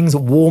the strings?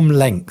 Warm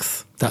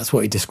length. That's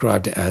what he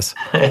described it as.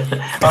 I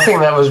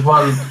think that was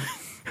one...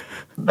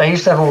 They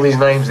used to have all these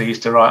names they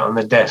used to write on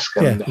the desk.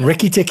 And,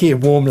 Ricky Ticky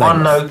and Warm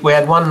Length. We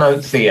had One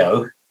Note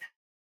Theo.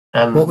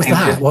 And what was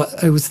that?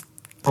 It was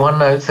One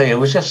Note Theo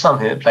was just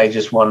something that played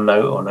just one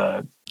note on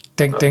a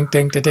ding ding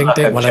ding ding ding like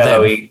ding. One of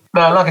them.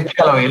 No, like a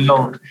cello-y,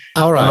 long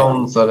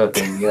sort of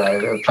thing. You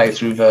know, play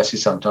through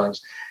verses sometimes.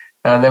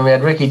 And then we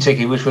had Ricky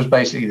Ticky, which was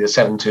basically the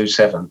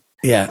 727.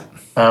 Yeah.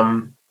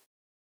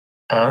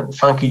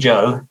 Funky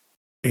Joe.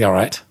 Yeah, all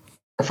right.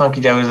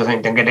 Funky Joe was the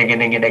thing. The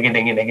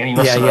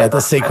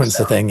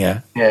sequencer thing.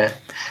 Yeah.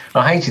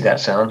 I hated that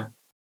sound.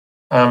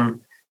 I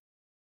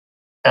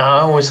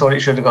always thought it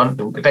should have gone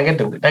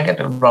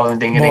rather than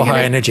ding. More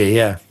high energy.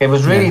 Yeah. It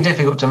was really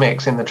difficult to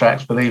mix in the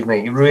tracks. Believe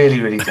me, really,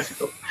 really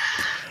difficult.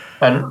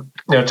 And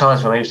there were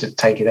times when I used to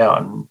take it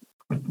out and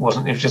it was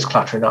just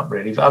cluttering up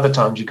really. But other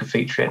times you could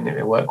feature it and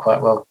it worked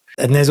quite well.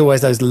 And there's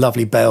always those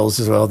lovely bells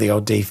as well, the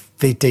old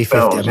D50,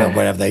 bells,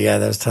 whatever they,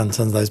 there's tons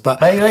of those.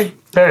 But they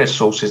various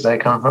sources they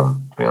come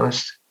from, to be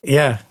honest.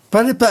 Yeah,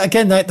 but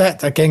again,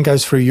 that again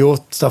goes through your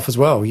stuff as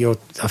well. You're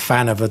a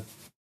fan of a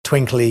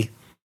twinkly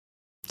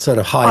sort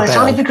of high bell. It's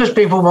only because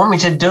people want me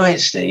to do it,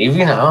 Steve.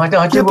 You know, I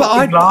do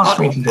what people ask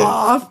me to do.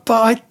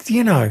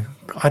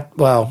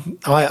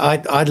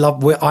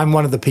 I'm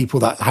one of the people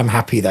that I'm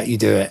happy that you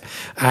do it,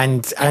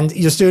 and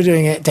you're still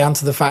doing it down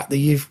to the fact that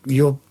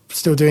you're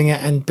still doing it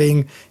and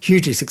being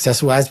hugely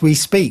successful as we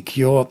speak.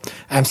 Your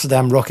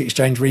Amsterdam Rock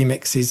Exchange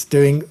remix is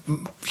doing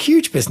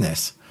huge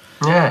business.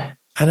 Yeah.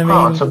 And I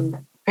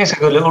mean, it's a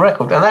good little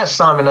record. And that's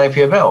Simon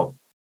Napier Bell.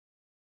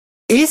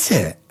 Is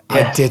it?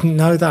 Yeah. I didn't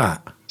know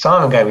that.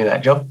 Simon gave me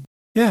that job.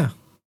 Yeah.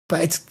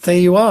 But there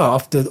you are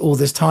after all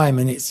this time,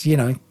 and it's,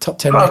 top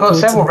 10 records. I've got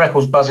several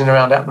records buzzing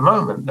around at the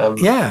moment.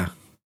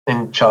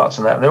 In charts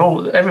and that.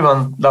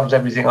 Everyone loves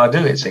everything I do,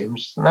 it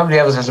seems. Nobody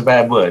ever says a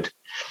bad word.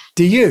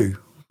 Do you?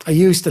 Are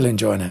you still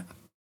enjoying it?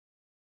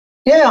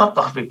 Yeah,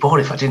 I'd be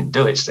bored if I didn't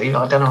do it, Steve.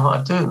 I don't know what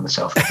I'd do with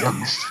myself, to be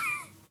honest.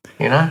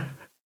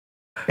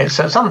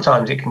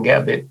 Sometimes it can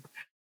get a bit...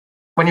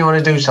 When you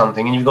want to do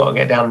something and you've got to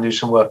get down and do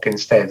some work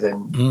instead,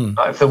 then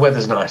if the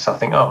weather's nice, I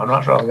think, I'd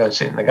much rather go and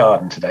sit in the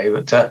garden today.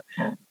 But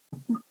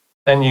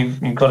then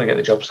you've got to get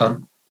the job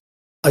done.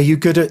 Are you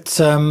good at...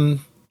 do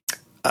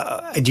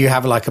you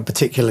have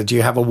do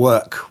you have a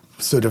work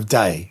sort of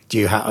day?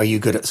 Are you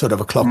good at sort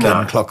of a clock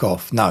in, clock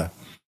off? No.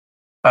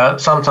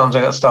 Sometimes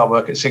I got to start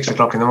work at 6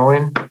 o'clock in the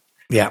morning.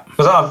 Yeah.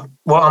 Because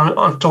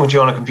I'm talking to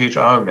you on a computer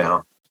at home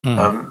now,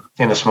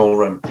 in a small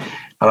room,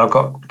 and I've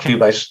got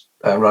Cubase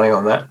running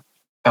on that,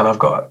 and I've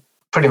got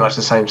pretty much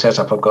the same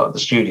setup I've got at the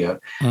studio.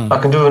 I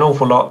can do an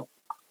awful lot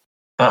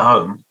at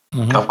home.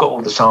 I've got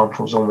all the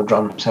samples, all the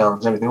drum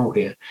sounds, everything all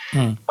here,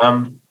 and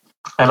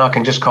I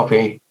can just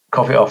copy it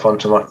off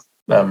onto my.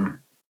 I've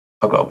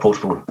got a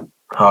portable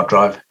hard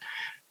drive,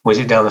 whiz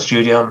it down the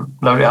studio,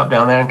 load it up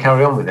down there, and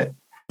carry on with it.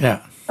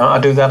 Yeah. I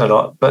do that a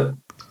lot, but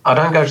I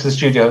don't go to the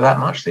studio that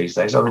much these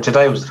days. I mean,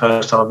 today was the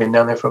first time I've been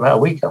down there for about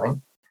a week, I think.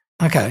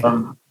 Okay.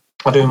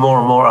 I do more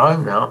and more at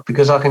home now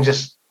because I can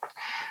just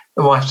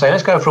the wife say,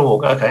 let's go for a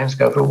walk. Okay, let's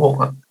go for a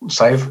walk.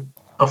 Save,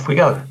 off we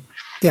go.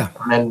 Yeah.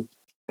 And then,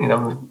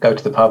 go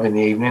to the pub in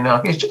the evening.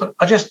 I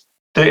just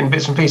do it in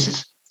bits and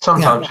pieces.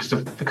 Sometimes just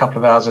a couple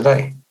of hours a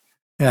day.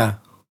 Yeah.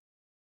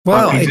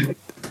 Well,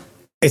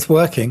 it's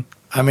working.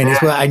 I mean,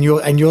 it's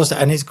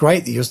and it's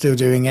great that you're still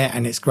doing it,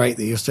 and it's great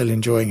that you're still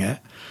enjoying it.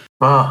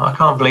 Well, I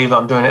can't believe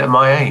I'm doing it at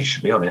my age,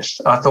 to be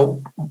honest. I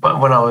thought,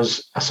 when I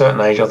was a certain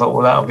age, I thought,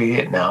 well, that'll be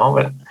it now.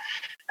 But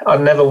I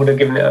never would have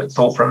given it a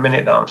thought for a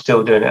minute that I'm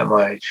still doing it at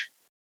my age.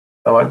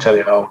 I won't tell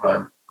you how old I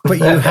am. But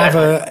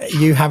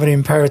you have an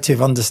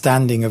imperative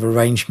understanding of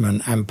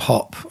arrangement and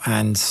pop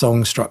and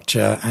song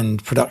structure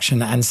and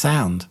production and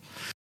sound.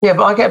 Yeah,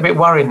 but I get a bit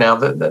worried now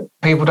that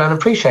people don't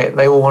appreciate it.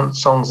 They all want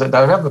songs that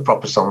don't have the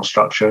proper song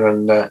structure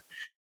and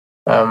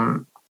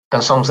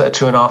songs that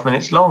are 2.5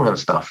 minutes long and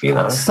stuff,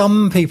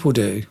 Some people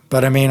do.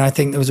 But I mean, I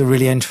think there was a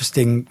really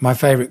interesting, one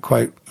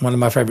of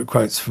my favorite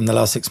quotes from the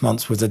last 6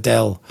 months was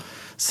Adele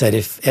said,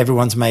 if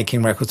everyone's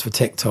making records for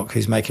TikTok,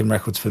 who's making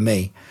records for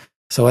me?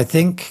 So I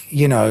think,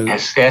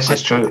 Yes,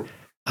 it's true.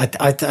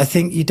 I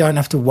think you don't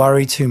have to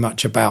worry too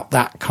much about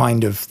that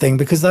kind of thing,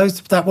 because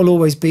that will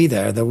always be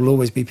there. There will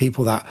always be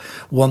people that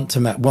want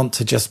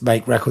to just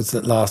make records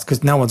that last,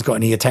 because no one's got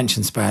any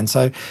attention span.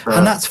 So,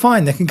 and that's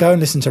fine. They can go and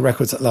listen to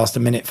records that last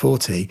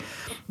 1:40.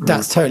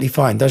 That's totally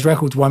fine. Those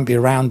records won't be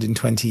around in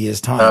 20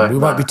 years' time. We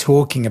won't be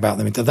talking about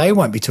them. They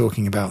won't be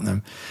talking about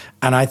them.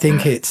 And I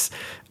think it's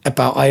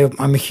about,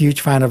 I'm a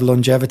huge fan of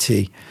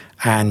longevity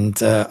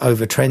and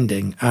over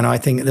trending. And I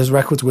think there's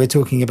records we're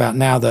talking about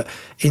now that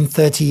in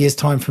 30 years'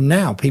 time from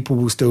now, people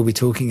will still be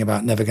talking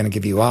about Never Gonna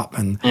Give You Up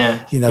and,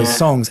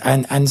 songs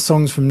and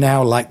songs from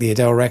now like the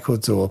Adele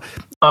records or...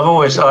 I've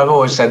always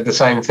said the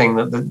same thing,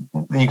 that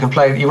you can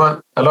play, you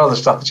won't, a lot of the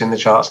stuff that's in the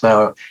charts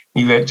now,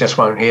 you just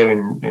won't hear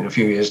in a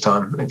few years'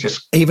 time.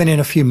 Even in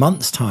a few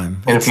months'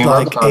 time.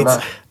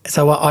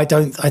 So I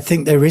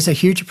think there is a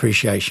huge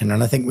appreciation.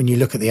 And I think when you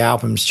look at the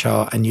albums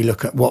chart and you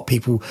look at what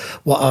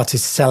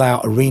artists sell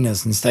out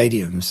arenas and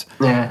stadiums,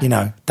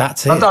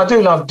 that's it. I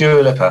do love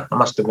Dua Lipa, I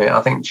must admit.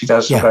 I think she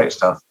does some great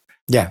stuff.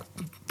 Yeah.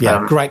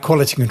 Great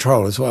quality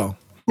control as well.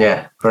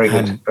 Yeah, very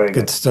good. Very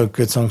good.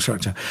 Good song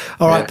structure.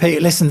 All right,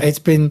 Pete, listen, it's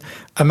been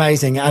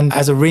amazing. And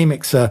as a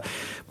remixer,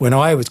 when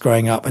I was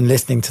growing up and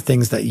listening to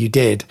things that you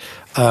did,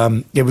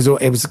 it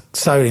was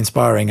so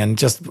inspiring. And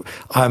just,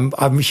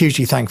 I'm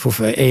hugely thankful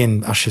for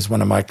Ian Usher's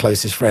one of my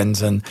closest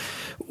friends. And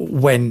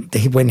when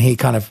he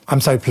kind of,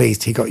 I'm so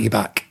pleased he got you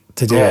back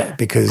to do it,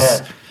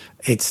 because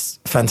it's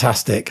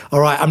fantastic.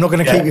 All right, I'm not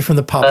going to keep you from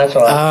the pub. That's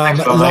all right.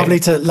 Lovely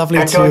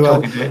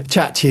to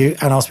chat to you,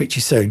 and I'll speak to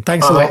you soon.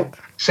 Thanks a lot.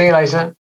 See you later.